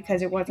to me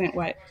because it wasn't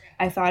what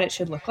I thought it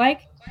should look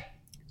like.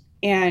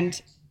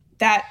 And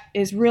that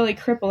is really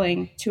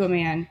crippling to a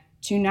man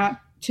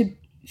to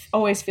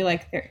always feel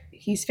like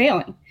he's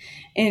failing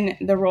in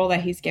the role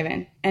that he's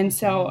given. And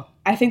so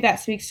I think that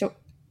speaks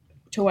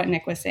to what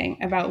Nick was saying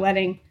about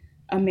letting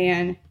a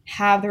man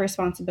have the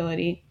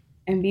responsibility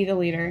and be the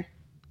leader,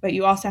 but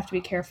you also have to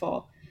be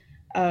careful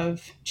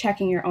of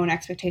checking your own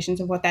expectations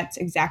of what that's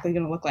exactly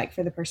going to look like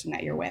for the person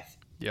that you're with.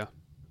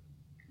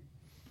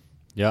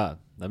 Yeah,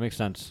 that makes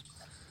sense.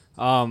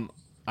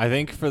 I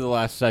think for the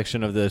last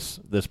section of this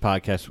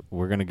podcast,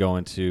 we're going to go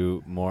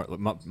into more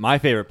my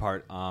favorite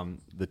part,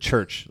 the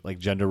church, like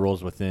gender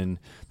roles within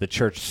the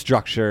church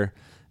structure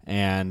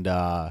and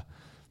all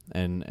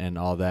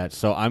that.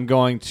 So I'm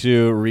going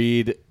to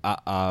read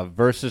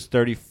verses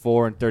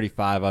 34 and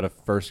 35 out of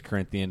 1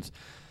 Corinthians.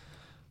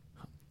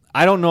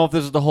 I don't know if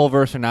this is the whole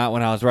verse or not.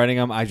 When I was writing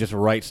them, I just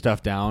write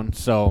stuff down.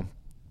 So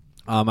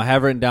I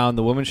have written down,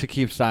 the women should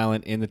keep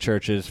silent in the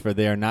churches, for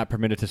they are not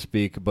permitted to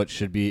speak, but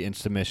should be in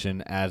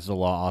submission, as the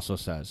law also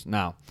says.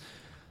 Now,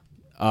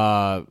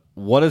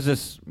 what does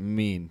this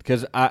mean?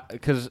 Because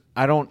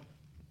I don't,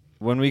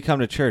 when we come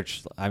to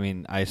church, I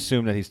mean, I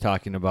assume that he's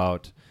talking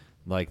about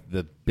like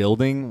the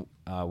building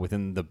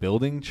within the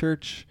building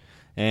church.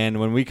 And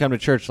when we come to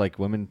church, like,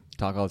 women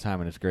talk all the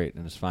time, and it's great,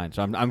 and it's fine.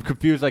 So I'm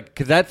confused, like,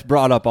 because that's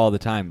brought up all the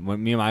time.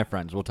 When me and my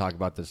friends, we'll talk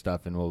about this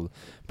stuff, and we'll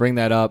bring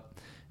that up,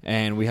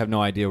 and we have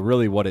no idea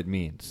really what it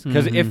means.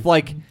 Because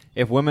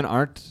if women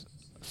aren't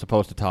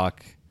supposed to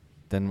talk,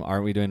 then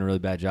aren't we doing a really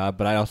bad job?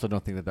 But I also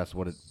don't think that that's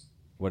what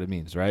it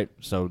means, right?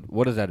 So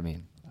what does that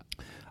mean?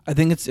 I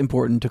think it's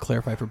important to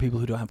clarify for people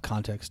who don't have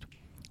context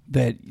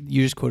that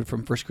you just quoted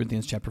from 1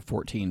 Corinthians chapter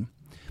 14.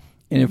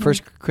 And in 1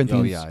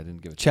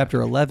 Corinthians chapter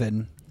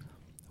 11,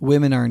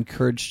 women are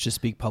encouraged to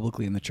speak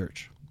publicly in the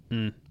church.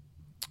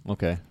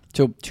 Okay.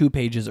 So 2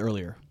 pages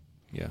earlier.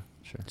 Yeah,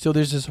 sure. So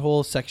there's this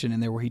whole section in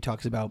there where he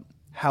talks about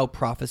how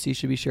prophecy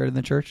should be shared in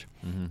the church.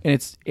 Mm-hmm.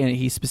 And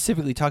he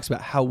specifically talks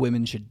about how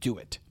women should do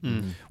it,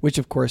 which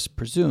of course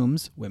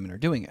presumes women are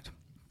doing it,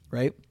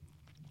 right?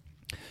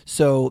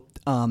 So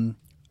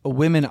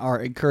women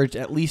are encouraged,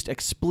 at least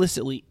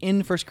explicitly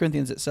in 1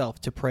 Corinthians itself,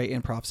 to pray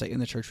and prophesy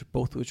in the church,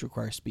 both which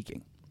require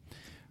speaking.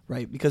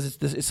 Right, because it's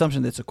this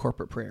assumption that it's a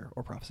corporate prayer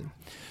or prophecy.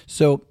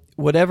 So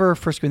whatever 1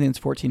 Corinthians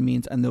 14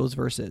 means on those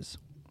verses,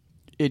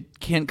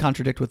 it can't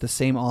contradict what the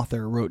same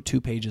author wrote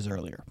 2 pages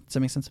earlier. Does that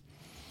make sense?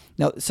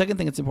 Now, the second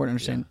thing it's important to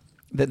understand,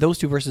 that those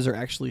 2 verses are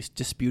actually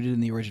disputed in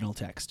the original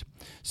text.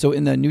 So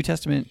in the New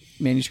Testament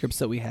manuscripts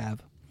that we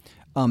have,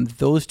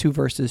 those 2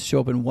 verses show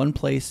up in one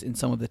place in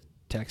some of the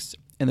texts,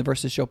 and the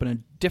verses show up in a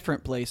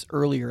different place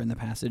earlier in the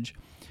passage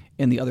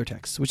in the other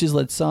texts, which has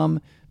led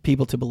some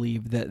people to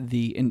believe that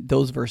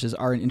those verses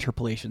are an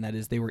interpolation. That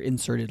is, they were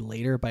inserted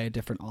later by a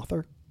different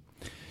author.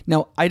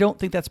 Now, I don't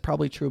think that's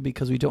probably true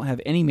because we don't have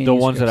any manuscripts.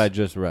 The ones that I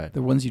just read.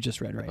 The ones you just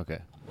read, right? Okay.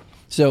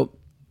 So,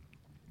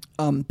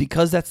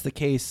 because that's the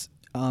case,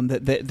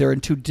 that they're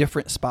in 2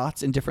 different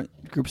spots in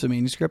different groups of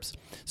manuscripts,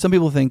 some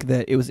people think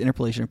that it was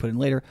interpolation or put in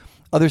later.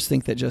 Others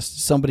think that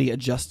just somebody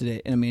adjusted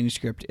it in a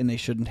manuscript and they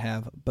shouldn't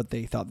have, but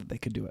they thought that they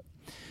could do it.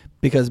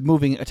 Because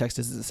moving a text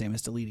is the same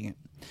as deleting it.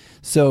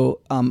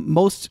 So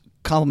most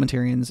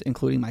complementarians,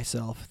 including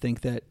myself,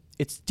 think that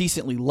it's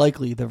decently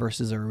likely the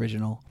verses are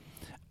original,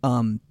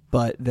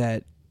 but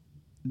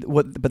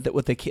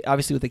what they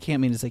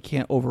can't mean is they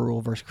can't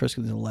overrule 1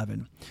 Corinthians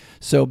 11.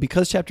 So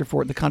because chapter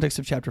 4, the context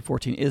of chapter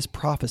 14 is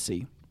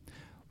prophecy,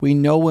 we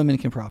know women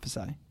can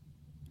prophesy.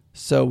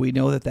 So we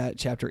know that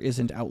chapter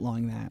isn't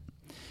outlawing that.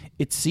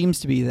 it seems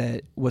to be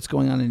that what's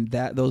going on in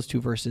those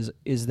two verses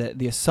is that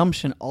the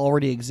assumption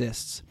already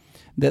exists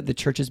that the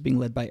church is being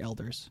led by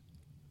elders.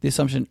 The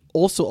assumption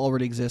also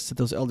already exists that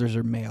those elders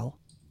are male.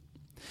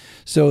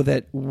 So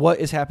that what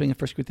is happening in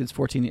 1 Corinthians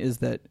 14 is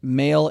that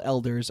male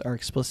elders are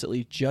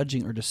explicitly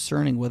judging or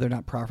discerning whether or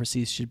not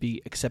prophecies should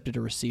be accepted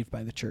or received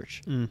by the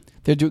church.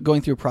 They're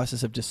going through a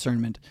process of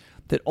discernment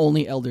that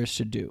only elders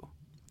should do.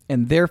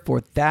 And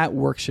therefore, that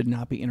work should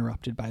not be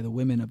interrupted by the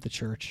women of the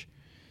church,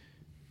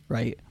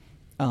 right?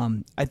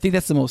 I think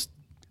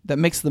that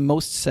makes the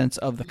most sense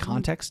of the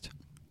context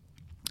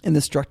and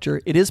the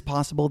structure. It is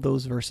possible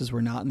those verses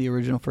were not in the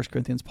original 1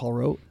 Corinthians Paul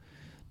wrote,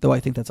 though I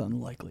think that's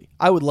unlikely.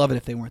 I would love it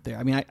if they weren't there.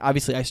 I mean,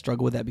 obviously I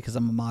struggle with that because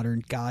I'm a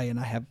modern guy and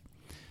I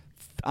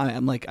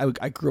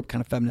grew up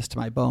kind of feminist to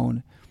my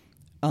bone.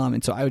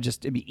 And so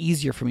it'd be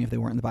easier for me if they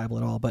weren't in the Bible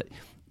at all, but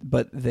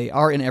they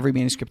are in every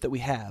manuscript that we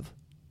have.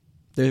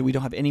 We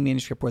don't have any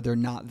manuscript where they're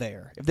not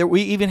there.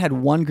 We even had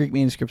one Greek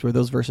manuscript where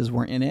those verses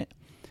weren't in it.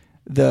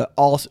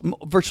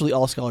 Virtually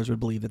all scholars would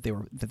believe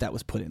that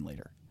was put in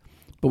later,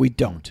 but we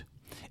don't.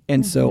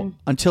 And so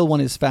until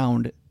one is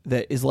found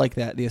that is like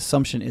that, the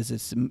assumption is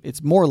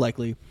it's more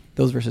likely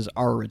those verses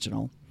are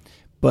original,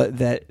 but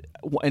that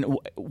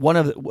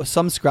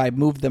some scribe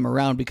moved them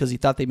around because he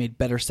thought they made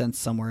better sense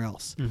somewhere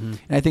else. And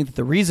I think that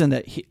the reason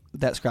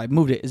that scribe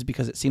moved it is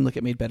because it seemed like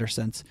it made better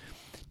sense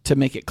to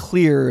make it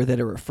clear that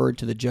it referred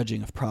to the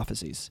judging of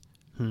prophecies.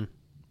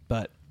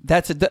 But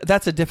that's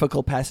a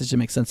difficult passage to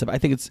make sense of. I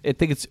think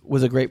it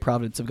was a great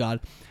providence of God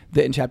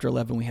that in chapter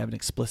 11 we have an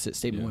explicit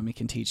statement women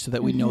can teach, so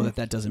that we know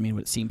that doesn't mean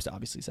what it seems to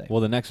obviously say.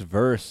 Well, the next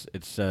verse,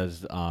 it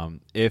says,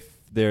 if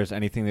there's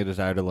anything they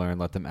desire to learn,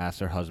 let them ask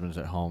their husbands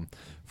at home,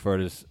 for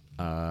it is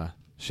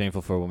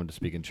shameful for a woman to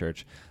speak in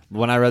church.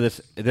 When I read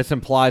this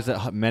implies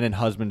that men and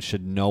husbands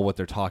should know what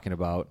they're talking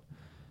about,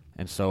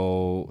 and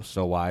so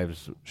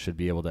wives should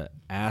be able to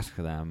ask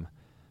them.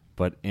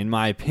 But in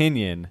my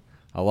opinion,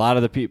 a lot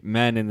of the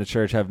men in the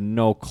church have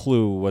no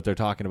clue what they're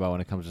talking about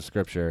when it comes to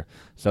Scripture.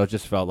 So it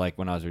just felt like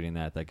when I was reading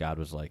that God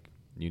was like,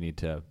 you need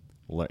to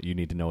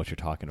know what you're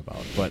talking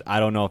about. But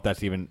I don't know if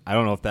that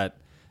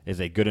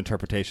is a good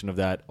interpretation of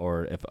that,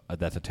 or if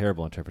that's a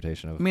terrible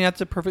interpretation of it. I mean,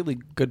 that's a perfectly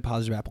good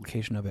positive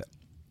application of it.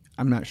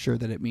 I'm not sure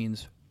that it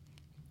means.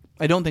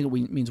 I don't think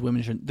it means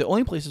women should. The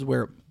only places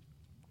where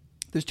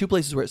there's two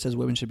places where it says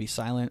women should be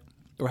silent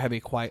or have a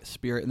quiet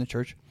spirit in the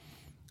church.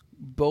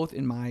 Both,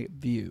 in my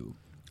view,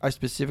 are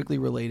specifically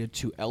related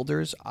to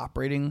elders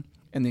operating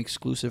in the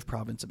exclusive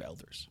province of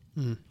elders.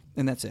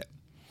 And that's it.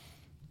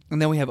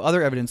 And then we have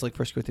other evidence like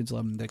 1 Corinthians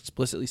 11 that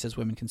explicitly says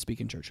women can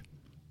speak in church.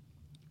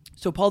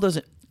 So Paul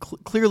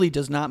clearly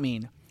does not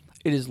mean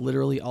it is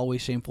literally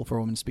always shameful for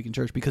a woman to speak in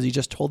church because he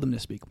just told them to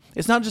speak.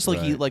 It's not just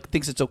like he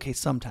thinks it's okay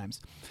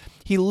sometimes.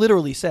 He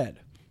literally said,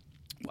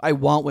 I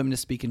want women to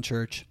speak in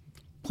church.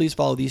 Please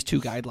follow these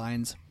two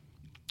guidelines.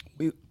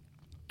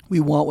 We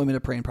want women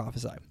to pray and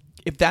prophesy.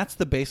 If that's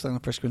the baseline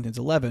of 1 Corinthians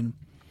 11,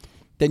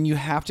 then you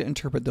have to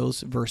interpret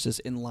those verses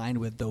in line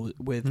with 1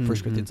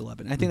 Corinthians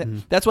 11. I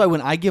think that's why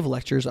when I give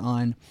lectures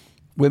on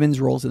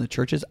women's roles in the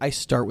churches, I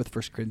start with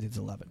 1 Corinthians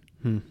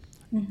 11.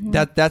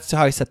 That's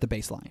how I set the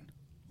baseline.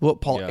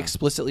 What Paul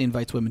explicitly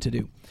invites women to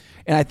do,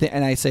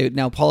 and I say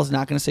now Paul is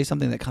not going to say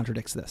something that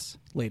contradicts this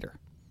later.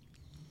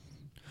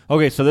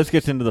 Okay, so this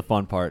gets into the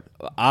fun part.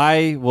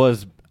 I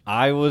was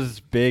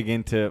big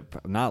into,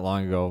 not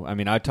long ago, I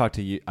mean, I talked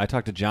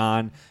to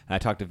John, and I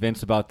talked to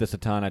Vince about this a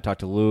ton. I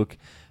talked to Luke,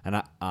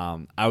 and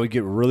I would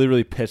get really,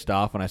 really pissed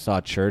off when I saw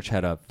a church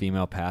had a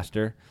female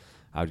pastor.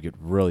 I would get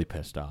really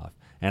pissed off.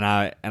 And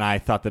I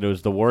thought that it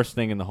was the worst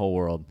thing in the whole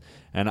world.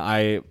 And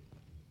I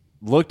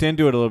looked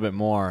into it a little bit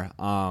more,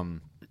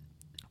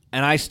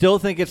 and I still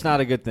think it's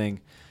not a good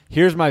thing.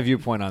 Here's my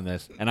viewpoint on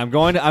this, and I'm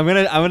going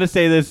to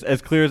say this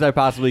as clear as I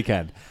possibly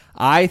can.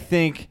 I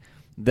think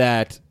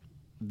that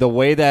the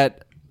way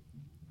that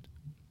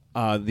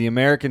the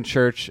American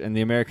church and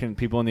the American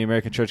people in the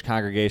American church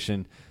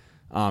congregation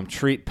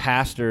treat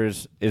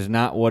pastors is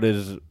not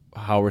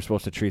how we're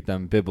supposed to treat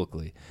them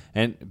biblically,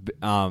 and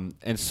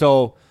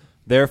so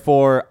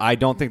therefore I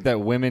don't think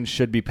that women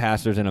should be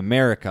pastors in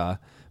America,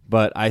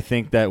 but I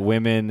think that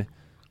women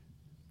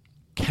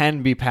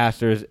can be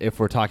pastors if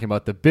we're talking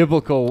about the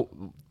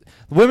biblical.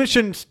 Women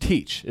shouldn't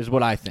teach, is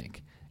what I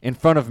think, in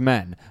front of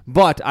men.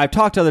 But I've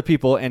talked to other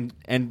people, and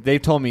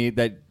they've told me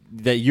that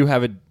you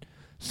have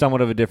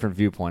somewhat of a different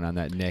viewpoint on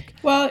that, Nick.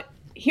 Well,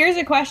 here's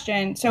a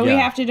question. So we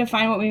have to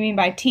define what we mean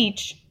by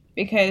teach,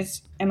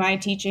 because am I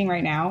teaching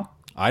right now?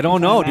 I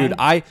don't know, dude.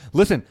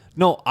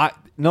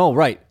 No,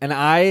 right. And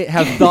I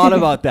have thought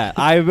about that.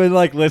 I've been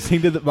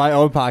listening to my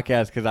own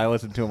podcast because I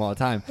listen to them all the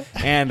time.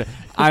 And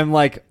I'm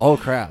like, oh,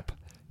 crap.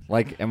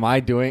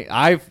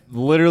 I've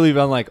literally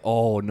been like,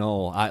 oh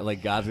no,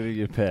 God's gonna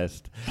get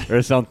pissed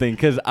or something,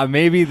 because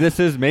maybe this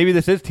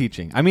is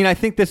teaching. I mean, I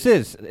think this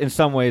is in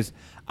some ways.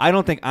 I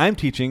don't think I'm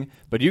teaching,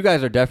 but you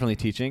guys are definitely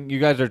teaching.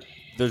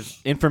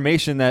 There's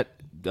information that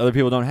other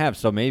people don't have,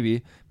 so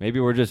maybe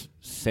we're just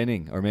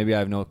sinning, or maybe I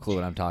have no clue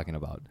what I'm talking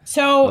about.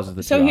 So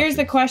here's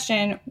the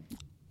question: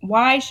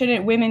 why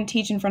shouldn't women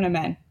teach in front of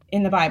men?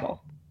 in the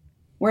Bible?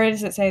 Where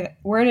does it say that?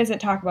 Where does it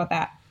talk about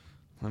that?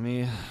 Let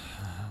me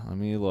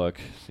look.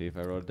 See if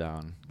I wrote it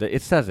down.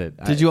 It says it.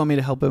 Did you want me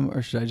to help him,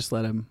 or should I just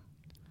let him?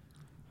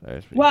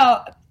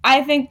 Well,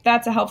 I think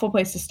that's a helpful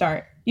place to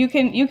start. You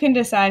can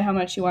decide how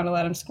much you want to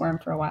let him squirm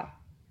for a while.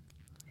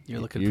 You're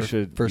looking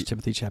for 1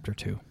 Timothy chapter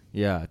 2.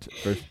 Yeah.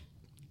 First.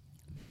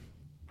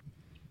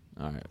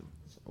 All right.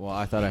 Well,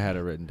 I thought I had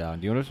it written down.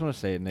 Do you just want to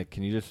say it, Nick?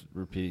 Can you just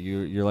repeat?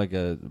 You're like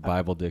a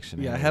Bible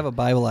dictionary. Yeah, I have a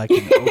Bible I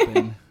can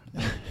open.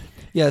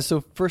 Yeah, so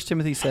 1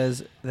 Timothy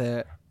says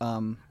that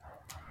the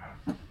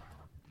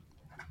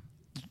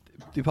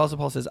Apostle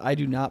Paul says, I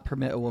do not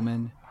permit a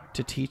woman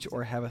to teach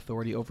or have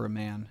authority over a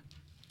man.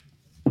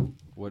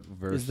 What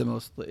verse? Is the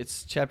most?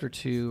 It's chapter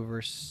 2,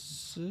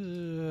 verse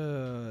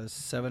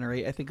 7 or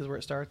 8, I think is where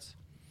it starts.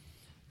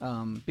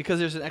 Because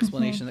there's an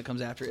explanation that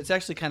comes after. It's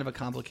actually kind of a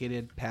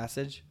complicated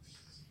passage.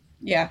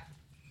 Yeah.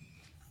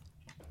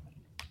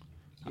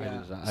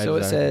 So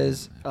it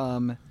says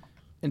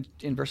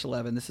in verse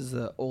 11, this is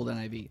the old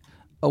NIV,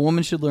 a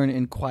woman should learn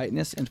in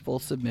quietness and full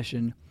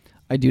submission.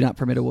 I do not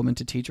permit a woman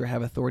to teach or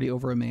have authority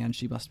over a man.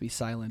 She must be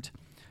silent.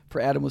 For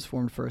Adam was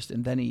formed first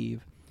and then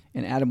Eve.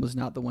 And Adam was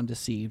not the one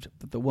deceived,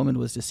 but the woman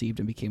was deceived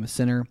and became a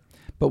sinner.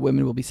 But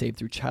women will be saved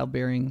through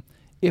childbearing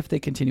if they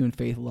continue in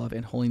faith, love,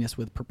 and holiness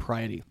with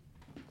propriety.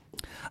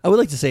 I would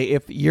like to say,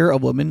 if you're a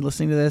woman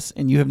listening to this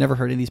and you have never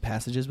heard any of these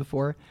passages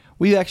before,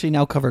 we've actually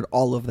now covered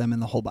all of them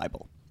in the whole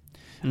Bible.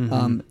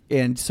 Mm-hmm.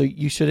 And so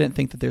you shouldn't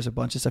think that there's a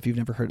bunch of stuff you've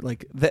never heard.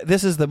 Like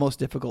this is the most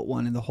difficult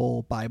one in the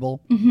whole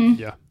Bible. Mm-hmm.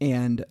 Yeah.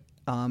 And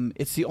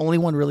it's the only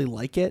one really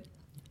like it.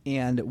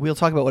 And we'll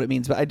talk about what it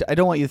means. But I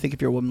don't want you to think,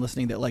 if you're a woman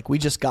listening, that like we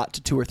just got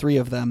to 2 or 3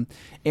 of them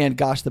and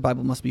gosh, the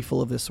Bible must be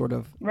full of this sort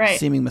of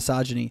seeming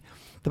misogyny.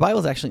 The Bible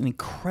is actually an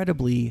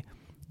incredibly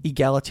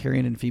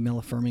egalitarian and female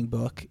affirming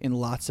book in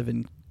lots of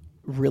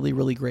really,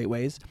 really great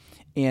ways.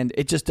 And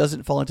it just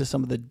doesn't fall into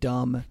some of the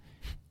dumb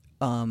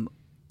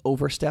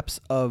oversteps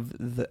of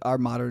our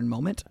modern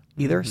moment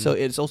either. Mm-hmm. So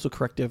it's also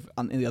corrective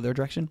in the other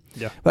direction.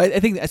 Yeah. But I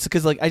think that's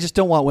because like I just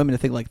don't want women to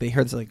think like they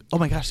heard this like, oh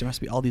my gosh, there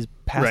must be all these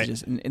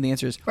passages. Right. And the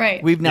answer is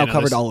we've now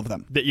covered all of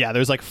them.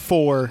 There's like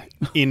 4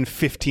 in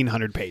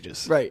 1,500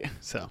 pages. Right.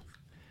 So.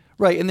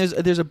 Right, and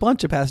there's a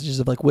bunch of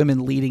passages of like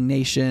women leading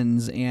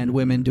nations and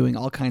women doing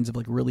all kinds of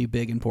like really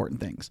big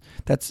important things.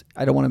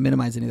 I don't want to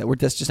minimize any of that.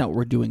 That's just not what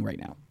we're doing right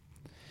now.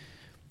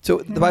 So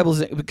the Bible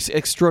is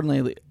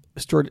extraordinarily.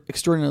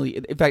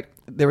 In fact,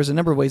 there was a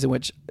number of ways in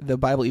which the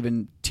Bible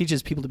even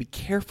teaches people to be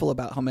careful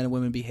about how men and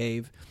women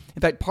behave.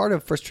 In fact, part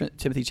of 1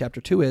 Timothy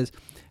chapter 2 is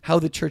how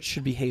the church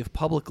should behave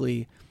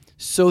publicly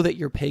so that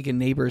your pagan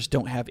neighbors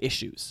don't have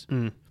issues.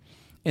 Mm.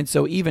 And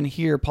so even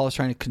here, Paul is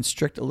trying to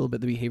constrict a little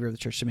bit the behavior of the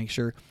church to make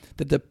sure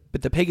that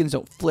the pagans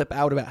don't flip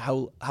out about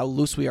how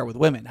loose we are with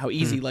women, how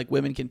easy like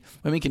women can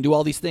do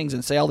all these things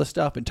and say all this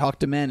stuff and talk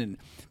to men, and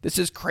this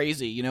is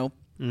crazy, you know.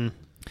 Mm.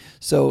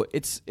 So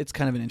it's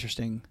kind of an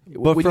interesting.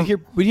 When you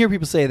hear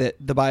people say that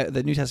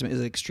the New Testament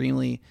is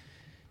extremely,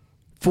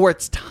 for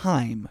its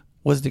time,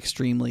 was an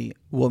extremely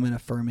woman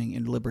affirming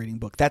and liberating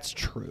book. That's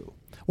true.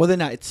 Whether or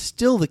not it's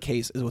still the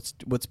case is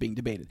what's being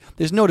debated.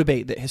 There's no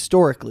debate that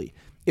historically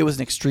it was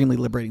an extremely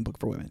liberating book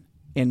for women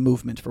and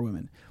movement for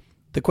women.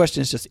 The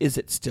question is just, is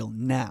it still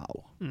now?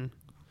 Mm.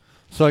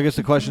 So I guess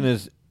the question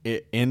is,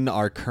 in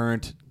our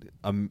current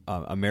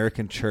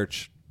American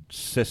church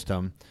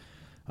system,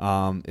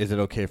 is it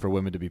okay for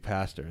women to be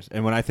pastors?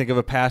 And when I think of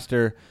a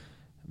pastor,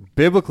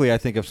 biblically, I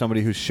think of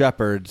somebody who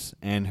shepherds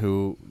and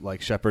who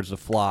like shepherds the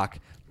flock.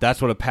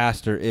 That's what a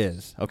pastor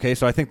is. Okay,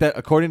 so I think that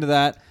according to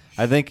that,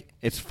 I think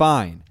it's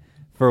fine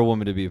for a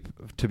woman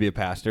to be a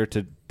pastor,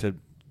 to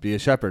be a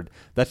shepherd.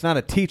 That's not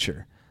a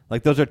teacher.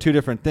 Like those are two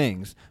different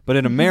things. But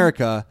in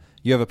America,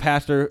 you have a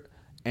pastor,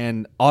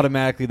 and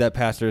automatically that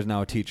pastor is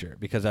now a teacher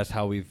because that's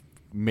how we've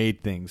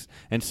made things.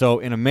 And so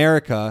in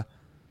America,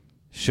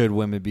 should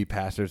women be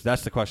pastors?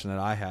 That's the question that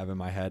I have in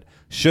my head.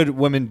 Should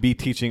women be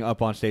teaching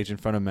up on stage in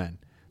front of men?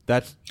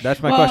 That's my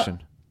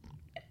question.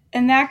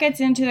 And that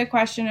gets into the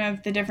question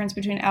of the difference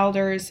between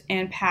elders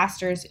and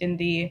pastors in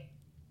the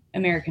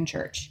American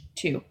church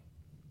too.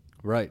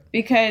 Right.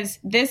 Because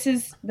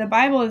the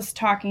Bible is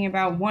talking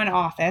about one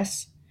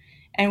office,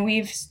 and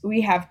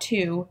we have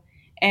 2,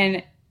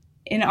 and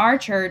in our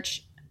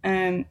church,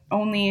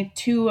 only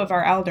 2 of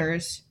our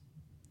elders,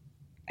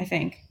 I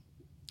think,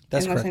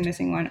 unless I'm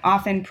missing one,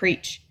 often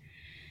preach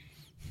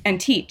and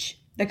teach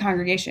the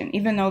congregation,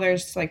 even though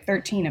there's like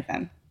 13 of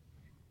them.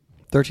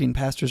 13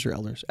 pastors or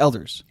elders?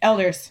 Elders.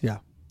 Yeah.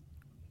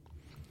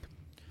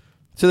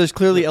 So there's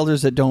clearly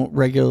elders that don't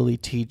regularly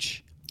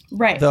teach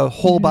the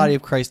whole body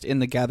of Christ in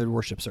the gathered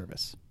worship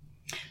service.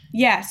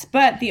 Yes,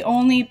 but the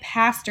only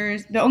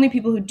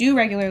people who do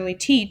regularly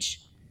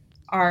teach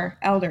are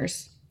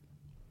elders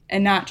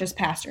and not just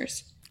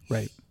pastors.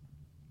 Right.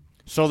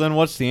 So then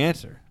what's the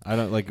answer? I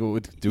don't like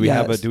do we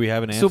have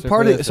an answer? So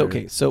part of this,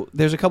 okay, so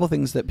there's a couple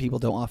things that people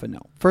don't often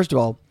know. First of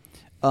all,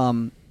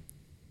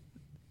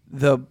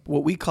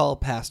 what we call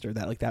pastor,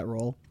 that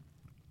role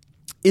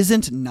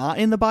isn't not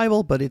in the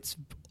Bible, but it's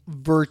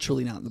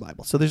virtually not in the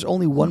Bible. So there's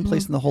only one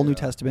place in the whole New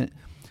Testament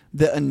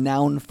a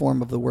noun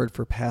form of the word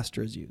for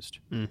pastor is used,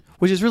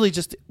 which is really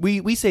just,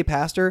 we say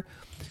pastor.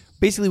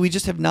 Basically, we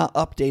just have not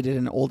updated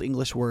an Old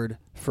English word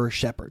for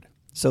shepherd.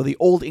 So the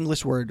Old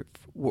English word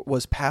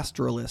was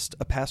pastoralist.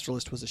 A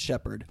pastoralist was a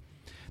shepherd.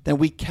 Then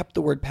we kept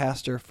the word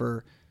pastor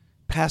for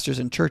pastors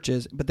in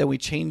churches, but then we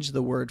changed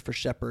the word for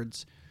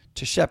shepherds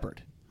to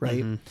shepherd,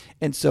 right? Mm-hmm.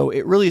 And so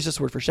it really is just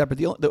a word for shepherd.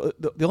 The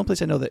only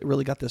place I know that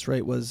really got this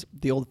right was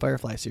the old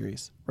Firefly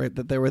series, right?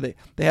 That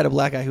they had a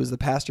black guy who was the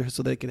pastor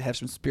so they could have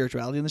some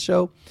spirituality in the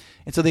show.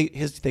 And so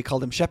they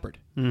called him shepherd.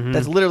 Mm-hmm.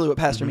 That's literally what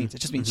pastor means. It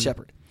just means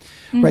shepherd,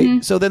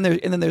 right? So then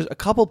there's a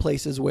couple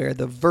places where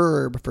the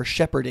verb for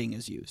shepherding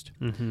is used.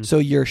 Mm-hmm. So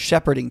you're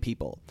shepherding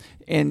people.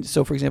 And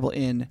so, for example,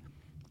 in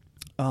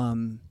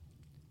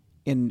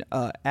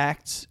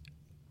Acts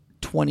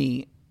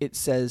 20, it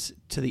says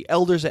to the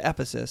elders at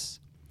Ephesus,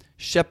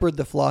 shepherd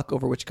the flock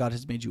over which God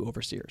has made you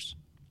overseers.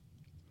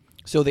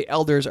 So the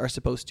elders are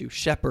supposed to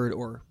shepherd,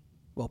 or,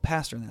 well,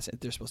 pastor in that sense.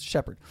 They're supposed to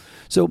shepherd.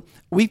 So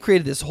we've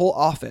created this whole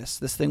office,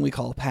 this thing we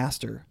call a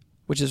pastor,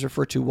 which is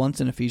referred to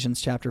once in Ephesians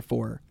chapter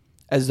 4,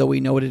 as though we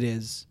know what it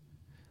is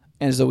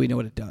and as though we know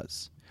what it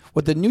does.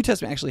 What the New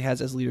Testament actually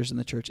has as leaders in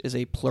the church is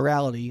a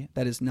plurality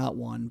that is not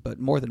one, but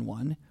more than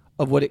one,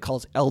 of what it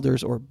calls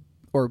elders or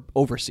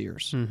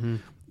overseers. Mm-hmm.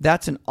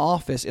 That's an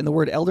office, and the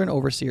word elder and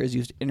overseer is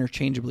used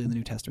interchangeably in the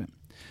New Testament.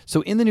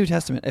 So in the New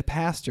Testament, a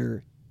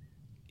pastor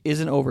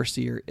is an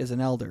overseer, is an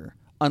elder,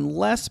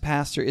 unless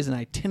pastor is an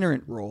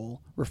itinerant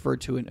role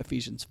referred to in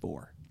Ephesians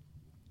 4.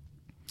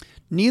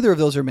 Neither of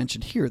those are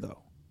mentioned here,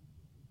 though.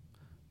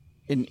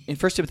 In 1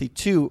 Timothy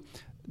 2,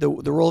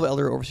 the role of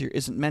elder or overseer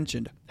isn't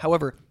mentioned.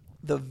 However,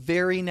 the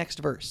very next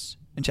verse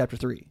in chapter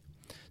 3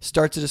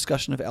 starts a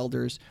discussion of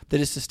elders that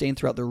is sustained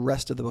throughout the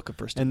rest of the book of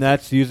 1 Timothy. And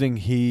that's using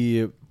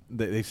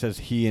it says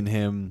he and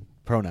him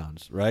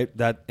pronouns, right?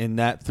 That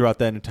throughout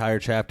that entire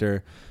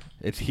chapter,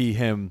 it's he,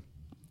 him,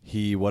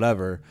 he,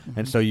 whatever. Mm-hmm.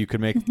 And so you could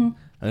make an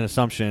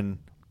assumption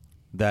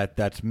that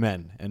that's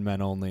men, and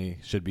men only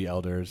should be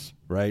elders,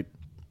 right?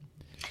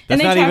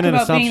 That's not even an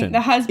assumption. Being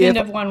the husband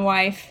of one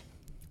wife.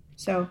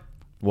 So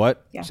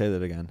what? Yeah. Say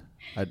that again.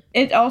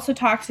 It also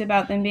talks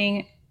about them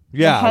being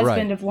the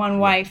husband of one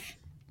wife.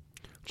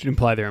 Which would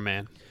imply they're a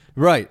man.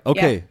 Right.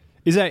 Okay. Yeah.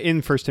 Is that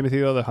in 1 Timothy,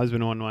 though, the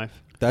husband of one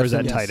wife? Or is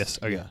that Titus?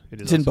 Oh, yeah.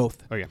 It's in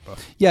both. Oh, yeah,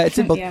 both. Yeah, it's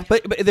in both. Yeah.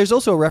 But there's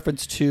also a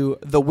reference to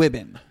the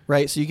women,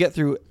 right? So you get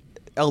through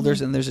elders,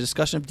 and there's a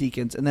discussion of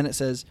deacons, and then it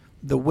says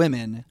the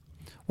women,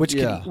 which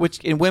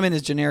in women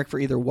is generic for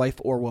either wife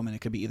or woman. It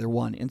could be either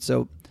one. And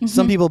so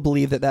some people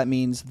believe that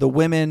means the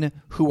women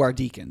who are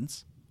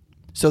deacons.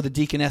 So the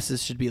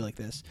deaconesses should be like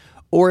this.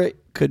 Or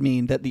it could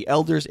mean that the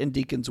elders and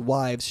deacons'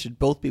 wives should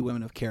both be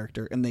women of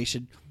character, and they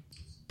should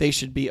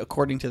be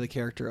according to the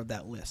character of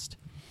that list.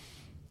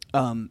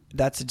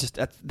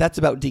 That's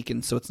about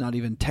deacons, so it's not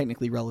even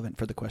technically relevant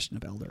for the question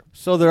of elder.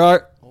 So there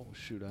are. Oh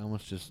shoot! I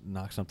almost just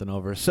knocked something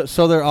over.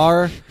 So there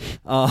are,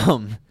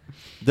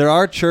 there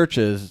are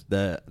churches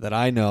that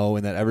I know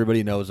and that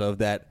everybody knows of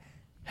that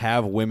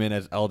have women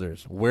as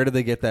elders. Where do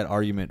they get that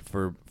argument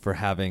for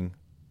having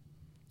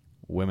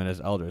women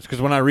as elders?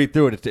 Because when I read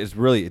through it,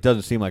 it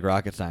doesn't seem like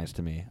rocket science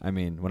to me. I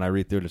mean, when I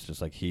read through it, it's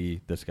just like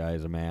this guy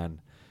is a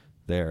man.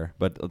 There,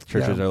 but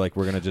churches are like,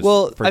 we're going to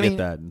just forget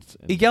that.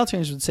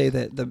 Egalitarians would say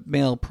that the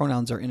male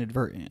pronouns are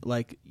inadvertent.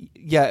 Like,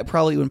 yeah,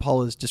 probably when Paul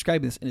was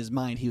describing this in his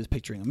mind, he was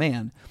picturing a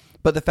man,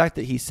 but the fact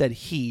that he said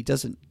he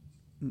doesn't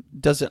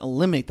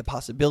eliminate the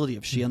possibility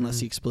of she unless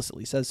he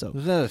explicitly says so.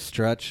 Is that a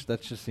stretch?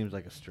 That just seems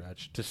like a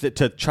stretch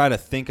to try to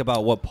think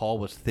about what Paul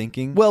was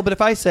thinking. Well, but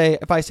if I say,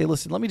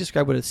 listen, let me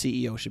describe what a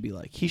CEO should be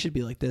like. He should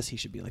be like this. He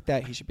should be like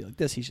that. He should be like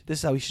this. This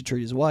is how he should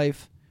treat his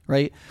wife,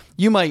 right?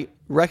 You might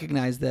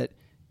recognize that.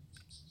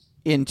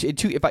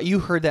 If you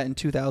heard that in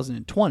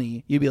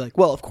 2020, you'd be like,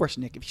 well, of course,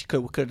 Nick, if he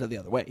could have done the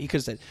other way. He could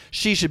have said,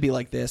 she should be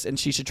like this, and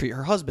she should treat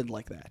her husband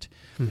like that.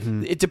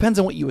 Mm-hmm. It depends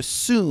on what you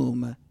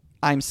assume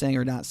I'm saying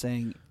or not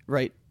saying,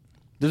 right?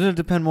 Doesn't it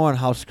depend more on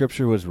how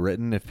Scripture was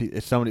written?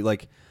 If somebody,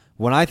 like,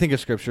 when I think of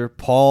Scripture,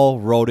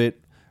 Paul wrote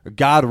it, or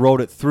God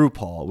wrote it through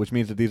Paul, which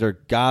means that these are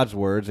God's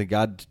words, and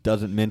God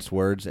doesn't mince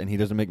words, and he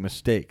doesn't make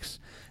mistakes.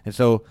 And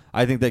so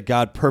I think that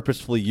God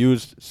purposefully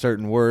used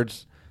certain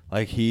words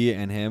like he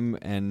and him,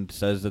 and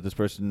says that this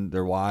person,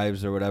 their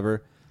wives or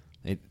whatever.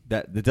 It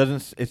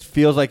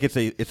feels like it's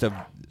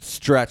a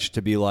stretch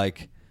to be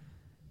like,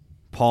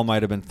 Paul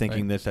might have been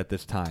thinking this at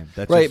this time.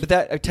 That's right, but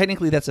that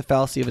technically that's a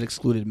fallacy of an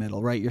excluded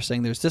middle, right? You're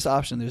saying there's this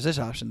option, there's this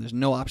option, there's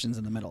no options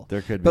in the middle.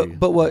 There could be.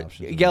 But what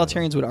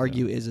egalitarians would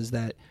argue is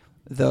that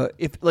go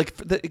back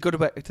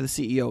to the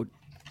CEO.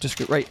 Just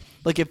right,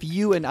 like if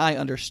you and I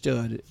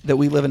understood that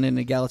we live in an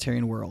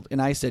egalitarian world, and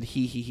I said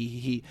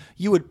he,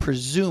 you would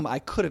presume I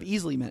could have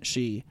easily meant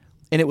she,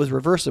 and it was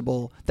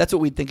reversible. That's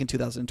what we'd think in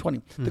 2020.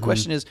 Mm-hmm. The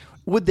question is,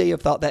 would they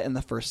have thought that in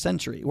the first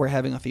century, where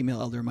having a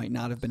female elder might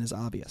not have been as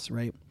obvious,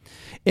 right?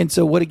 And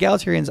so what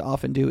egalitarians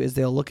often do is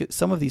they'll look at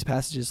some of these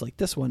passages like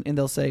this one, and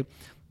they'll say,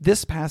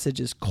 this passage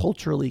is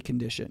culturally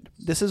conditioned.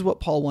 This is what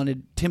Paul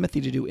wanted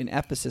Timothy to do in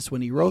Ephesus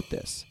when he wrote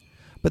this.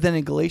 But then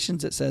in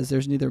Galatians it says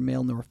there's neither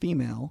male nor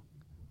female,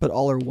 but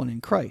all are one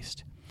in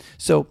Christ.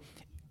 So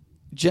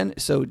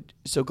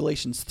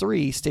Galatians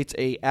 3 states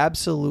a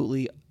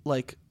absolutely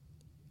like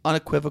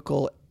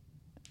unequivocal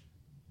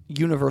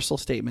universal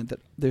statement that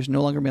there's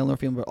no longer male nor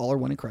female, but all are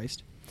one in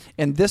Christ.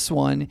 And this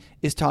one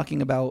is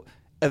talking about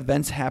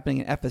events happening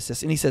in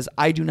Ephesus. And he says,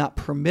 I do not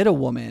permit a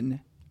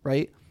woman,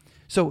 right?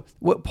 So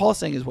what Paul's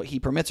saying is what he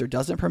permits or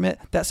doesn't permit.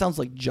 That sounds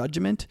like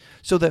judgment.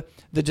 So the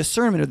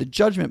discernment or the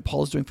judgment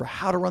Paul is doing for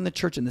how to run the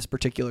church in this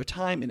particular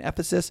time in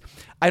Ephesus,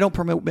 I don't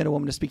permit a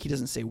woman to speak. He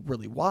doesn't say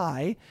really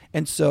why.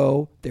 And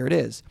so there it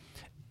is.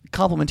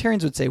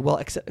 Complementarians would say, well,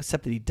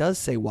 except that he does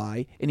say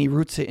why, and he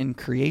roots it in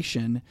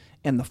creation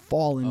and the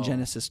fall in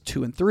Genesis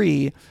 2 and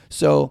 3.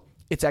 So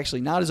it's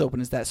actually not as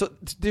open as that. So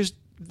there's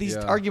these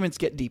arguments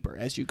get deeper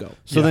as you go.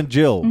 So then,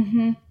 Jill,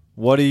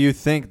 what do you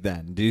think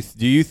then? Do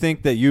you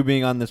think that you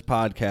being on this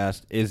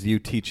podcast is you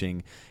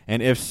teaching?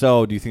 And if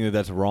so, do you think that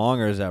that's wrong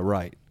or is that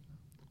right?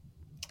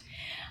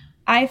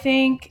 I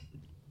think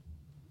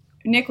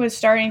Nick was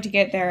starting to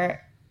get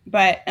there,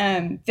 but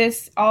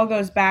this all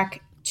goes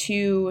back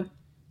to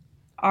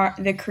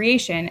the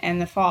creation and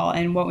the fall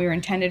and what we were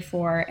intended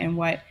for and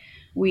what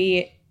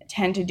we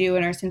tend to do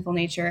in our sinful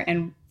nature,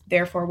 and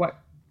therefore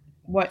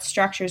what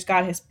structures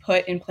God has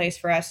put in place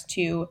for us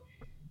to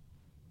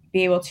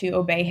be able to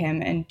obey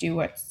him and do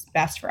what's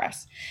best for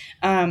us.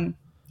 But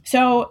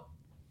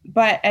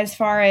as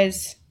far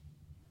as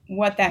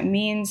what that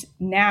means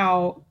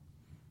now,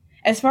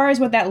 as far as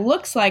what that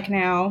looks like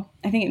now,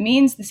 I think it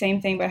means the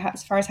same thing, but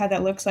as far as how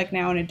that looks like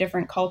now in a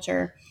different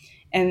culture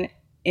and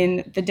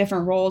in the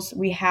different roles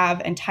we have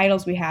and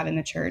titles we have in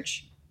the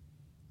church,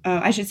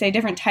 I should say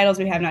different titles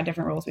we have, not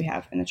different roles we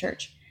have in the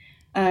church.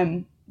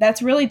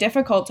 That's really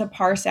difficult to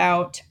parse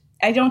out.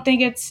 I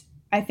think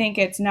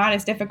it's not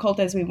as difficult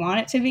as we want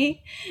it to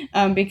be,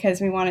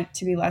 because we want it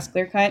to be less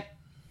clear cut,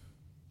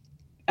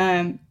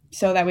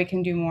 so that we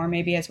can do more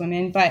maybe as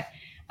women. But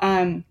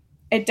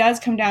it does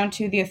come down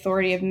to the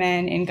authority of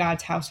men in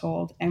God's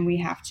household, and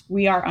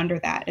we are under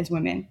that as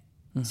women.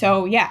 Mm-hmm.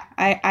 So yeah,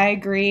 I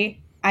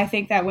agree. I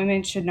think that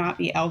women should not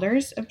be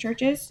elders of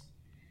churches.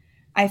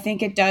 I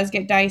think it does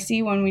get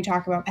dicey when we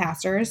talk about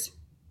pastors.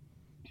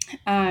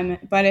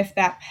 But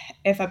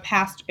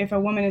if a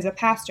woman is a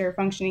pastor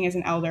functioning as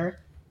an elder,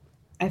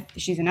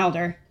 she's an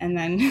elder, and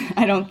then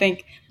I don't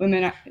think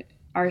women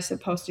are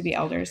supposed to be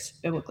elders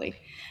biblically.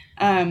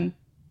 And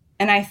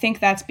I think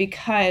that's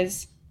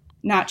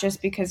not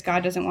just because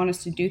God doesn't want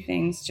us to do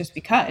things just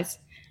because.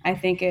 I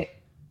think it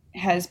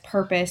has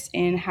purpose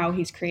in how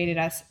he's created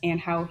us and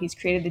how he's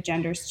created the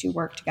genders to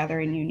work together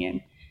in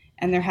union.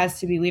 And there has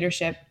to be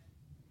leadership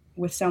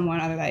with someone,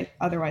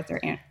 otherwise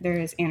there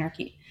is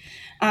anarchy.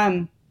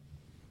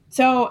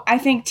 So I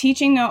think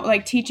teaching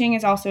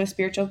is also a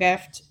spiritual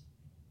gift,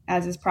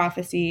 as is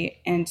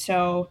prophecy. And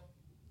so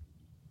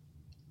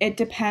it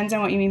depends on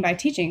what you mean by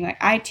teaching. Like,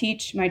 I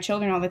teach my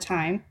children all the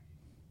time,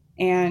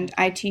 and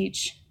I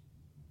teach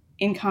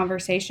in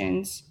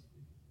conversations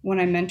when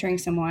I'm mentoring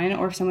someone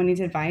or if someone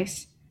needs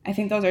advice. I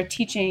think those are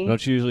teaching.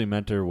 Don't you usually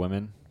mentor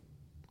women?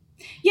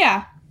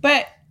 Yeah,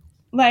 but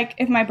like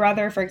if my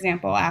brother, for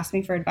example, asks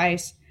me for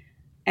advice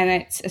and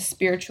it's a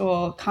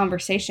spiritual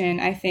conversation,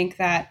 I think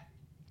that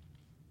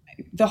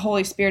the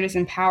Holy Spirit is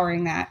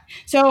empowering that.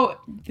 So,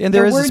 and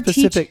there is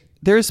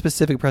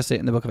specific precedent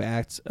in the book of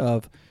Acts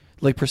of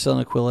like Priscilla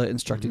and Aquila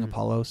instructing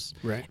Apollos,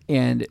 right?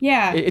 And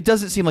it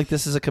doesn't seem like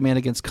this is a command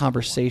against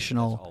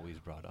conversational always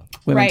brought up.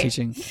 women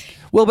teaching.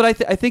 Well, but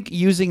I think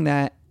using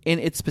that in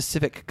its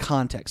specific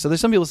context. So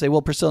there's some people who say,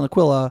 well, Priscilla and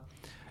Aquila,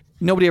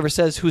 nobody ever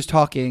says who's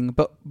talking,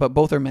 but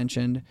both are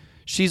mentioned.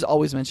 She's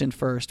always mentioned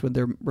first when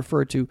they're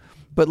referred to.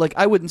 But like,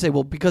 I wouldn't say,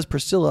 well, because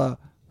Priscilla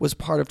was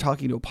part of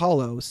talking to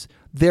Apollos,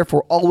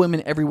 therefore all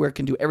women everywhere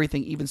can do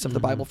everything, even stuff the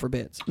Bible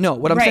forbids. No,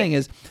 what I'm saying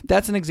is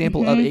that's an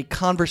example of a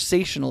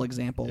conversational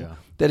example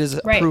that is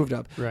approved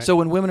of. Right. So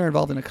when women are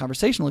involved in a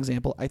conversational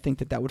example, I think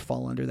that would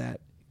fall under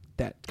that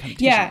kind of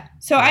teaching. Yeah.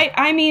 So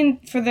I mean,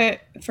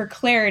 for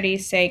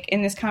clarity's sake,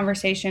 in this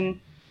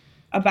conversation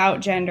about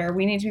gender,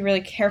 we need to be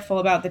really careful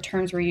about the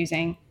terms we're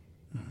using.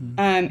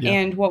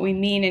 And what we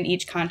mean in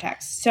each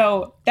context.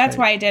 So that's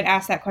why I did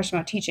ask that question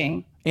about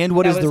teaching. And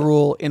what is the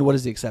rule and what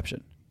is the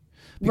exception?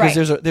 Because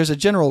there's a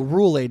general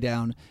rule laid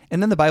down,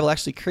 and then the Bible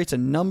actually creates a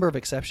number of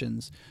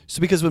exceptions.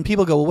 So because when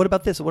people go, well, what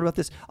about this? What about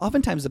this?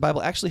 Oftentimes the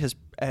Bible actually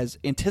has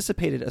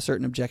anticipated a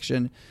certain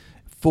objection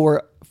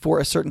for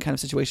a certain kind of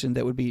situation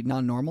that would be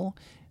non-normal.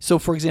 So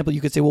for example,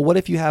 you could say, well, what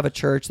if you have a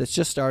church that's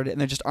just started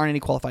and there just aren't any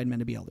qualified men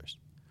to be elders?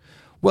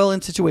 Well,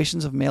 in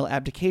situations of male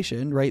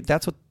abdication, right,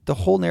 that's what the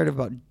whole narrative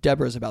about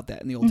Deborah is about,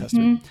 that in the Old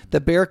Testament.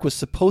 That Barak was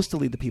supposed to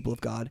lead the people of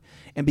God,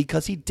 and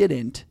because he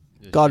didn't,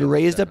 God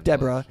raised up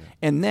Deborah,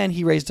 and then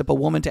he raised up a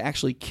woman to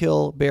actually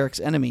kill Barak's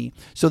enemy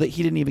so that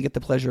he didn't even get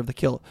the pleasure of the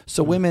kill.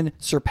 So women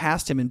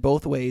surpassed him in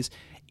both ways,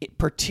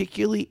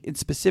 particularly and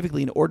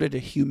specifically in order to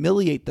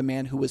humiliate the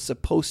man who was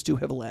supposed to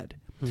have led.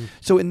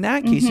 So in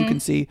that case, you can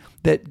see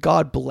that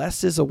God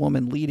blesses a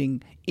woman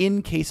leading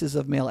in cases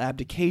of male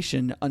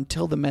abdication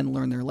until the men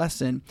learn their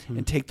lesson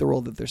and take the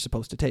role that they're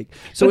supposed to take.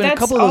 So but in a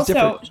couple of those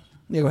different...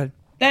 Yeah, go ahead.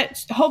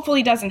 That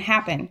hopefully doesn't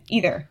happen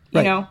either,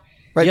 you know?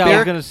 Right? Yeah, I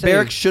was gonna say-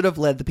 Barak should have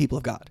led the people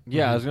of God.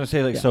 Yeah, I was going to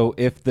say, like, Yeah. so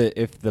if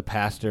the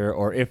pastor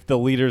or if the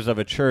leaders of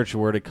a church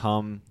were to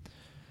come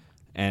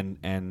and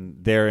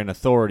they're in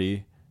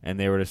authority and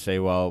they were to say,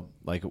 well,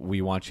 like,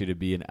 we want you to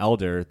be an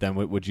elder, then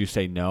would you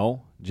say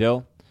no,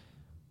 Jill?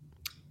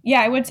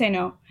 Yeah, I would say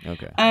no.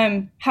 Okay.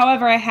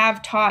 However, I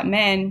have taught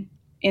men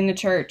in the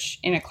church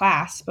in a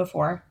class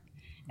before.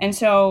 And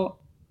so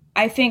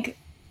I think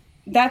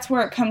that's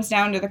where it comes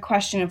down to the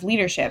question of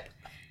leadership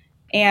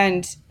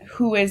and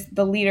who is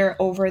the leader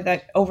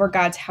over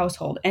God's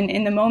household. And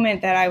in the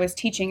moment that I was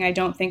teaching, I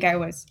think I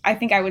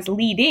was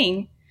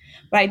leading,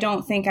 but I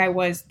don't think I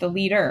was the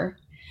leader.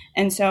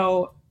 And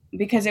so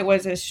because it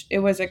was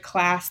a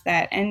class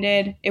that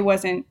ended, that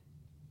wasn't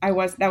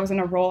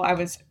a role I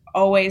was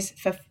always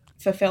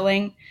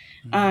fulfilling.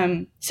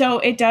 So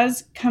it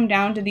does come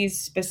down to these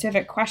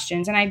specific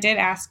questions. And I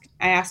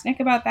asked Nick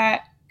about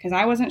that because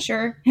I wasn't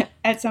sure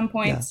at some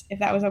points if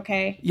that was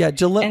okay. Yeah,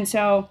 Jill,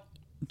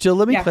 Jill,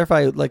 let me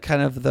clarify like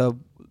kind of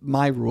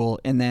my rule,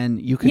 and then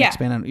you can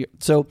expand on it.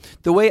 So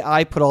the way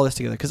I put all this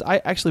together, because I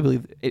actually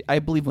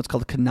believe what's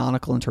called a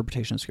canonical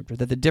interpretation of Scripture,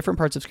 that the different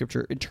parts of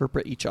Scripture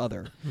interpret each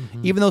other.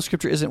 Mm-hmm. Even though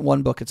Scripture isn't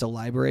one book, it's a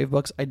library of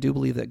books, I do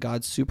believe that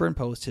God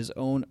superimposed his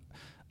own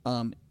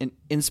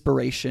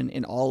inspiration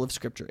in all of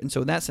Scripture. And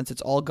so in that sense,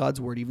 it's all God's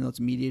word, even though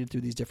it's mediated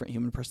through these different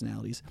human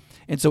personalities.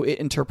 And so it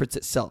interprets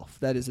itself.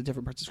 That is, the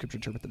different parts of Scripture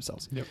interpret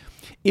themselves. Yep.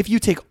 If you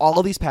take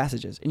all these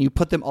passages and you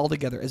put them all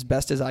together as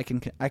best as I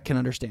can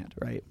understand,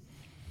 right?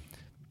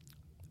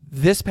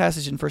 This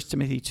passage in 1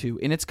 Timothy 2,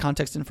 in its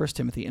context in 1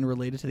 Timothy and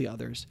related to the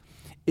others,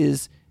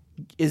 is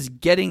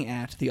getting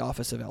at the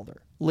office of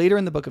elder. Later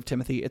in the book of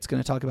Timothy, it's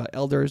going to talk about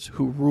elders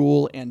who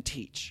rule and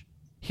teach.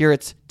 Here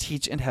it's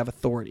teach and have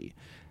authority.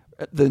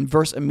 The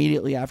verse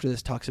immediately after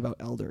this talks about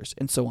elders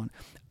and so on.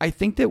 I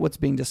think that what's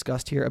being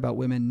discussed here about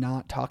women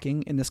not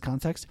talking in this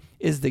context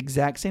is the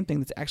exact same thing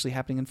that's actually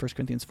happening in 1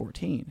 Corinthians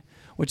 14,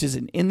 which is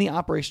in the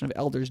operation of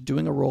elders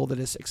doing a role that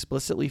is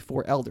explicitly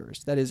for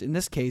elders. That is, in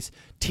this case,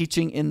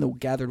 teaching in the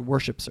gathered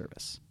worship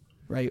service,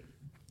 right?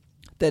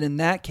 That in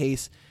that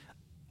case,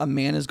 a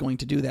man is going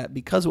to do that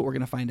because what we're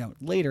going to find out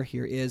later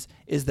here is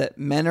that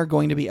men are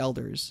going to be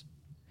elders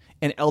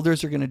and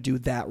elders are going to do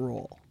that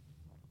role.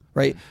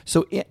 Right.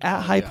 So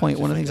at High Point,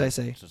 one of the things I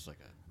say,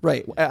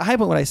 right. At High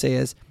Point, what I say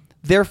is,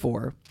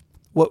 therefore,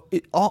 what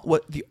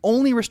the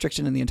only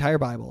restriction in the entire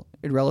Bible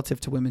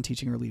relative to women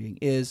teaching or leading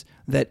is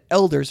that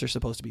elders are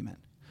supposed to be men.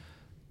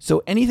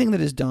 So anything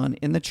that is done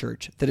in the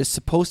church that is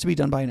supposed to be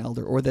done by an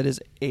elder or that is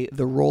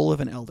the role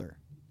of an elder,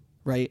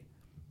 right?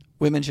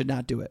 Women should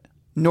not do it,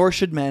 nor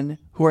should men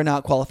who are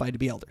not qualified to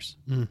be elders.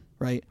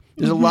 Right.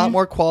 There's a lot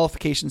more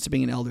qualifications to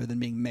being an elder than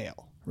being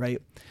male.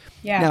 Right.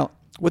 Yeah. Now,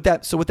 what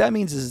that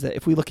means is that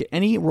if we look at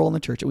any role in the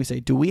church and we say,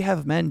 do we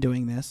have men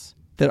doing this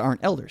that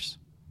aren't elders?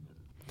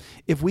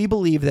 If we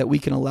believe that we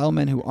can allow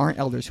men who aren't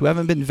elders, who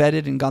haven't been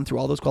vetted and gone through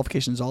all those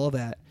qualifications, all of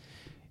that,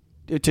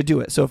 to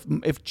do it. So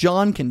if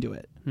John can do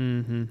it,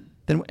 then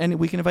and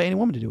we can invite any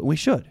woman to do it, and we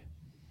should,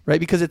 right?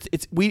 Because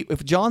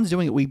if John's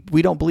doing it,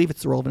 we don't believe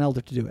it's the role of an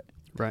elder to do it.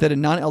 Right. That a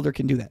non-elder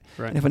can do that.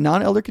 Right. And if a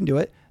non-elder can do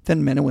it,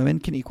 then men and women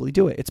can equally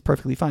do it. It's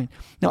perfectly fine.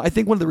 Now, I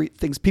think one of the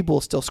things people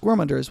will still squirm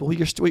under is, well, what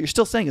you're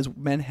still saying is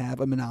men have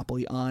a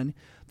monopoly on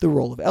the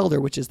role of elder,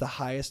 which is the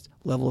highest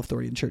level of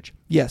authority in church.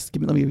 Yes,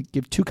 let me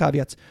give two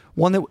caveats,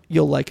 one that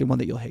you'll like and one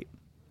that you'll hate,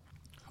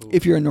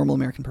 if you're a normal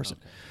American person.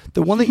 Okay.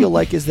 The one that you'll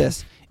like is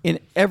this. In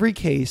every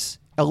case,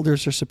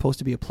 elders are supposed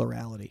to be a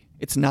plurality.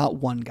 It's not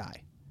one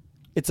guy.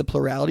 It's a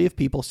plurality of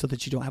people so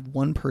that you don't have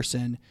one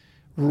person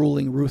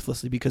ruling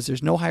ruthlessly, because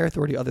there's no higher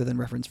authority other than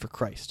reverence for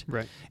Christ.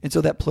 Right. And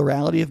so that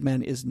plurality of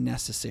men is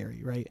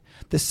necessary, right?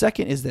 The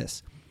second is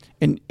this,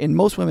 and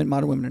most women,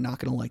 modern women, are not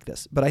going to like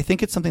this, but I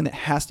think it's something that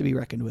has to be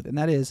reckoned with, and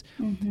that is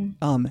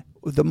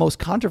the most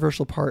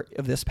controversial part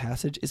of this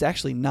passage is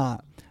actually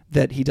not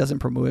that he doesn't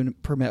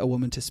permit a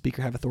woman to speak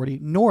or have authority,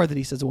 nor that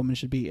he says a woman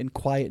should be in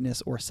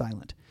quietness or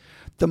silent.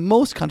 The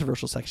most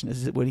controversial section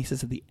is when he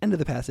says at the end of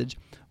the passage,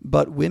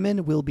 but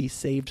women will be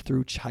saved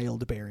through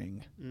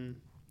childbearing.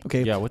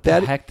 Okay. Yeah, what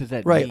the heck does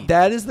that mean? Right.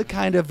 That is the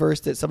kind of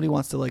verse that somebody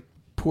wants to like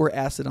pour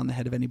acid on the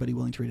head of anybody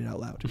willing to read it out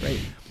loud, right?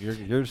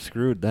 You're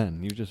screwed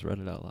then. You just read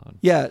it out loud.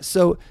 Yeah,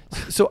 so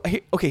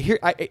here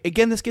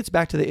again, this gets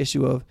back to the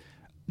issue of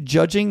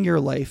judging your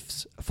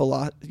life's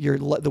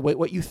the way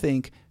what you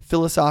think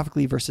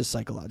philosophically versus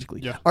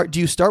psychologically. Yeah.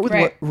 Do you start with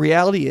what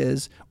reality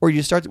is, or do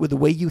you start with the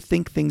way you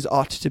think things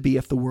ought to be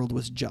if the world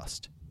was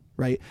just,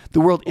 right?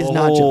 The world is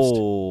not just.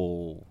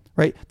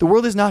 Right? The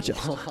world is not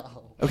just.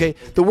 Okay,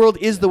 the world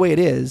is the way it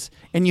is,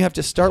 and you have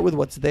to start with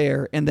what's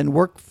there and then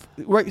work.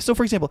 Right. So,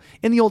 for example,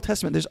 in the Old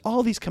Testament, there's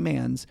all these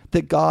commands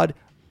that God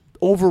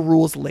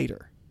overrules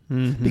later.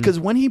 Mm-hmm. Because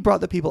when he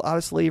brought the people out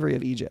of slavery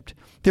of Egypt,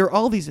 there are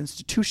all these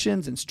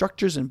institutions and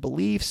structures and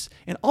beliefs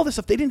and all this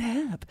stuff they didn't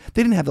have.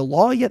 They didn't have the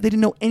law yet. They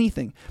didn't know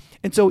anything.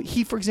 And so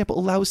he, for example,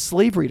 allows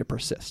slavery to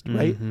persist,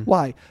 right? Mm-hmm.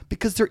 Why?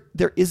 Because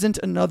there isn't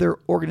another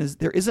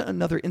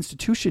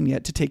institution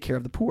yet to take care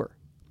of the poor.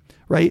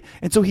 right?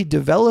 And so he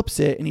develops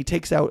it and he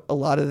takes out a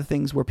lot of the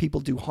things where people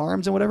do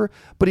harms and whatever,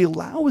 but he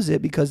allows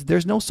it because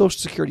there's no social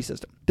security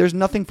system. There's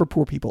nothing for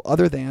poor people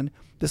other than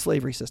the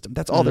slavery system.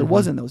 That's all there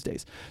was in those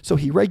days. So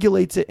he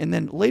regulates it. And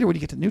then later when you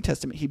get to the New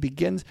Testament, he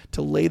begins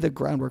to lay the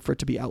groundwork for it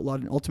to be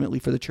outlawed and ultimately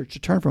for the church to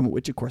turn from it,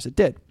 which of course it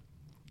did.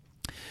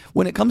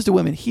 When it comes to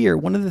women here,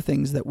 one of the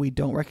things that we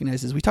don't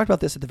recognize is we talked about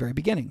this at the very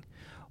beginning.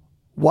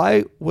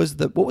 What was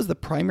the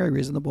primary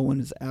reason the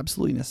woman is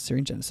absolutely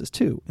necessary in Genesis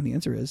 2? And the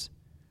answer is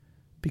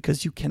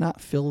because you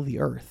cannot fill the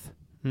earth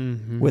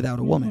without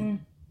a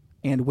woman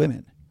and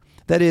women.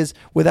 That is,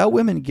 without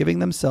women giving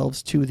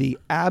themselves to the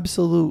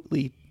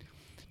absolutely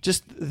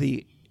just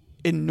the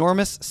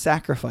enormous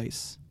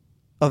sacrifice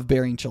of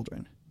bearing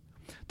children.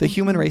 The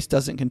human race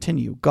doesn't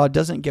continue. God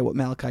doesn't get what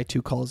Malachi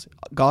 2 calls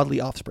godly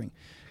offspring.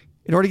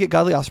 In order to get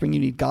godly offspring, you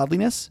need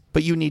godliness,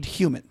 but you need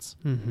humans.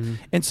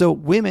 And so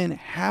women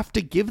have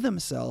to give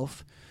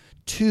themselves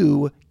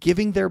to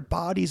giving their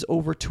bodies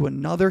over to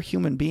another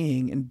human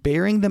being and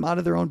bearing them out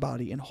of their own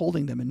body and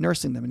holding them and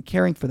nursing them and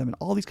caring for them and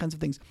all these kinds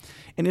of things.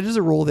 And it is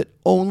a role that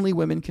only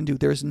women can do.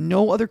 There is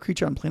no other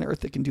creature on planet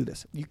Earth that can do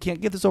this. You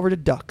can't give this over to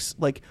ducks.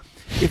 Like,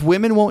 if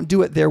women won't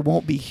do it, there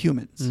won't be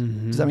humans.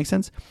 Does that make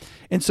sense?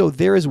 And so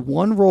there is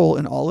one role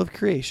in all of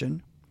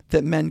creation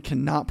that men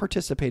cannot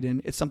participate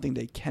in. It's something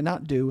they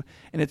cannot do,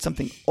 and it's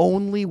something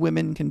only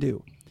women can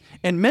do.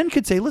 And men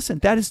could say, listen,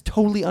 that is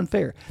totally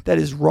unfair. That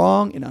is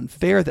wrong and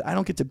unfair that I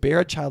don't get to bear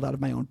a child out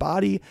of my own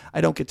body.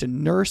 I don't get to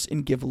nurse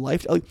and give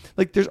life.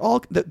 Like there's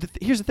all,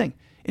 here's the thing.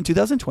 In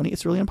 2020,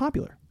 it's really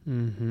unpopular.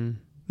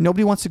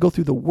 Nobody wants to go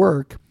through the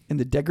work and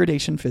the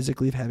degradation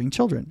physically of having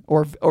children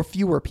or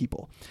fewer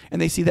people.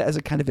 And they see that as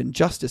a kind of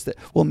injustice that,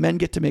 well, men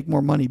get to make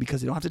more money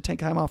because they don't have to take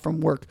time off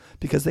from work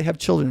because they have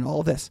children and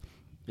all of this.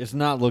 It's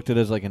not looked at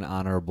as like an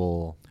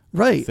honorable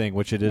thing,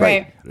 which it is.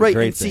 Right. A great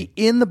And thing. see,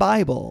 in the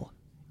Bible,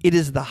 it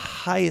is the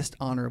highest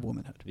honor of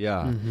womanhood.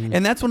 Yeah.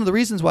 And that's one of the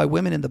reasons why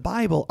women in the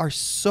Bible are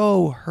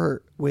so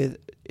hurt with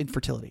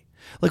infertility.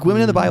 Like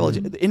women in the Bible,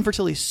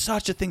 infertility is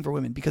such a thing for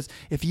women because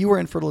if you were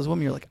infertile as a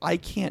woman, you're like, I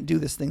can't do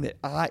this thing that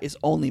is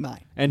only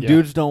mine. And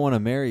dudes don't want to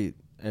marry.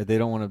 They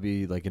don't want to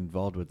be like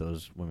involved with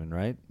those women,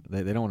 right?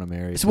 They don't want to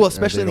marry. Well,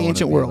 especially in the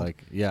ancient world.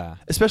 Like, yeah.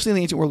 Especially in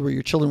the ancient world where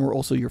your children were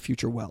also your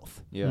future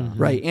wealth. Yeah.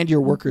 Right. And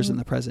your workers in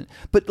the present.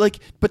 But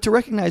to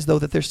recognize though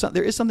that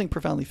there is something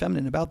profoundly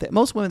feminine about that.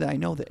 Most women that I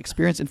know that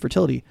experience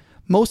infertility,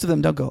 most of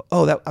them don't go,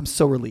 oh, I'm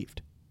so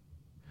relieved.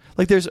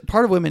 Like there's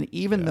part of women,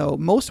 even though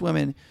most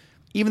women,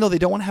 even though they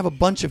don't want to have a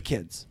bunch of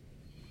kids,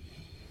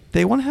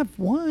 they want to have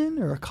one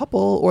or a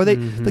couple, or they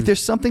like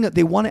there's something that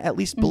they want to at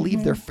least believe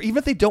even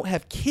if they don't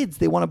have kids,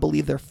 they want to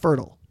believe they're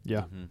fertile.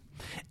 Yeah.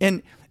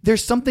 And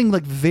there's something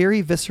like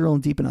very visceral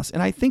and deep in us.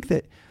 And I think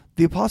that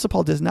the Apostle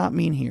Paul does not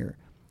mean here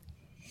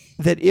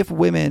that if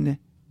women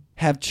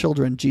have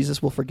children,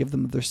 Jesus will forgive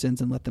them of their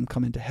sins and let them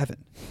come into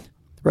heaven.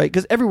 Right?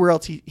 Because everywhere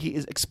else he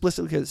is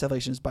explicitly clear that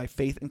salvation is by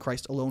faith in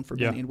Christ alone for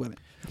men and women.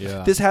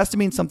 Yeah. This has to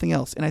mean something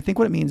else. And I think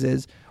what it means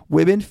is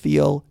women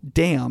feel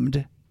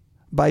damned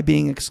by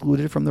being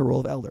excluded from the role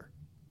of elder.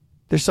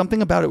 There's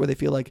something about it where they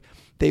feel like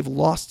they've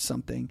lost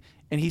something.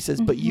 And he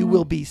says, but you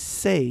will be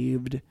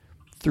saved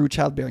through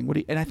childbearing.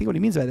 And I think what he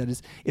means by that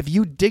is if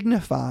you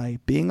dignify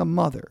being a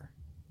mother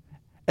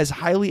as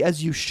highly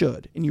as you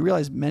should, and you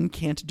realize men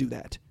can't do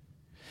that,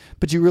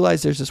 but you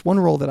realize there's this one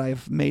role that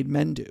I've made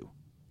men do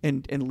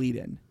and lead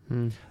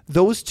in.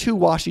 Those two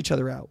wash each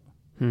other out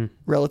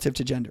relative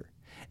to gender.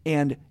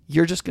 And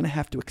you're just going to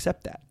have to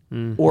accept that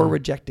or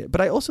reject it.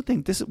 But I also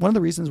think this is one of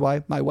the reasons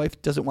why my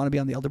wife doesn't want to be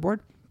on the elder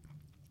board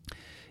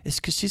is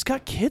because she's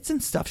got kids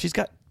and stuff. She's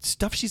got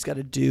stuff she's got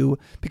to do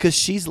because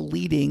she's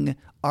leading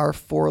our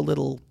four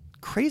little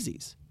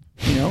crazies,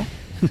 you know?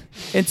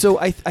 And so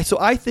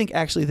I think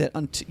actually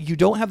that you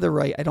don't have the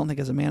right, I don't think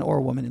as a man or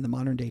a woman in the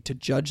modern day, to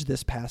judge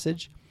this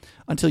passage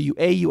until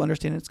you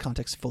understand its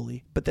context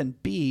fully, but then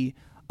B,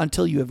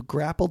 until you have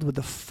grappled with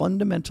the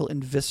fundamental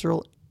and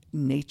visceral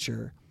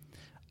nature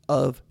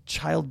of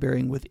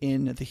childbearing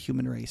within the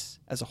human race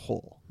as a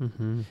whole.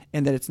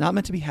 And that it's not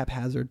meant to be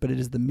haphazard, but it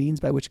is the means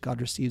by which God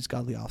receives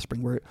godly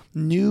offspring, where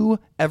new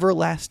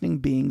everlasting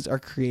beings are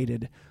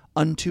created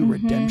unto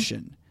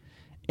redemption.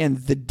 And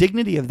the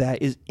dignity of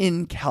that is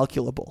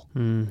incalculable.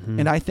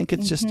 And I think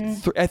it's just,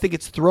 I think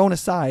it's thrown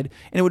aside.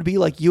 And it would be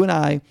like you and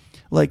I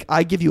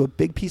give you a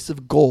big piece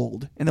of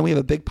gold and then we have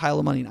a big pile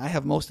of money and I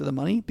have most of the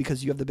money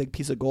because you have the big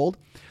piece of gold.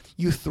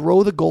 You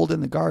throw the gold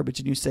in the garbage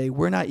and you say,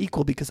 we're not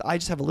equal because I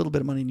just have a little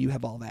bit of money and you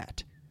have all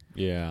that.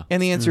 Yeah.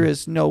 And the answer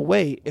is no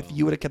way. If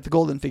you would have kept the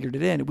gold and figured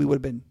it in, we would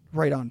have been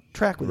right on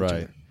track with each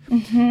other.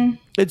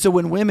 And so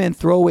when women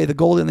throw away the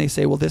gold and they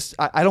say, well,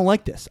 I don't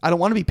like this. I don't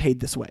want to be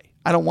paid this way.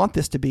 I don't want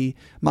this to be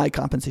my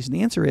compensation.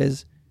 The answer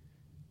is,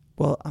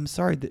 well, I'm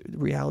sorry. The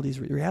reality is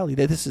reality.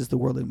 That this is the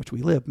world in which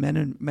we live. Men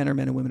are men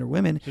and women are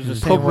women.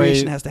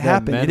 Procreation has to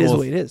happen. It is the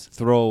way it is.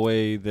 Throw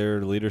away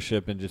their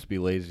leadership and just be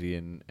lazy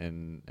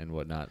and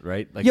whatnot,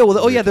 right? Like,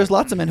 there's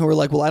lots of men who are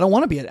like, well, I don't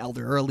want to be an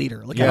elder or a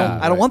leader. Like,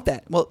 I don't want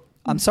that. Well,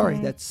 I'm sorry.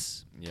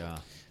 That's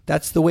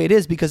the way it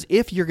is. Because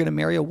if you're going to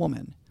marry a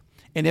woman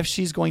And if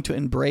she's going to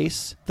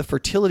embrace the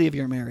fertility of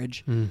your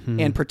marriage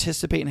and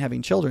participate in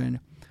having children,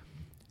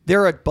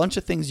 there are a bunch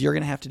of things you're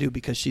going to have to do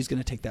because she's going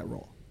to take that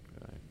role.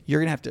 Right. You're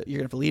going to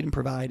have to lead and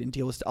provide and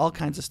deal with all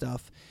kinds of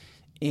stuff,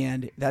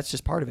 and that's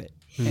just part of it.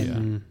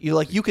 And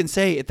you can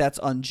say that's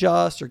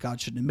unjust or God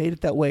shouldn't have made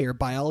it that way or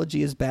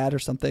biology is bad or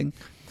something,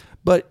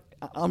 but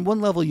on one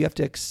level you have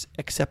to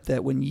accept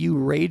that when you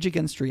rage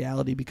against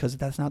reality because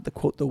that's not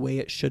the way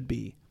it should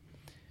be.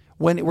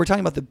 When we're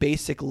talking about the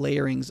basic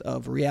layerings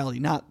of reality,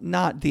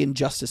 not the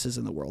injustices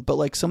in the world, but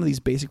like some of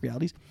these basic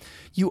realities,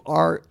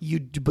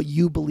 but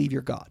you believe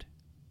you're God.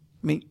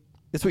 I mean,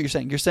 that's what you're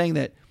saying. You're saying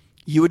that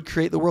you would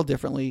create the world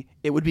differently,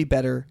 it would be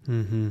better,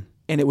 and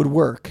it would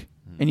work,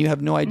 and you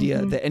have no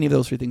idea that any of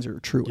those three things are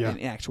true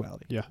in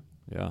actuality.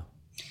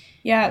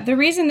 Yeah. The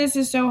reason this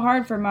is so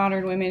hard for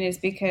modern women is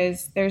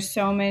because there's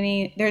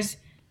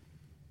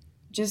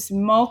just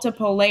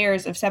multiple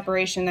layers of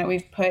separation that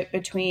we've put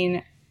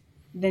between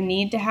the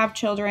need to have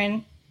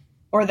children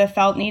or the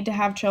felt need to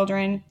have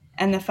children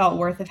and the felt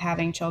worth of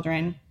having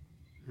children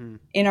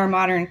in our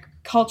modern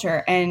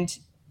culture. And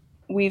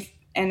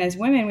as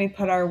women, we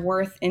put our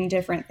worth in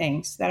different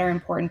things that are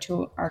important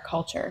to our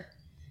culture.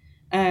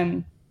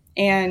 That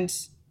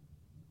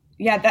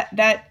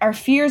our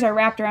fears are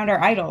wrapped around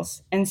our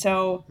idols. And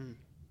so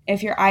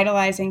if you're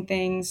idolizing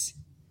things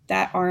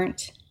that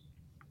aren't,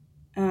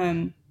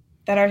 that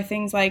are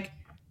things like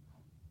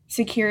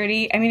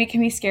security, I mean, it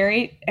can be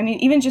scary. I mean,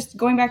 even just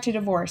going back to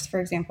divorce, for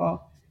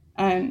example,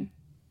 I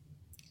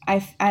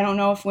don't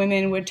know if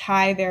women would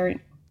tie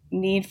their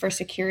need for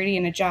security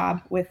in a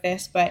job with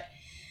this, but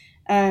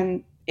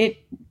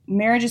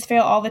marriages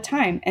fail all the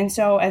time. And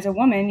so as a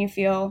woman, you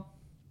feel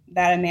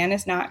that a man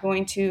is not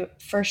going to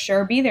for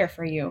sure be there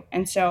for you.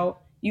 And so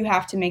you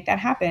have to make that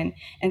happen.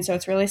 And so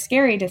it's really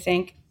scary to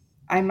think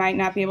I might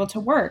not be able to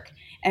work.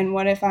 And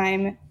what if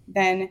I'm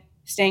then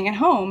staying at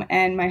home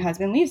and my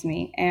husband leaves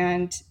me?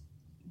 And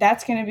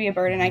that's going to be a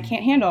burden I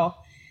can't handle.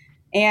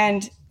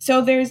 And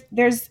so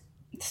there's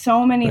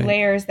so many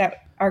layers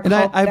that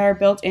are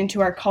built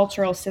into our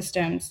cultural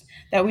systems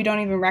that we don't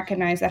even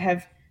recognize that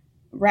have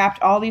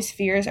wrapped all these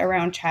fears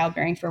around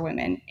childbearing for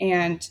women.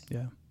 And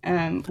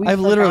I've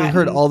literally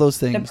heard all those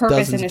things. The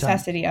purpose and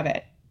necessity of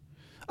it.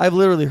 I've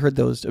literally heard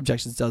those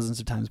objections dozens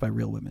of times by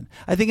real women.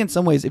 I think in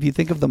some ways, if you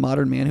think of the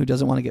modern man who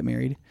doesn't want to get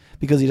married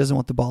because he doesn't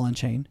want the ball and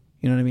chain,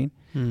 you know what I mean?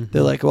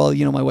 They're like, well,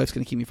 my wife's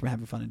going to keep me from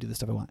having fun and do the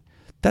stuff I want.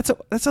 That's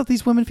how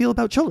these women feel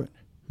about children.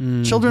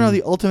 Children are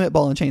the ultimate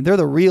ball and chain. They're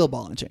the real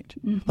ball and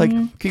chain.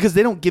 Like, because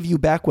they don't give you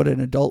back what an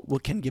adult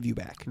can give you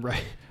back.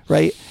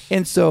 Right.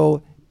 And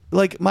so,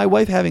 like, my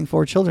wife having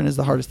 4 children is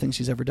the hardest thing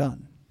she's ever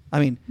done. I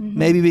mean,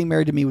 maybe being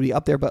married to me would be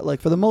up there, but like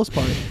for the most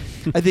part,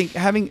 I think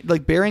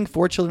bearing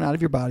 4 children out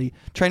of your body,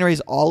 trying to raise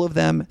all of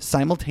them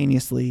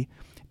simultaneously,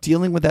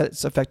 dealing with that,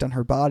 its effect on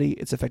her body,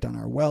 its effect on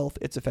our wealth,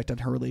 its effect on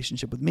her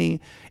relationship with me,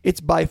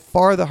 it's by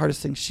far the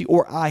hardest thing she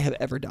or I have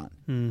ever done.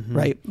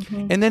 Right.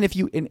 And then if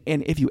you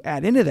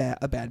add into that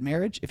a bad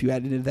marriage, if you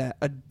add into that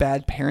a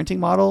bad parenting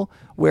model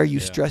where you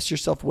stress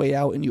yourself way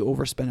out and you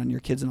overspend on your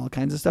kids and all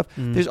kinds of stuff,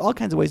 there's all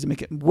kinds of ways to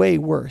make it way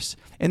worse.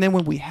 And then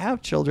when we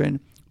have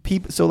children,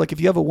 so like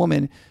if you have a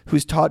woman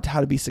who's taught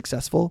how to be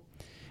successful,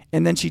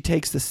 and then she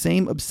takes the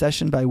same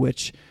obsession by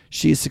which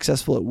she is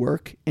successful at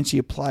work and she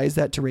applies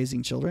that to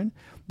raising children,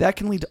 that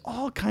can lead to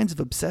all kinds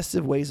of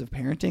obsessive ways of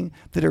parenting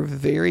that are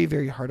very,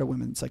 very hard on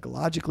women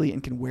psychologically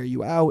and can wear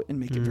you out and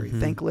make it very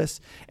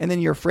thankless. And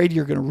then you're afraid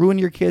you're going to ruin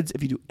your kids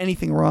if you do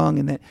anything wrong.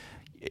 And that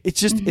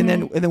it's just, and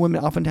then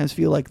women oftentimes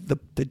feel like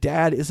the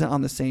dad isn't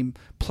on the same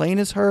plane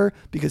as her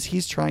because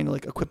he's trying to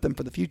like equip them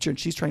for the future and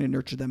she's trying to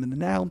nurture them in the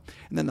now.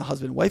 And then the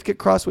husband and wife get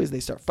crossways. They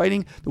start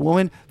fighting. The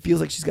woman feels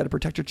like she's got to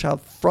protect her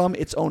child from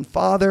its own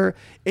father.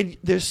 And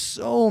there's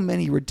so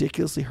many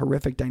ridiculously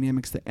horrific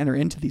dynamics that enter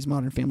into these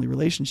modern family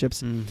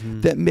relationships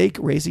that make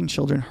raising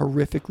children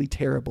horrifically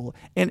terrible.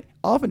 And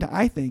often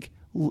I think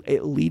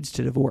it leads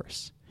to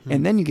divorce.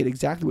 And then you get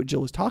exactly what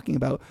Jill was talking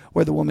about,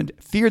 where the woman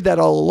feared that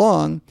all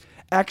along,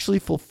 actually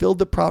fulfilled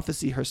the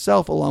prophecy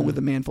herself along with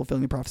the man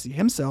fulfilling the prophecy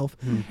himself.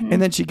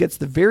 And then she gets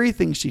the very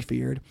thing she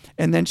feared.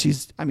 And then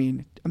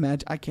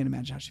I can't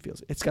imagine how she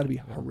feels. It's got to be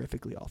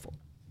horrifically awful.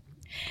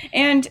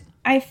 And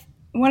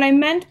what I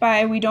meant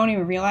by we don't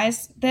even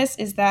realize this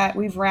is that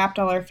we've wrapped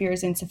all our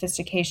fears in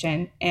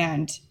sophistication.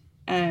 And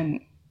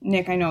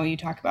Nick, I know you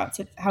talk about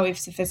how we've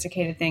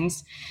sophisticated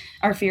things,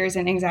 our fears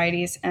and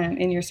anxieties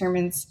in your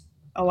sermons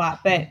a lot,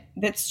 but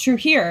that's true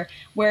here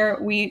where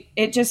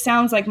it just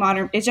sounds like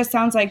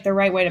the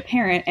right way to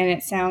parent, and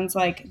it sounds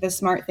like the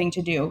smart thing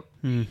to do.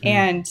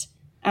 And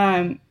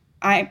I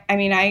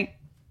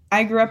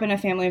grew up in a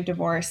family of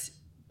divorce,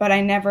 but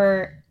I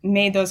never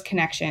made those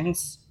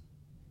connections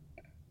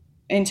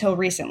until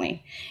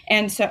recently.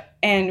 And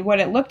what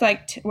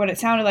it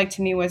sounded like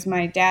to me was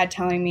my dad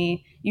telling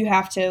me, you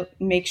have to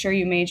make sure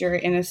you major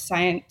in a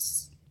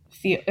science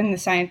field, in the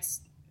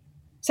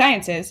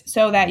sciences,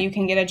 so that you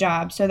can get a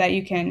job, so that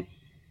you can,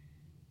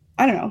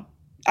 I don't know.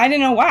 I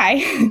didn't know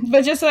why,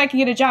 but just so I can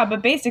get a job.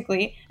 But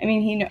basically, I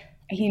mean,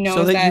 he knows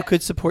so that you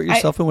could support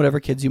yourself and whatever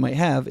kids you might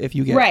have if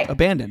you get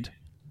abandoned.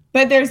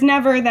 but there's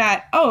never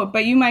that, oh,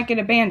 but you might get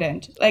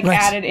abandoned, like Right.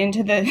 added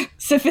into the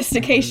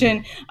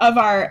sophistication of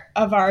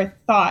our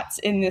thoughts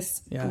in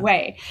this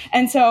way.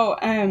 And so,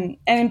 and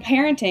in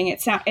parenting,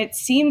 it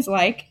seems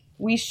like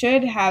we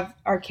should have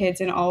our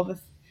kids in all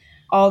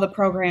the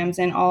programs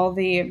and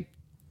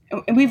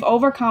we've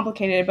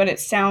overcomplicated it, but it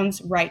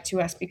sounds right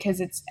to us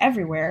because it's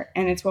everywhere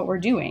and it's what we're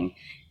doing.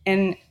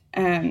 And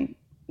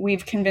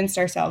we've convinced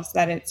ourselves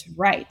that it's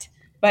right,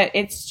 but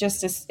it's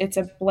just it's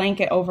a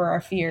blanket over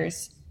our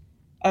fears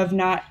of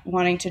not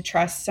wanting to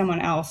trust someone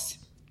else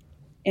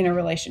in a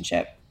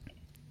relationship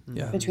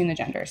between the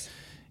genders.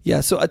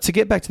 Yeah. So to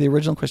get back to the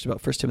original question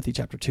about 1 Timothy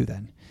chapter 2,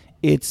 then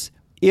it's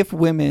if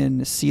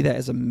women see that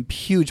as a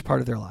huge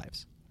part of their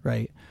lives,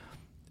 right?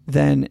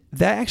 Then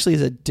that actually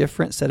is a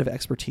different set of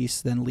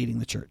expertise than leading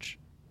the church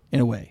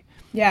in a way.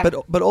 Yeah.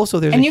 But also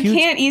there's and you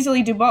can't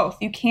easily do both.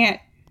 You can't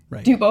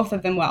do both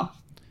of them well.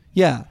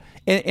 Yeah.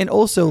 And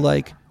also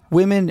like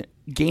women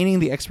gaining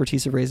the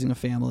expertise of raising a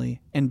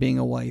family and being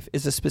a wife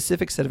is a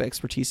specific set of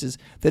expertises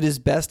that is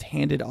best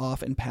handed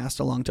off and passed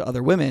along to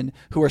other women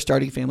who are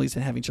starting families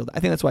and having children. I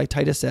think that's why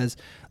Titus says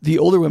the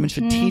older women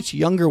should teach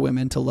younger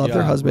women to love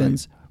their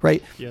husbands,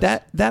 right?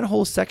 Yes. That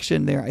whole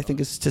section there, I think,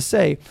 is to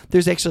say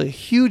there's actually a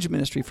huge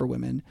ministry for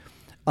women,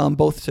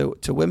 both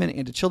to women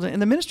and to children.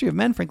 And the ministry of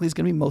men, frankly, is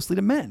going to be mostly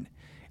to men.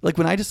 Like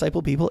when I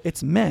disciple people,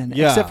 it's men,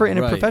 except for in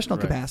a professional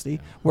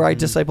capacity where I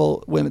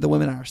disciple the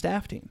women on our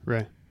staff team.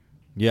 Right.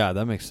 Yeah,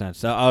 that makes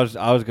sense. I was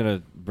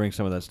gonna bring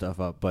some of that stuff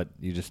up, but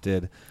you just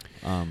did.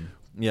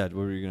 What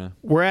were you gonna?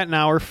 We're at an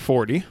hour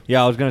 40.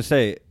 Yeah, I was gonna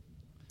say.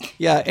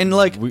 Yeah, and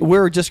like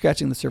we're just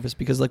scratching the surface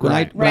because like when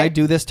I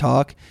do this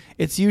talk,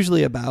 it's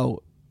usually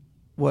about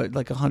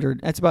like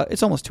 100.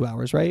 It's almost 2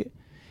 hours, right?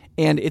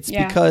 And it's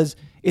because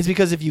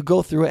if you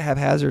go through it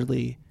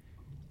haphazardly,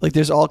 like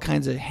there's all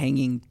kinds of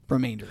hanging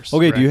remainders.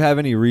 Okay, do you have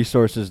any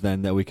resources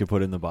then that we could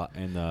put in the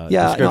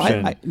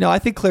description? I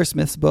think Claire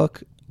Smith's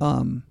book.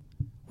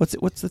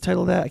 What's the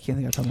title of that? I can't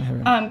think of the top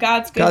of my head.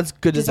 God's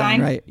Good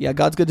Design, right? Yeah,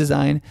 God's Good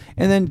Design.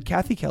 And then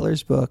Kathy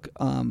Keller's book,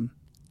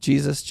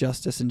 Jesus,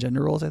 Justice, and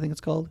Gender Roles, I think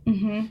it's called,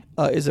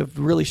 is a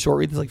really short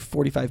read. It's like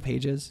 45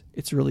 pages.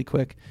 It's really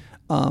quick.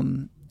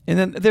 And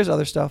then there's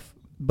other stuff,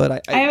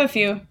 but I have a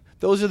few.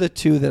 Those are the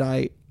two that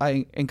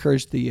I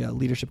encourage the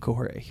leadership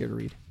cohort here to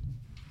read.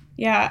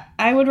 Yeah,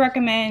 I would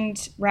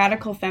recommend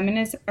Radical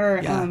Feminism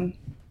or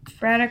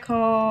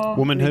Radical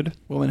Womanhood.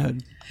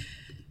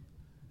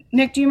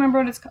 Nick, do you remember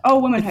what it's called? Oh,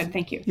 Womanhood.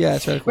 Thank you. Yeah,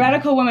 it's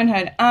Radical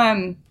Womanhood.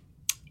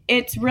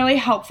 It's really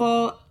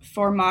helpful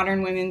for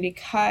modern women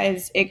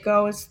because it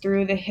goes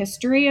through the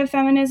history of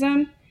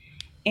feminism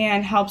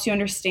and helps you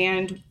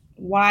understand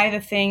why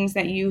the things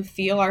that you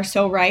feel are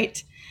so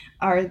right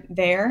are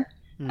there.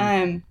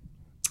 And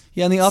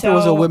the author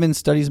was a women's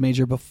studies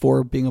major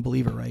before being a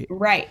believer, right?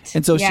 Right.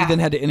 And so she then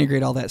had to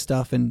integrate all that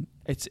stuff, and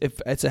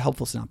it's a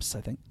helpful synopsis,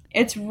 I think.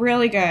 It's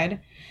really good.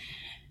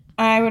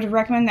 I would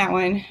recommend that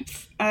one.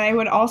 I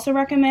would also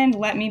recommend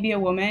Let Me Be a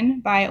Woman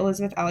by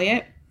Elizabeth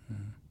Elliot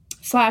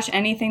 /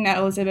 anything that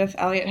Elizabeth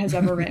Elliot has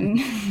ever written.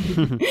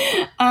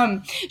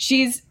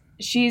 She's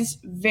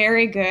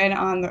very good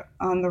on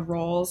the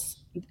roles,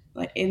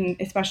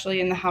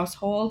 especially in the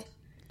household.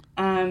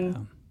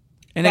 And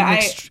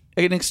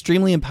an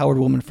extremely empowered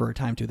woman for her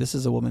time too. This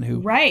is a woman who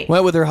went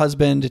with her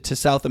husband to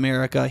South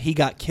America. He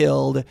got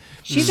killed.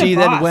 She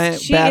then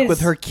went back with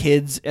her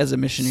kids as a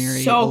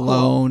missionary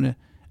alone. Cool.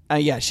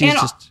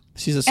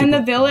 She's a super and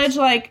the village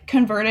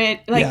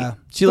converted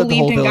she led the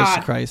whole village God.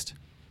 To Christ.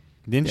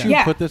 Didn't you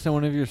put this in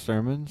one of your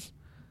sermons?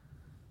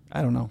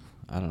 I don't know.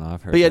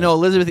 I've heard. But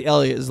Elizabeth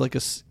Elliot is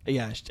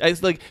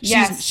it's like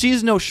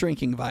she's no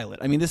shrinking violet.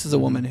 I mean, this is a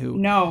woman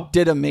who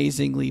did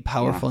amazingly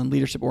powerful and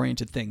leadership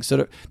oriented things.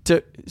 So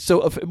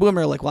if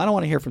women are like, well, I don't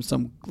want to hear from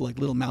some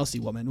little mousy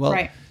woman.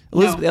 Well,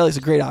 Elizabeth Elliot is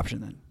a great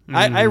option then.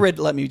 Mm-hmm. I read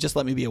Let Me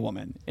Be a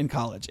Woman in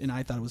college, and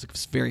I thought it was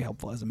very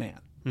helpful as a man.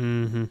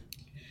 Mm-hmm.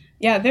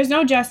 Yeah, there's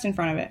no just in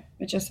front of it.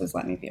 It just says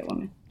Let Me Be a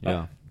Woman.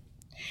 Yeah.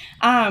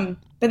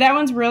 But that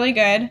one's really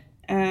good.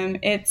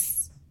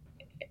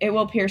 It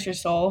will pierce your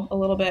soul a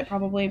little bit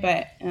probably,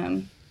 but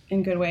in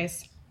good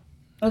ways.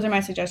 Those are my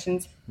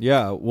suggestions.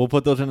 Yeah, we'll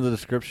put those into the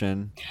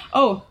description.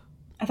 Oh,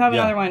 I thought of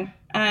another one.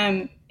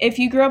 If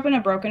you grew up in a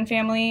broken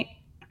family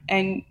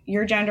and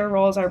your gender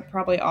roles are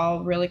probably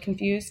all really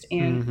confused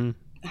and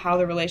how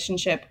the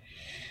relationship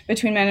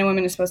between men and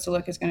women is supposed to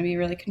look is going to be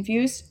really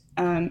confused.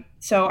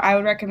 So I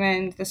would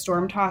recommend The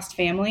Storm-Tossed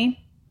Family.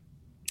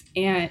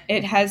 And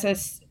it has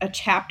a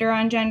chapter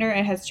on gender.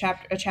 It has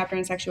a chapter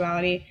on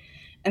sexuality.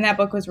 And that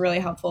book was really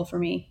helpful for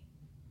me.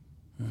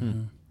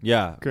 Mm-hmm.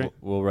 Yeah, great.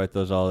 We'll write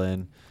those all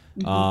in.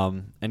 Mm-hmm.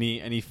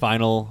 Any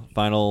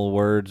final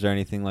words or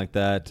anything like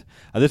that?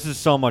 This is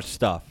so much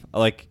stuff.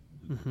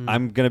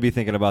 I'm going to be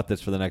thinking about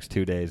this for the next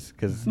 2 days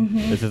because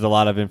this is a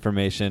lot of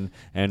information.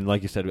 And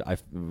like you said, we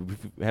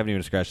haven't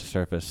even scratched the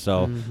surface.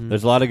 So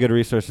there's a lot of good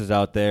resources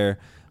out there.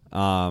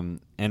 And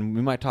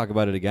we might talk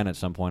about it again at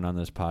some point on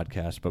this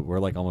podcast, but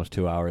we're almost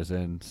 2 hours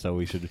in, so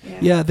we should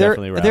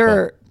definitely wrap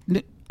up.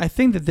 I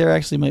think that there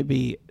actually might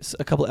be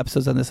a couple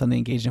episodes on this on the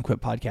Engage and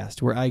Equip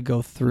podcast where I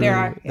go through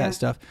that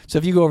stuff. So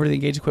if you go over to the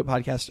Engage and Equip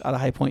podcast out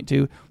of High Point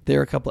too, there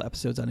are a couple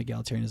episodes on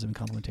egalitarianism and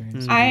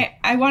complementarianism.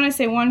 I want to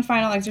say one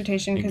final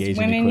exhortation, because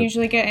women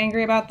usually get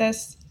angry about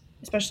this,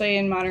 especially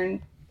in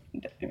modern,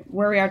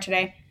 where we are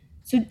today.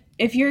 So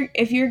if you're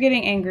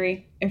getting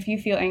angry, if you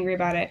feel angry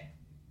about it,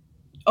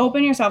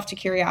 open yourself to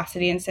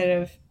curiosity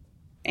instead of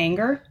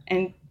anger,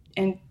 and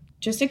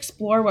just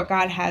explore what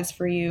God has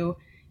for you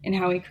and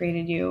how he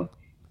created you.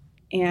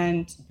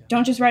 And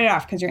don't just write it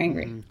off because you're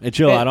angry. And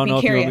Jill, I don't know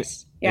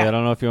curious. if I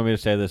don't know if you want me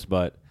to say this,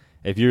 but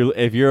if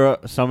you're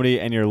somebody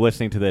and you're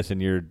listening to this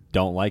and you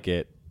don't like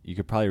it, you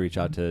could probably reach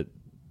out to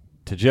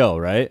Jill,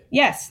 right?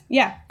 Yes.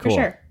 Yeah, cool.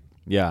 For sure.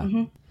 Yeah.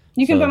 Mm-hmm.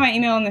 You can put my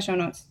email in the show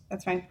notes.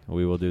 That's fine.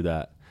 We will do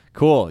that.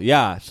 Cool.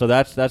 Yeah. So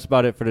that's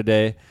about it for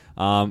today.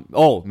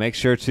 Make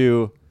sure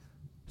to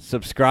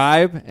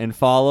subscribe and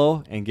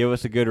follow and give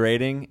us a good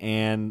rating,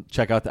 and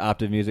check out the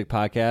Optive Music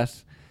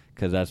podcast,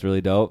 because that's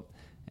really dope.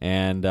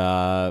 And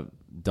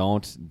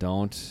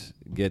don't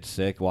get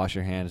sick. Wash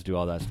your hands. Do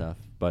all that stuff.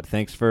 But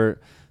thanks for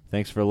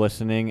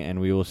listening,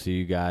 and we will see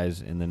you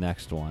guys in the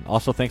next one.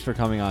 Also, thanks for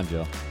coming on,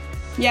 Jill.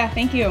 Yeah,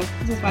 thank you.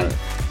 This was fun.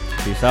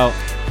 Peace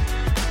out.